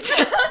knew it.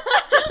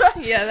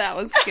 Yeah, that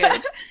was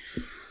good.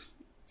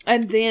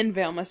 And then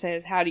Velma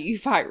says, how do you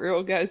fight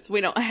real ghosts?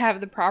 We don't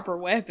have the proper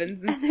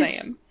weapons. And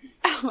Sam.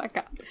 Oh my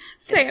god.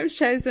 Sam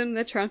shows him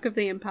the trunk of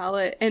the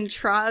Impala and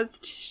tries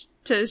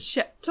to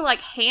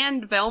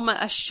hand Velma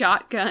a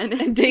shotgun.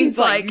 And Dean's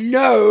like,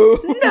 no.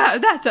 No,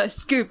 that's a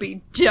Scooby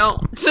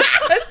don't.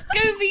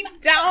 Scooby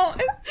don't.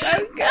 It's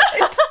so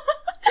good.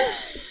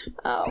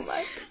 Oh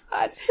my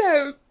god.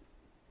 So,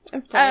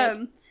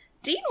 Fred.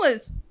 Dean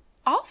was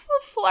awful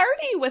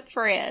flirty with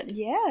Fred.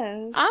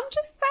 Yes. I'm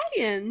just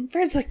saying.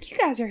 Fred's like, you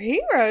guys are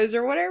heroes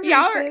or whatever.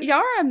 Y'all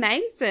are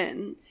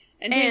amazing.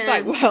 And Dean's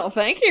like, well,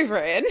 thank you,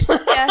 Fred.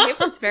 Yeah, he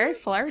was very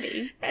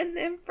flirty. And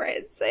then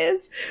Fred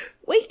says,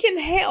 we can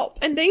help.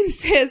 And Dean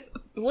says,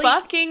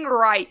 fucking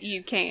right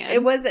you can.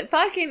 It wasn't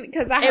fucking,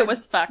 because it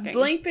was fucking.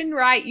 Bleeping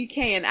right you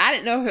can. I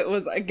didn't know if it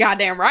was a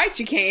goddamn right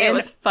you can. It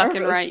was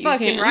fucking right you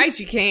fucking can. right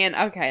you can.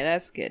 Okay,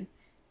 that's good.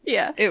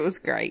 Yeah. It was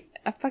great.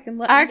 I fucking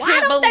love I Why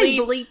can't don't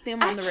believe they bleep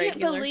them on the regular? I can't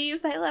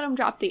believe they let him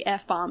drop the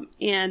F-bomb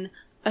in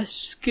a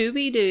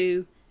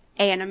Scooby-Doo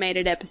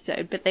animated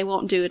episode, but they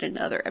won't do it in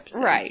other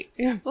episodes. Right.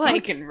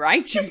 Fucking right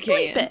you just can.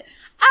 bleep it.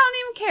 I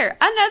don't even care.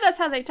 I know that's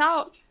how they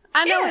talk.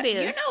 I know it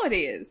is. You know it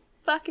is.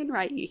 Fucking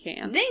right you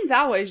can. Dean's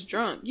always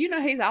drunk. You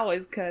know he's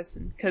always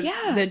cussing. Because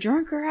Yeah. the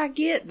drunker I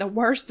get, the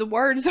worse the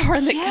words are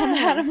that come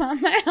out of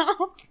my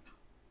mouth.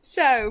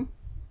 So,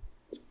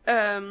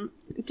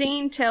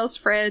 Dean tells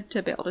Fred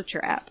to build a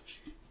trap.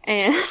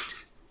 And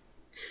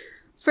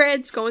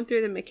Fred's going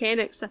through the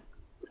mechanics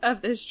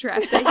of this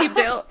trap that he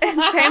built.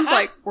 And Sam's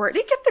like, where'd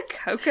he get the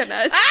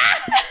coconuts?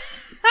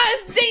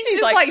 Dean's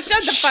just like,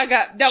 shut the fuck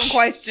up. Don't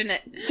question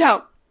it.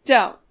 Don't.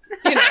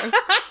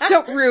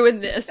 Don't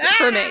ruin this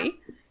for me.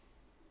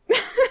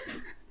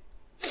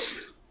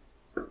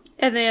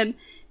 And then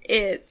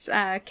it's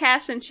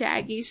Cass and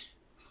Shaggy's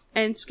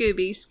and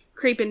Scooby's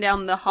creeping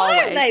down the hallway.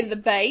 Why are they the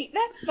bait?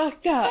 That's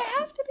fucked up. They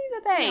have to be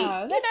the bait.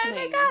 No, that's they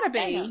mean. gotta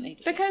They don't be. need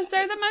to be Because the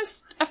they're the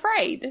most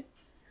afraid.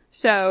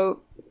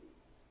 So,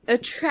 the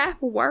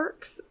trap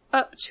works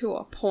up to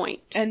a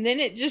point. And then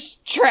it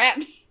just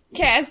traps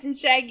Cass and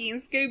Shaggy and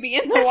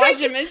Scooby in the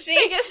washing They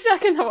machine. get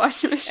stuck in the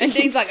washing machine. And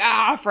Dean's like,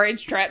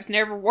 Fred's traps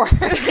never work.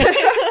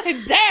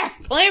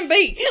 Daft, plan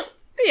B.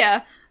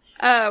 Yeah.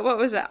 What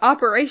was it?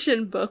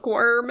 Operation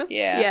Bookworm.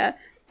 Yeah. Yeah.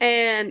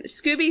 And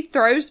Scooby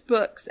throws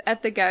books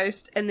at the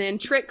ghost and then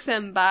tricks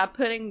him by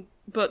putting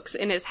books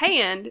in his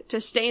hand to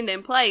stand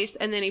in place,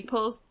 and then he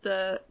pulls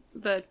the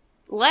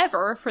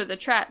lever for the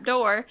trap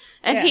door,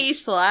 and he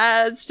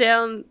slides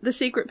down the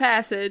secret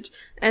passage,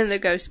 and the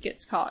ghost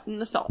gets caught in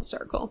the salt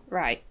circle.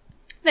 Right.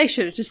 They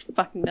should have just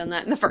fucking done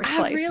that in the first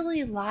place. I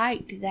really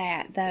liked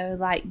that, though,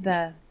 like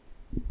the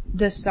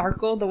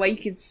circle, the way you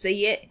could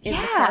see it in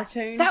the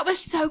cartoon. That was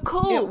so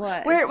cool. It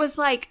was. Where it was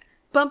like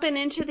bumping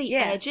into the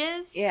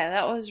edges. Yeah,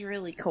 that was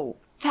really cool.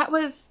 That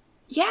was,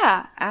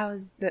 yeah. I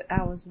was way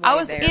I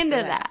was there into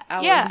for that.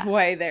 I Yeah. was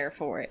way there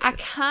for it. I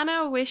kind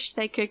of wish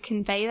they could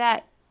convey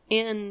that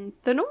in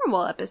the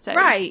normal episodes.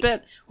 Right.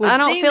 But With I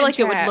don't demon feel like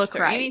it would traps look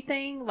or right.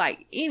 anything,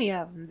 like any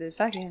of them, the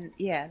fucking,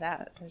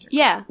 those are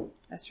Yeah.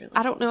 that's really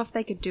I don't know if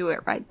they could do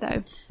it right,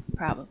 though.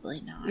 Probably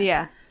not.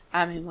 Yeah.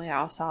 I mean, we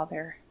all saw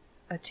their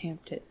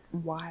attempt at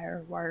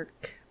wire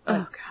work.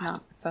 Oh, It's God.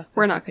 not fucking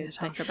We're not good going to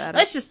talk thing. about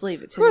Let's just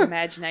leave it to the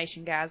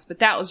imagination, guys. But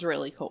that was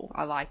really cool.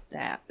 I liked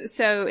that. it.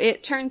 So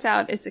it turns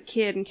out it's a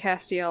kid, and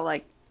Castiel,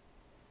 like,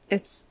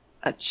 it's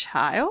a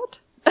child?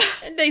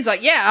 And Dean's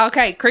like, yeah,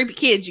 okay, creepy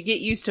kids, you get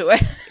used to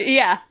it.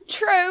 Yeah.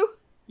 True.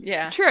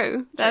 Yeah.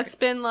 True. That's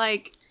been,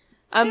 like,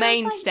 a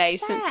mainstay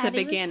since the It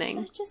was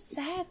beginning. such a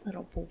sad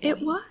little boy. It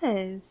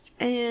was.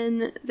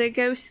 And the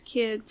ghost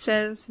kid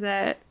says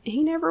that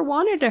he never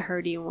wanted to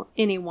hurt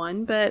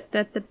anyone, but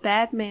that the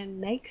bad man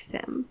makes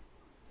him.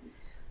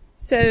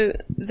 So,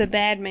 the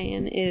bad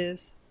man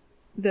is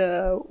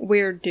the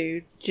weird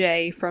dude,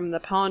 Jay, from the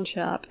pawn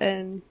shop,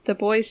 and the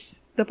boy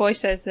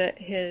says that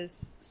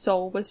his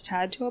soul was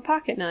tied to a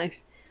pocket knife.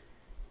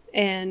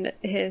 And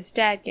his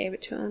dad gave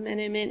it to him, and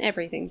it meant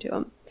everything to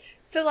him.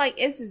 So, like,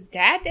 is his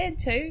dad dead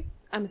too?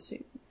 I'm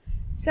assuming.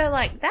 So,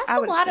 like, that's I a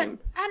would lot assume. of,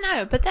 I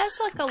know, but that's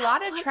like a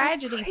lot of want a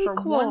tragedy for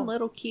prequel. one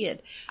little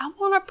kid. I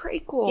want a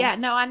prequel. Yeah,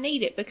 no, I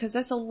need it because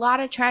that's a lot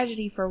of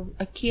tragedy for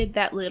a kid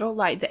that little,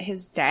 like, that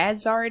his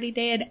dad's already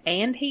dead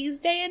and he's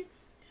dead.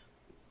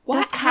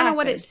 That's kind of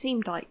what it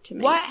seemed like to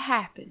me. What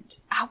happened?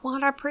 I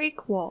want a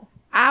prequel.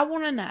 I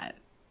want to know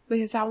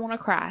because I want to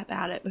cry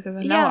about it because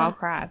I know Yeah. I'll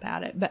cry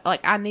about it. But,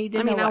 like, I need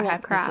to know I what won't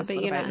happened. cry, with this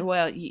but little you baby. know.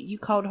 Well, you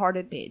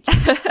cold-hearted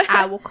bitch.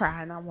 I will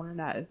cry and I want to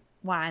know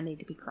why I need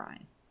to be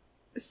crying.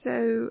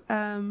 So,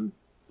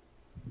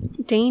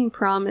 Dean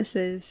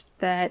promises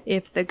that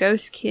if the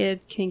ghost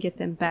kid can get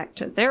them back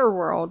to their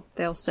world,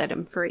 they'll set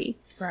him free.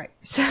 Right.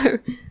 So,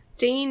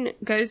 Dean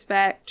goes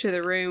back to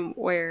the room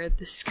where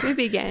the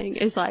Scooby Gang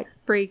is like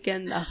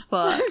freaking the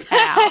fuck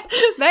out.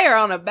 They are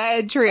on a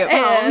bad trip,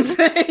 And- Holmes.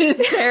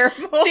 It's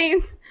terrible.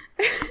 Dean,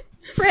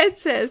 Fred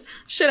says,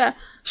 should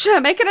should I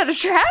make another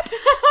trap?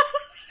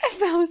 And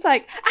Velma's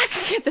like, I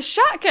could get the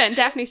shotgun.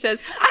 Daphne says,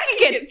 I could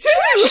get 2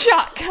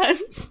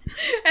 shotguns.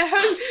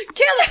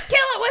 Kill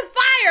it with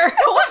fire.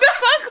 What the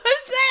fuck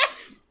was that?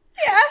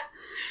 Yeah.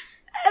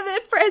 And then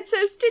Fred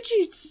says, did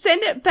you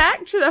send it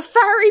back to the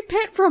fiery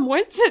pit from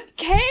whence it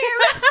came?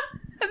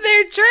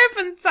 They're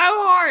tripping so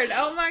hard.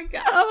 Oh my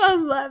god. Oh, I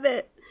love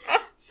it.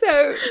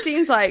 So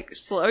Dean's like,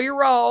 slow your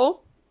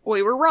roll.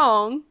 We were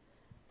wrong.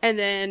 And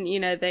then,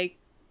 they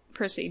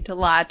proceed to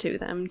lie to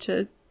them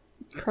to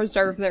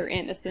preserve their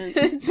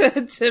innocence.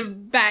 to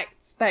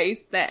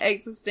backspace that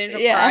existential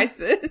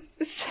crisis.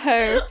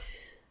 So,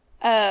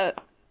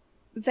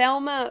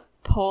 Velma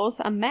pulls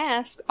a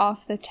mask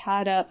off the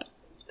tied up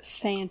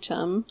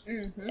Phantom,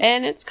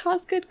 and it's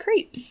Cosgood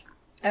creeps.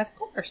 Of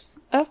course.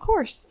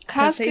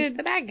 Cosgood he's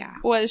the bad guy.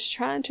 was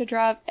trying to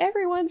drive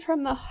everyone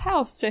from the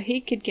house so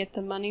he could get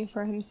the money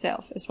for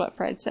himself, is what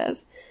Fred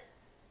says.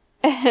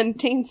 And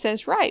Dean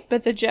says, right,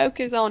 but the joke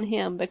is on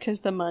him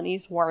because the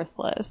money's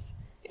worthless.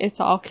 It's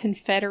all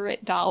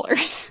Confederate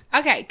dollars.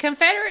 Okay,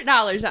 Confederate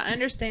dollars, I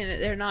understand that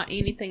they're not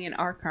anything in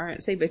our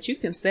currency, but you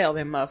can sell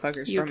them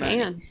motherfuckers for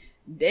money.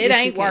 It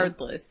ain't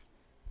worthless.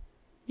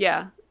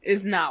 Yeah.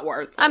 It's not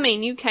worthless. I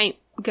mean, you can't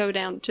go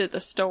down to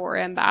the store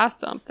and buy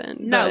something.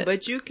 No,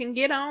 but you can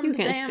get on. You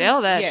can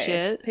sell that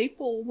shit.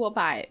 People will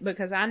buy it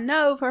because I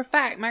know for a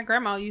fact my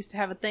grandma used to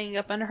have a thing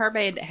up under her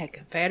bed that had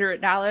Confederate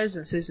dollars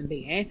and Susan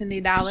B. Anthony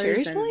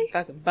dollars. Seriously? And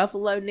fucking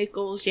Buffalo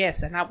nickels.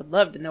 Yes, and I would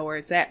love to know where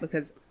it's at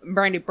because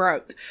Brandy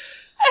broke.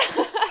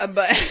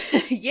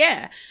 But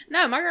yeah,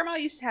 no, my grandma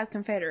used to have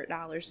Confederate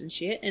dollars and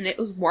shit, and it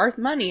was worth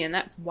money, and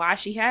that's why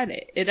she had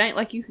it. It ain't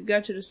like you could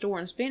go to the store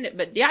and spend it,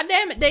 but god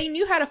damn it, Dean,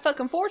 you had a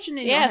fucking fortune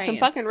in your hand. Yeah, some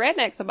fucking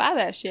rednecks will buy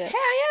that shit. Hell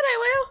yeah, they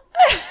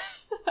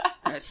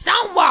will.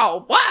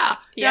 Stonewall, wow.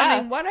 Yeah,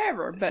 I mean,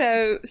 whatever. But,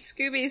 so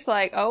Scooby's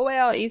like, oh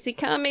well, easy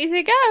come,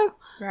 easy go.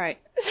 Right.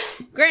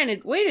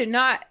 Granted, we're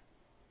not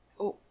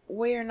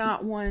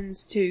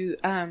ones to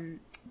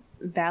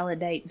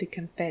validate the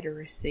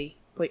Confederacy.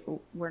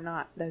 We're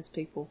not those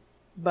people,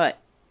 but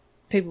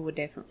people would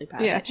definitely buy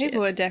that shit. Yeah,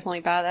 people would definitely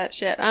buy that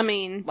shit. I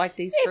mean, like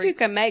these if freaks. you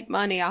can make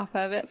money off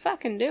of it,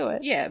 fucking do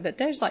it. Yeah, but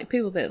there's like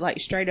people that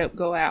like straight up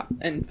go out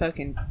and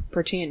fucking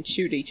pretend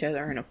shoot each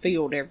other in a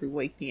field every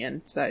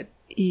weekend. So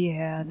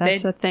yeah,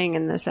 that's a thing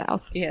in the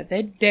South. Yeah,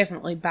 they'd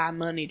definitely buy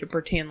money to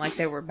pretend like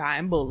they were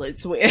buying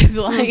bullets with.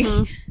 Like,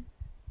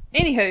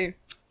 anywho,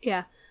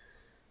 yeah.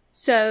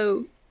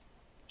 So,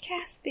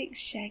 Cass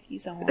fixed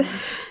Shaggy's arm.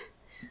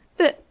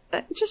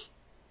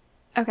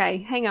 Okay,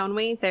 hang on,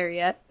 we ain't there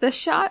yet. The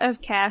shot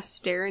of Cass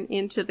staring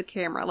into the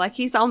camera, like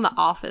he's on The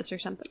Office or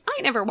something. I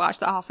ain't never watched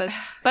The Office,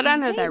 but I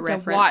know that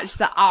reference. Watch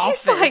The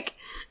Office. He's like,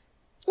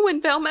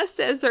 when Velma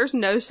says there's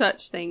no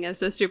such thing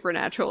as a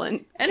supernatural,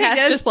 and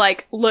Cass just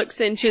like looks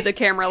into the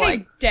camera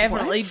like,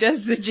 definitely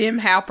does the Jim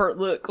Halpert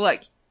look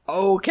like,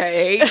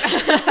 okay.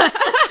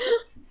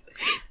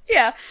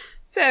 Yeah.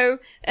 So,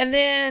 and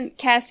then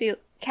Cass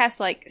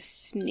like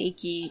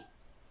sneaky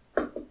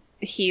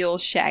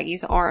heals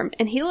Shaggy's arm,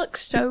 and he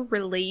looks so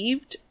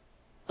relieved,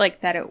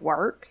 like, that it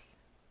works.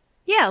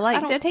 Yeah,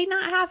 like, did he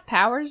not have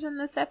powers in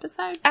this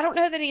episode? I don't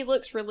know that he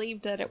looks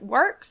relieved that it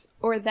works,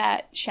 or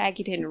that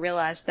Shaggy didn't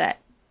realize that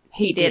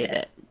he did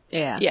it.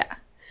 Yeah. Yeah.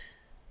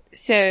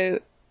 So,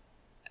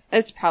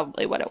 it's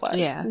probably what it was.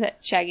 Yeah. That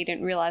Shaggy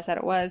didn't realize that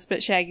it was,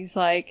 but Shaggy's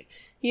like,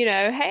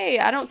 hey,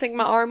 I don't think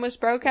my arm was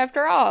broke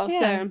after all,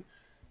 yeah.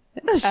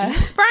 So...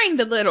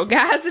 sprained a little,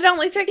 guys. It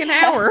only took an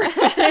hour.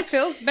 It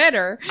feels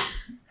better.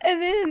 And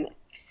then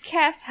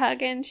Cass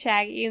hugging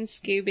Shaggy and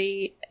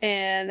Scooby,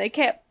 and they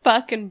can't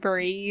fucking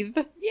breathe.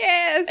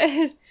 Yes.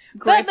 His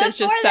grip is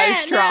just so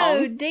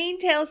strong. No, Dean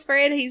tells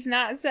Fred he's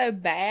not so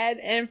bad,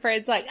 and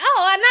Fred's like,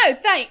 oh, I know,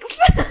 thanks.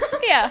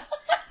 Yeah.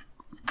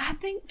 I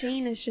think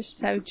Dean is just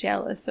so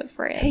jealous of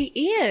Fred.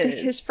 He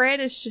is. Because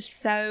Fred is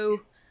just so...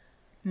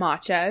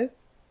 macho.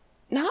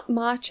 Not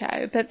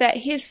macho, but that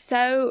he's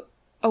so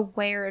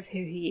aware of who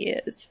he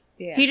is.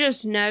 Yeah. He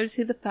just knows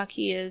who the fuck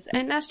he is,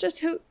 and that's just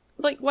who...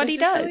 like, what he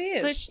does. He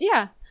is.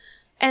 Yeah.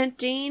 And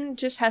Dean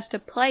just has to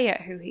play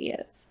at who he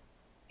is.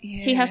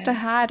 Yes. He has to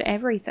hide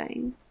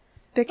everything.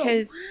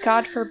 Because,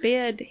 God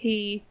forbid,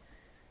 he,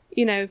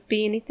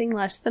 be anything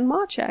less than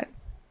macho.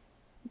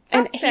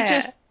 And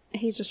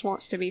he just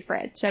wants to be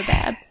Fred so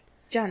bad.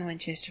 John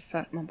Winchester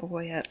fucked my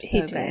boy up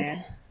so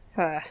bad.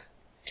 But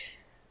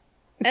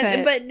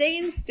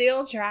Dean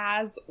still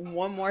tries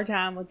one more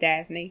time with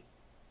Daphne.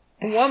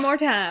 One more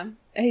time.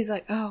 He's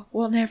like, oh,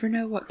 we'll never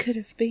know what could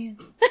have been.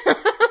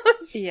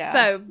 Yeah.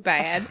 So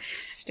bad.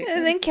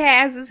 And then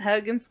Cass is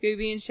hugging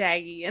Scooby and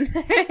Shaggy, and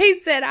he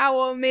said, I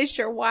will miss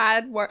your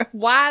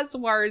wise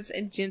words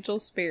and gentle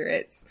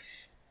spirits.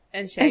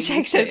 And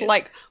Shaggy says,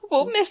 like,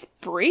 we'll miss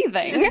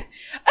breathing.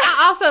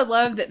 I also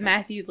love that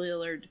Matthew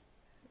Lillard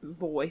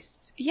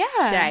voiced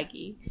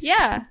Shaggy.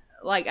 Yeah.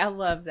 Like, I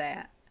love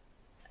that.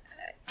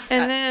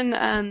 And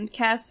then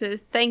Cass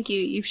says, thank you.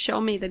 You've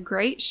shown me the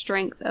great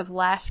strength of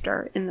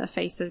laughter in the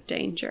face of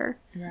danger.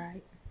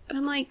 Right. And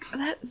I'm like,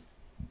 that's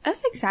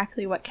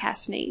exactly what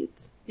Cass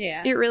needs.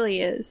 Yeah. It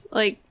really is.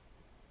 Like,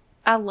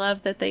 I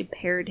love that they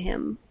paired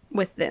him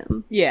with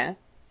them. Yeah.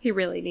 He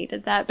really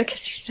needed that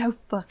because he's so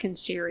fucking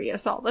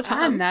serious all the I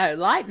time. know.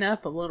 Lighten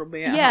up a little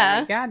bit.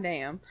 Yeah. Homie.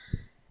 Goddamn.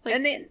 Like,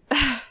 and then...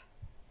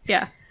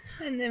 yeah.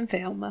 And then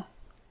Velma.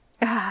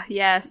 Ah,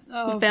 yes.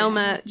 Oh,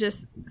 Velma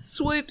just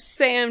swoops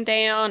Sam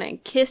down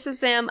and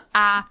kisses him.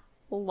 I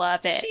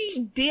love it.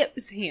 She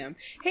dips him.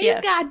 He's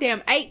Yes.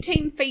 goddamn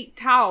 18 feet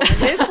tall,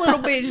 and this little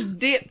bitch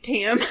dipped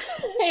him.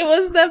 It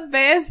was the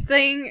best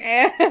thing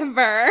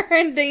ever.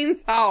 And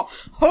Dean's all,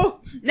 oh,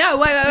 no,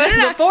 wait,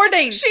 No. before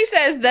Dean. She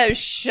says those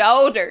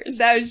shoulders.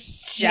 Those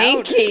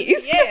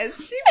Jinkies.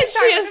 Yes, she was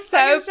She is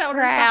so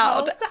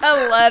proud.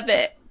 I love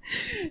it.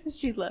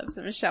 She loves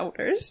them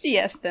shoulders.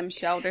 Yes, them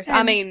shoulders. And-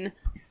 I mean,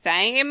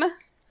 same.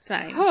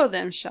 Same. Oh,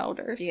 them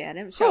shoulders. Yeah,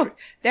 them shoulders.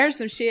 There's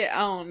some shit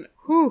on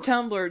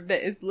Tumblr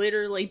that is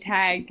literally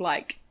tagged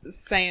like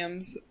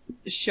Sam's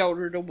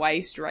shoulder to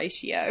waist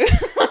ratio.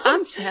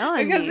 I'm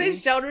telling because you.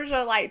 his shoulders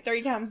are like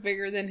 3 times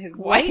bigger than his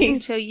Wait waist.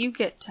 until you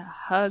get to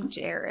hug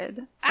Jared.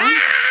 I'm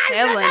shut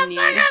telling the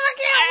you. fuck up, I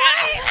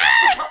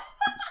can't wait.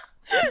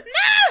 No,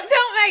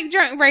 don't make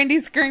Drunk Brandy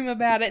scream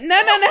about it.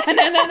 No.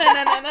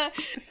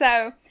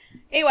 So,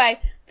 anyway,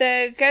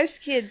 the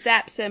ghost kid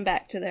zaps them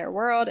back to their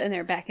world, and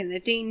they're back in the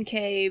Dean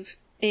cave,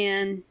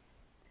 and...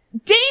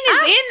 Dean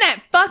is in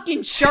that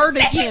fucking shirt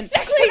again.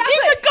 exactly He's what I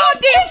in said. the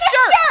goddamn In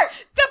the shirt.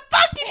 The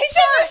fucking He's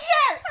shirt. in the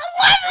shirt. I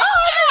love the Oh,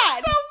 shirt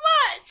God. so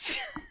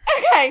much.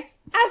 Okay,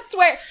 I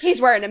swear, he's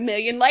wearing a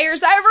million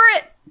layers over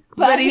it,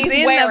 but he's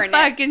in wearing the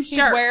fucking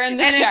shirt. He's wearing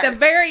the and shirt. at the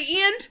very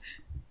end,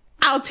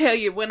 I'll tell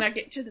you when I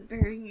get to the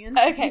very end.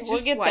 Okay, Just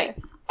we'll get wait.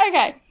 there.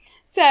 Okay,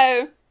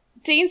 so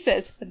Dean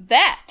says,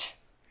 that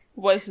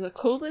was the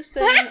coolest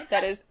thing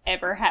that has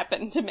ever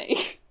happened to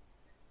me.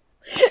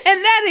 And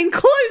that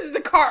includes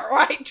the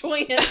Cartwright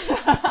twins.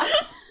 What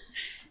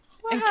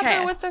And happened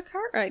Cass. with the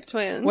Cartwright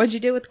twins? What'd you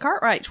do with the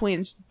Cartwright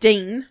twins,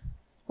 Dean?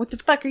 What the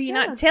fuck are you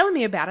Yeah. not telling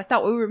me about? I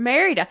thought we were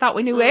married. I thought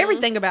we knew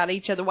everything about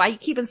each other. Why are you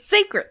keeping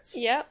secrets?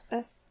 Yep,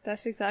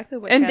 that's exactly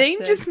what And Cass Dean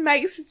said. just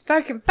makes his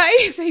fucking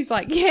face. He's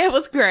like, yeah, it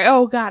was great.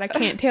 Oh, God, I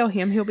can't tell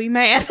him. He'll be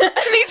mad. And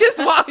he just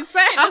walks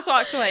out. He just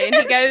walks away, and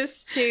he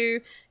goes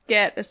to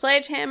get a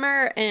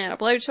sledgehammer and a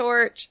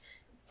blowtorch.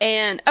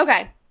 And,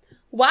 okay,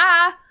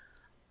 why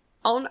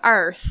on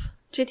earth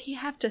did he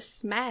have to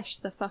smash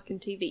the fucking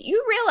TV?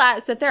 You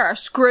realize that there are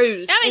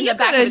screws in you the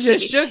back coulda of the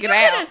just TV. shook it You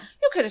out. coulda-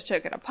 You could have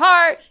took it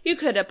apart. You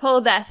could have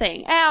pulled that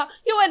thing out.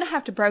 You wouldn't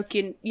have to broke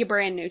your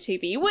brand new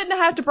TV. You wouldn't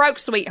have to broke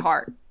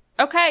Sweetheart.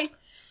 Okay?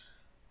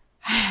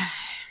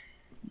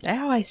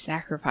 They're always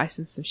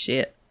sacrificing some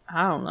shit.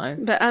 I don't know.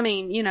 But, I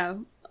mean, you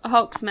know,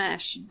 Hulk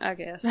smash, I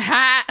guess.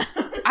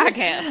 I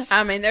guess.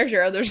 I mean, there's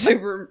your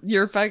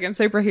fucking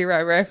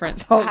superhero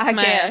reference. Hulk I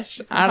smash.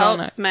 guess. I don't Hulk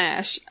know.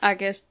 smash. I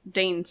guess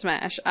Dean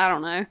smash. I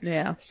don't know.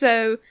 Yeah.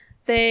 So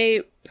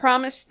they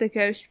promise the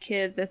ghost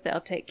kid that they'll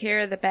take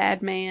care of the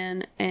bad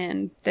man,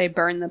 and they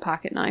burn the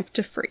pocket knife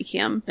to free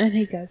him. And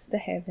he goes to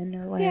heaven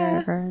or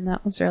whatever, and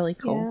that was really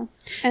cool.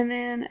 Yeah. And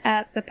then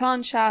at the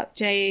pawn shop,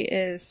 Jay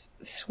is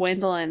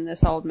swindling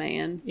this old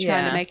man,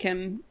 trying to make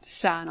him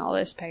sign all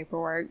this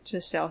paperwork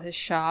to sell his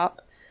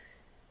shop.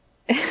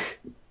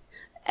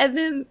 And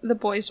then the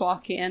boys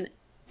walk in,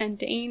 and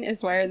Dean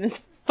is wearing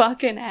this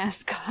fucking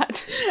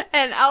ascot.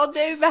 And old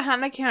dude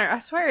behind the counter, I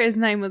swear his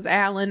name was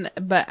Alan,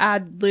 but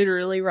I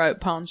literally wrote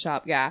pawn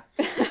shop guy.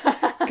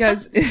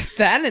 Goes, is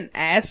that an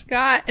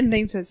ascot? And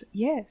Dean says,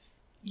 yes.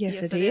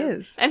 Yes, it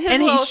is. And he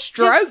his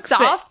strokes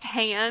soft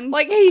hand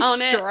Like, he on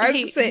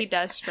strokes it. it. He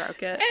does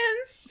stroke it.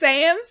 And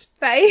Sam's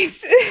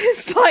face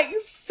is like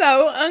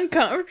so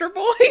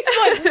uncomfortable. He's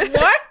like,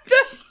 what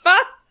the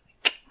fuck?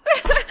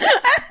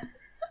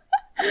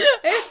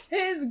 It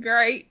is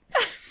great.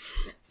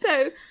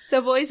 So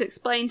the boys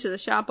explained to the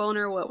shop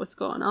owner what was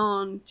going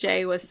on.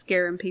 Jay was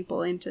scaring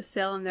people into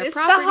selling their It's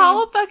property the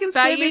whole fucking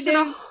by using a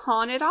Scooby-Doo.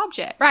 haunted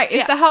object. Right, it's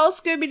Yeah. the whole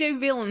Scooby-Doo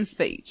villain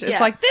speech. It's Yeah.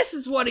 like, this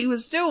is what he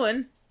was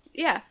doing.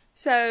 Yeah.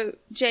 So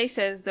Jay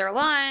says they're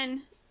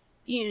lying.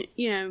 You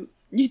know,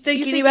 You think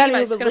you think anybody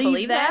anybody's would gonna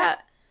believe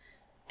that?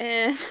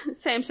 And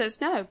Sam says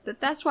no,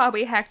 that's why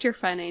we hacked your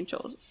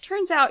financials.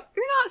 Turns out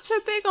you're not so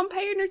big on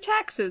paying your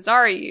taxes,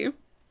 are you?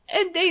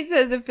 And Dean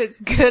says if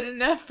it's good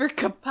enough for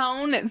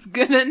Capone, it's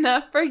good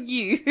enough for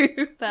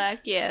you. Fuck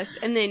yes.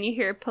 And then you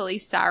hear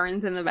police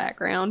sirens in the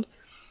background.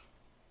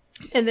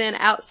 And then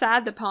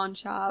outside the pawn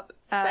shop,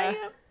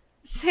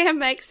 Sam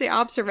makes the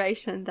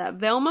observation that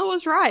Velma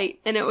was right,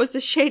 and it was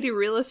a shady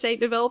real estate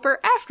developer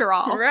after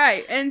all.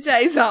 Right, and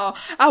Jay's all,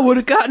 I would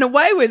have gotten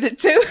away with it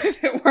too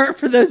if it weren't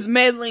for those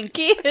meddling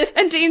kids.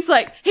 And Dean's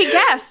like, he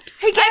gasps.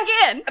 He gasps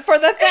again. for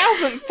the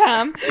 1,000th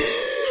time.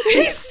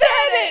 He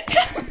said it!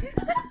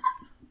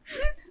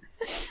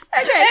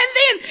 Okay.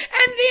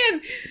 And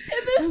then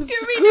the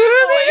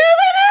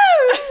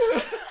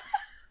Scooby-Doo!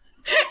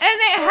 And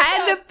it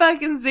had to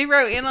fucking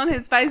zero in on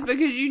his face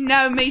because you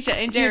know Misha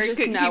and Jerry just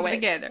couldn't know keep it it.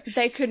 together.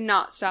 They could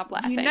not stop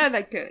laughing. You know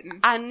they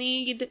couldn't. I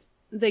need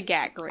the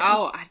gag reel.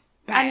 Oh,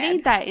 I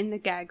need that in the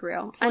gag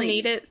reel. I Please.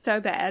 need it so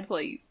bad.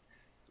 Please.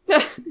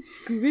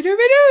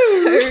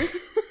 Scooby-Doo!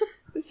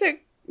 So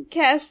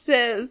Cass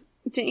says,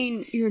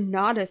 Dean, you're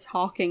not a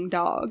talking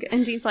dog.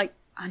 And Dean's like,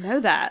 I know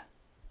that.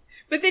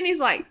 But then he's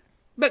like,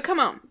 but come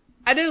on.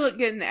 I do look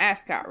good in the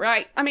ascot,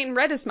 right? I mean,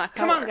 red is my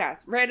color. Come on,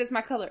 guys. Red is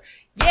my color.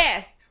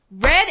 Yes,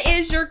 red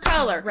is your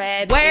color.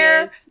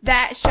 Wear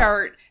that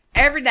shirt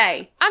every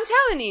day. I'm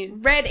telling you.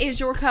 Red is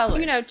your color.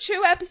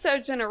 2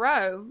 episodes in a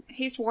row,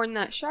 he's worn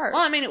that shirt.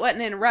 Well, I mean, it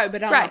wasn't in a row,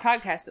 but on the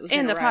podcast it was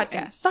in a row. podcast.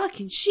 And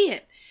fucking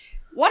shit.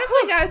 What if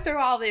we go through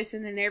all this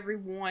and then every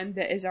one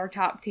that is our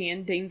top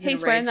 10, Dean's in a red shirt?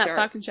 He's wearing that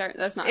fucking shirt.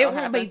 That's not It what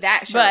won't be happened.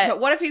 that shirt. But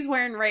what if he's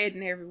wearing red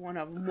in every one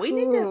of them? We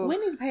need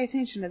to pay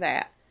attention to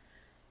that.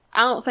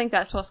 I don't think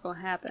that's what's going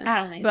to happen. I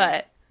don't either.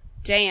 But,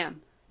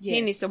 damn. Yes.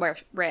 He needs to wear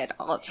red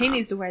all the time. He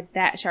needs to wear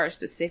that shirt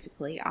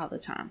specifically all the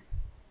time.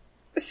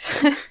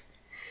 So,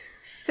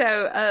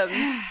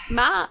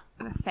 my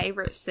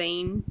favorite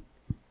scene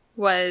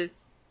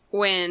was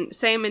when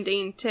Sam and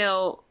Dean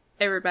tell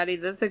everybody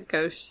that the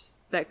ghosts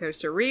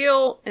are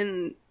real,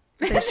 and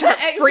they start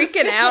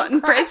freaking out,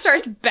 and Fred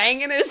starts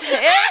banging his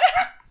head.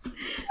 And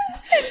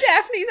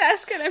Daphne's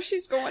asking if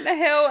she's going to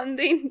hell, and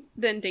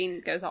then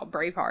Dean goes all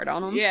Braveheart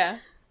on him. Yeah.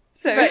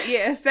 So, but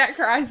yes, that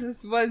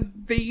crisis was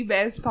the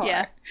best part.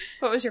 Yeah.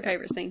 What was your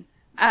favorite scene?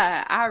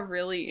 I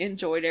really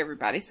enjoyed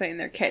everybody saying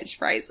their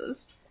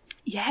catchphrases.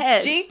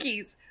 Yes.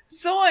 Jinkies,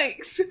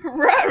 zoinks,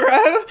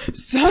 ruh-roh,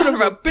 son of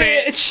a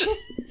bitch.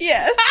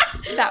 Yes.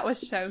 That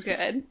was so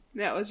good.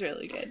 That was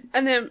really good.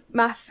 And then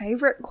my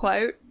favorite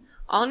quote,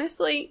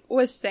 honestly,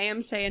 was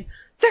Sam saying,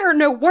 "There are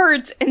no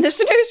words in this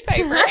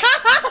newspaper."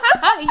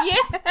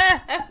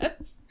 Yes.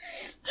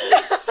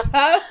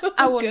 So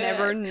I will good.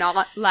 never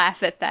not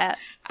laugh at that.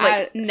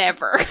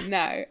 Never.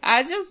 No.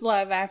 I just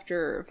love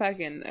after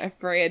fucking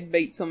Fred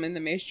beats him in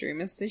the mystery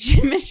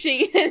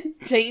machine and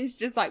Dean's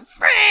just like,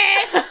 Fred!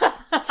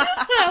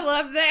 I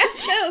love that.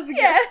 That was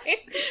great.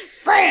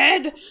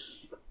 Fred!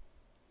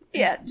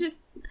 Yeah, just,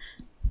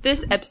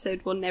 this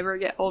episode will never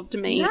get old to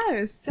me.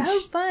 No, so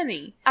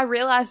funny. I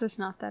realize it's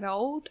not that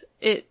old.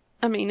 It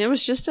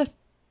was just a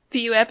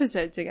few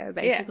episodes ago,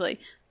 basically.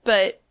 Yeah.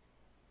 But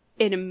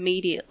it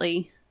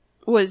immediately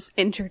was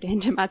entered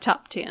into my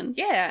top 10.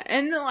 Yeah,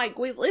 and then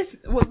we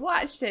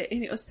watched it,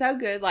 and it was so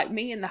good. Like,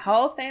 me and the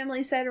whole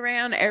family sat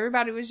around.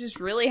 Everybody was just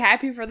really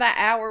happy for that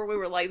hour. We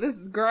were like, this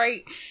is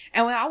great.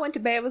 And we all went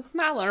to bed with a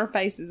smile on our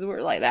faces. We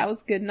were like, that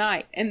was a good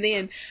night. And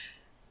then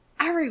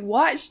I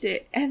rewatched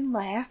it and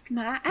laughed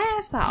my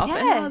ass off.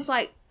 Yes. And I was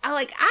like,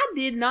 I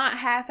did not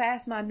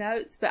half-ass my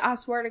notes, but I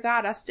swear to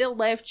God, I still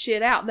left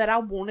shit out that I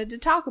wanted to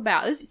talk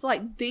about. This is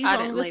like the I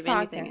longest didn't leave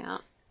podcast. anything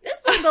out.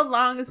 This is the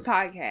longest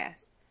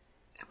podcast.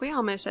 We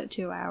almost at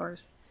 2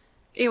 hours.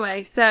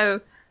 Anyway,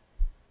 so,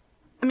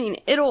 I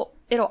mean, it'll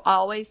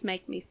always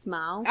make me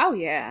smile. Oh,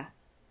 yeah.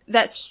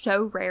 That's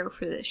so rare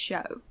for this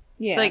show.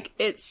 Yeah. Like,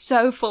 it's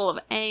so full of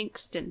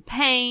angst and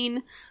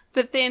pain,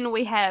 but then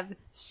we have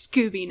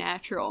Scooby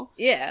Natural.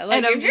 Yeah,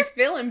 like, if you're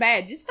feeling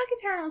bad, just fucking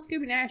turn on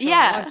Scooby Natural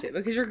and watch it,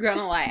 because you're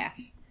gonna laugh.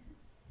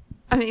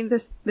 I mean,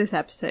 this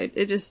episode,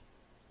 it's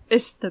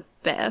the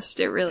best.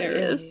 It really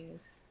is.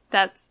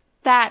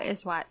 That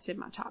is why it's in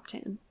my top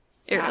 10.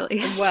 It really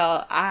is.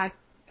 Well, I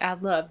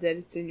love that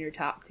it's in your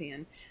top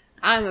 10.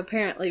 I'm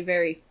apparently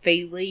very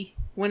feely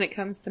when it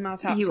comes to my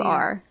top 10. You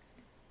are.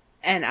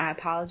 And I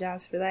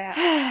apologize for that.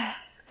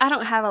 I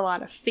don't have a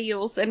lot of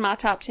feels in my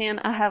top 10.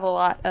 I have a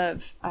lot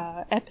of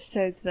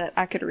episodes that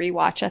I could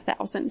rewatch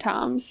 1,000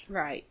 times.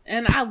 Right.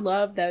 And I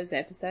love those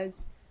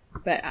episodes.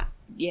 But,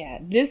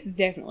 this is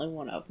definitely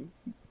one of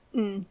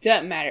them.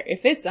 Doesn't matter.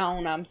 If it's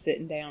on, I'm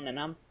sitting down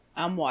and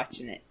I'm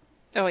watching it.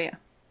 Oh, yeah.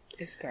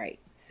 It's great.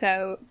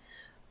 So,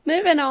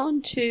 moving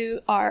on to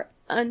our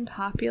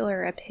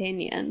unpopular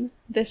opinion.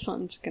 This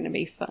one's going to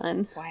be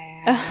fun.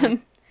 Wow.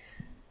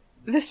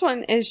 This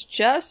one is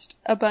just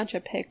a bunch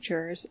of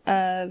pictures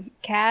of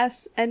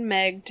Cass and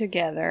Meg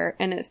together,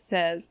 and it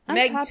says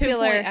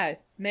unpopular.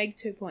 Meg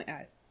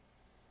 2.0.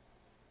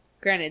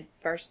 Granted,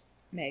 first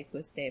Meg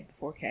was dead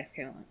before Cass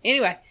came on.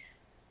 Anyway,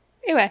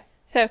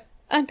 so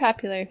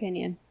unpopular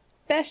opinion: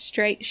 best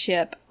straight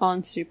ship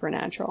on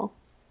Supernatural.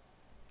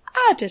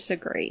 I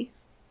disagree.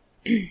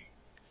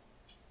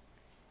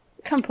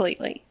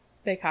 Completely.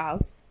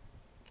 Because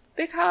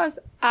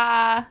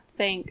I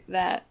think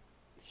that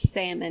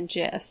Sam and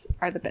Jess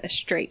are the best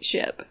straight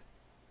ship.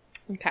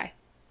 Okay.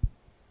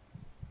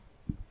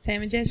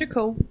 Sam and Jess are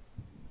cool.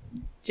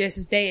 Jess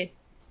is dead.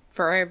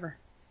 Forever.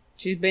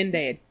 She's been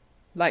dead.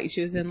 Like,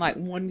 she was in,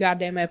 one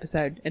goddamn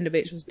episode, and the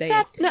bitch was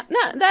dead. No,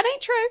 that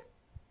ain't true.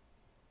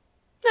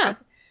 No.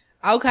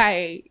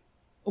 Okay.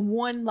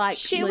 One,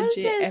 she legit was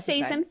in episode.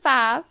 season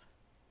 5.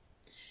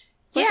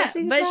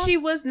 But she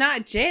was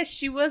not Jess.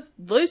 She was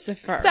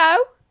Lucifer.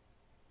 So?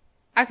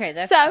 Okay,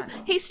 that's So, fine.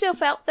 he still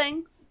felt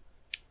things.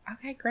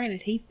 Okay,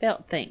 granted, he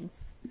felt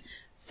things.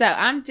 So,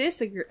 I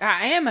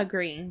am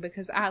agreeing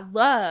because I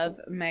love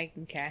Meg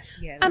and Cass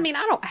together. I mean,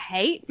 I don't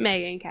hate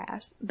Meg and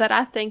Cass, but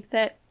I think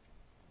that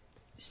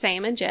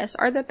Sam and Jess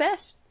are the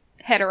best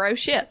hetero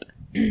ship.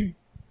 I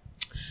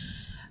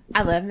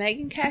love Meg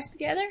and Cass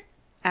together.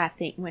 I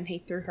think when he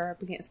threw her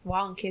up against the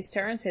wall and kissed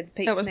her and said the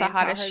pizza was the man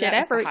hottest taught her shit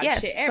that was ever. the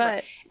hottest Yes, shit ever.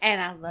 but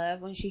And I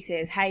love when she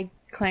says, hey,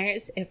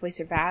 Clarence, if we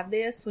survive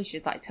this, we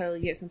should like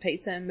totally get some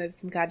pizza and move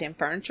some goddamn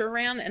furniture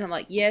around. And I'm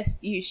like, yes,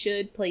 you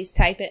should. Please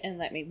tape it and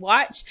let me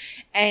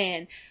watch.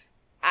 And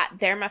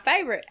they're my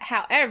favorite.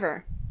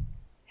 However,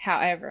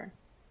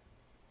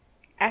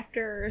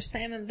 after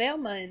Sam and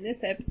Velma in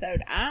this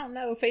episode, I don't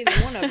know if either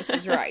one of us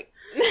is right.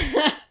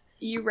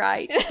 You're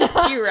right.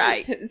 You're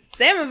right.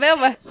 Sam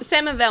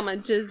and Velma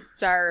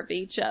deserve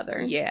each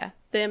other. Yeah.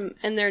 Them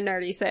and their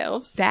nerdy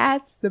selves.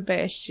 That's the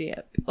best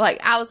ship. Like,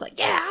 I was like,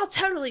 yeah, I'll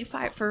totally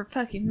fight for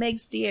fucking Meg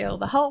Steele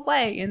the whole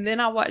way. And then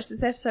I watched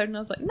this episode and I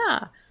was like,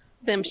 nah.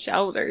 Them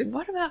shoulders.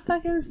 What about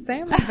fucking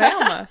Sam and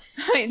Velma?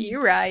 I mean,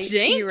 you're right.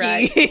 Jinkies. You're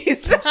right.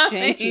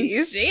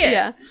 Jinkies. Shit.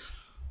 Yeah.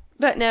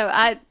 But no,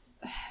 I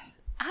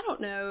don't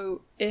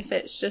know if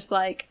it's just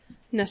like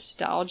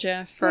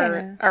nostalgia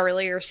for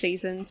earlier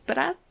seasons, but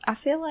I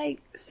feel like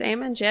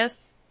Sam and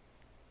Jess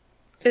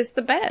is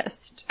the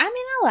best. I mean,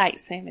 I like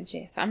Sam and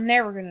Jess. I'm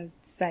never gonna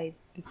say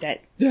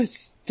that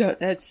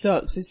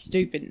sucks. It's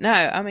stupid. No,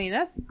 I mean,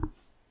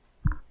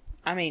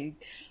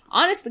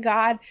 honest to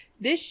God,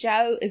 this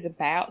show is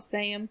about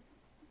Sam.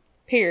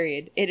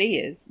 Period. It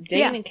is.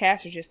 Dean and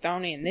Cass are just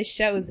thrown in. This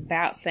show is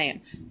about Sam.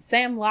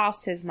 Sam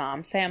lost his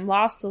mom. Sam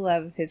lost the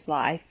love of his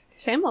life.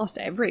 Sam lost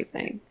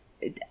everything.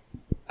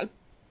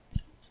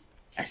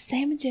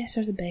 Sam and Jess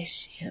are the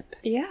best ship.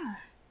 Yeah.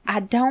 I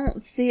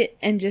don't sit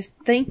and just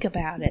think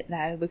about it,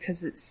 though,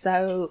 because it's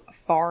so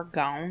far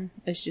gone.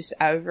 It's just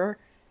over.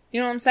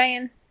 You know what I'm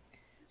saying?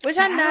 Which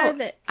I know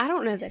that... I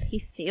don't know that he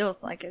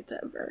feels like it's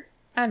over.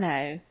 I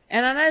know.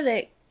 And I know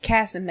that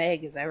Cass and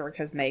Meg is over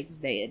because Meg's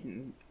dead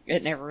and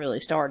it never really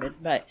started.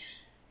 But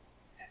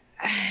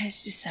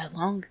it's just so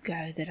long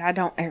ago that I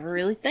don't ever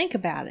really think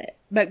about it.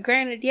 But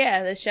granted,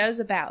 yeah, the show's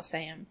about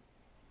Sam.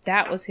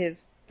 That was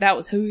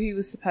who he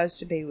was supposed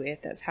to be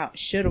with. That's how it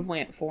should have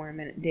went for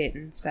him, and it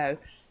didn't. So...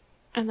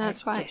 And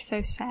that's why it's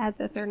so sad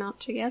that they're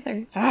not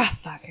together.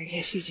 Fuck, I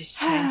guess you just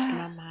changed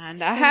my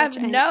mind. I have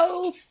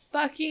no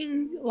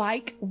fucking,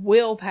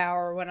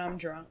 willpower when I'm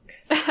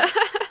drunk.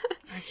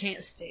 I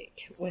can't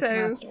stick with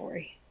my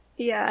story.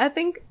 Yeah, I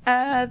think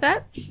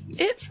that's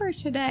it for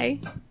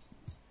today.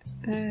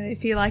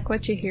 If you like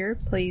what you hear,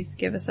 please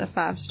give us a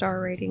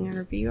 5-star rating and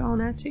review on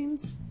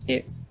iTunes.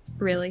 It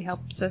really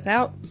helps us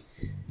out.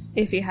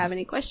 If you have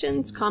any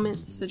questions,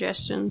 comments,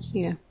 suggestions,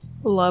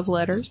 love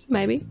letters,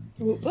 maybe.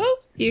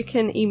 You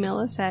can email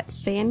us at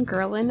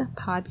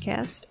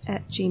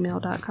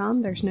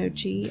fangirlinpodcast@gmail.com. There's no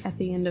G at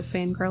the end of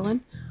fangirlin.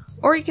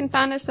 Or you can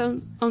find us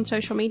on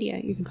social media.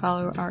 You can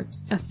follow our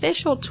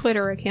official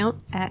Twitter account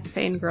at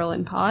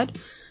fangirlinpod.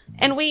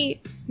 And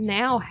we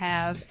now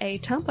have a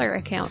Tumblr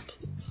account.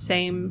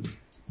 Same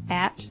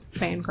at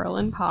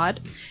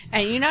fangirlinpod.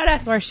 And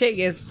that's where shit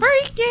gets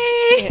freaky.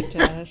 It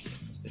does.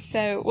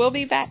 So we'll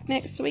be back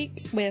next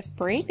week with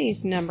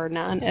Brandy's number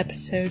 9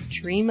 episode,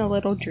 Dream a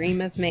Little Dream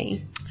of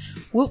Me.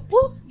 Whoop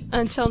whoop.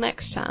 Until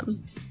next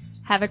time,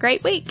 have a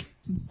great week.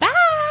 Bye.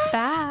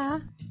 Bye.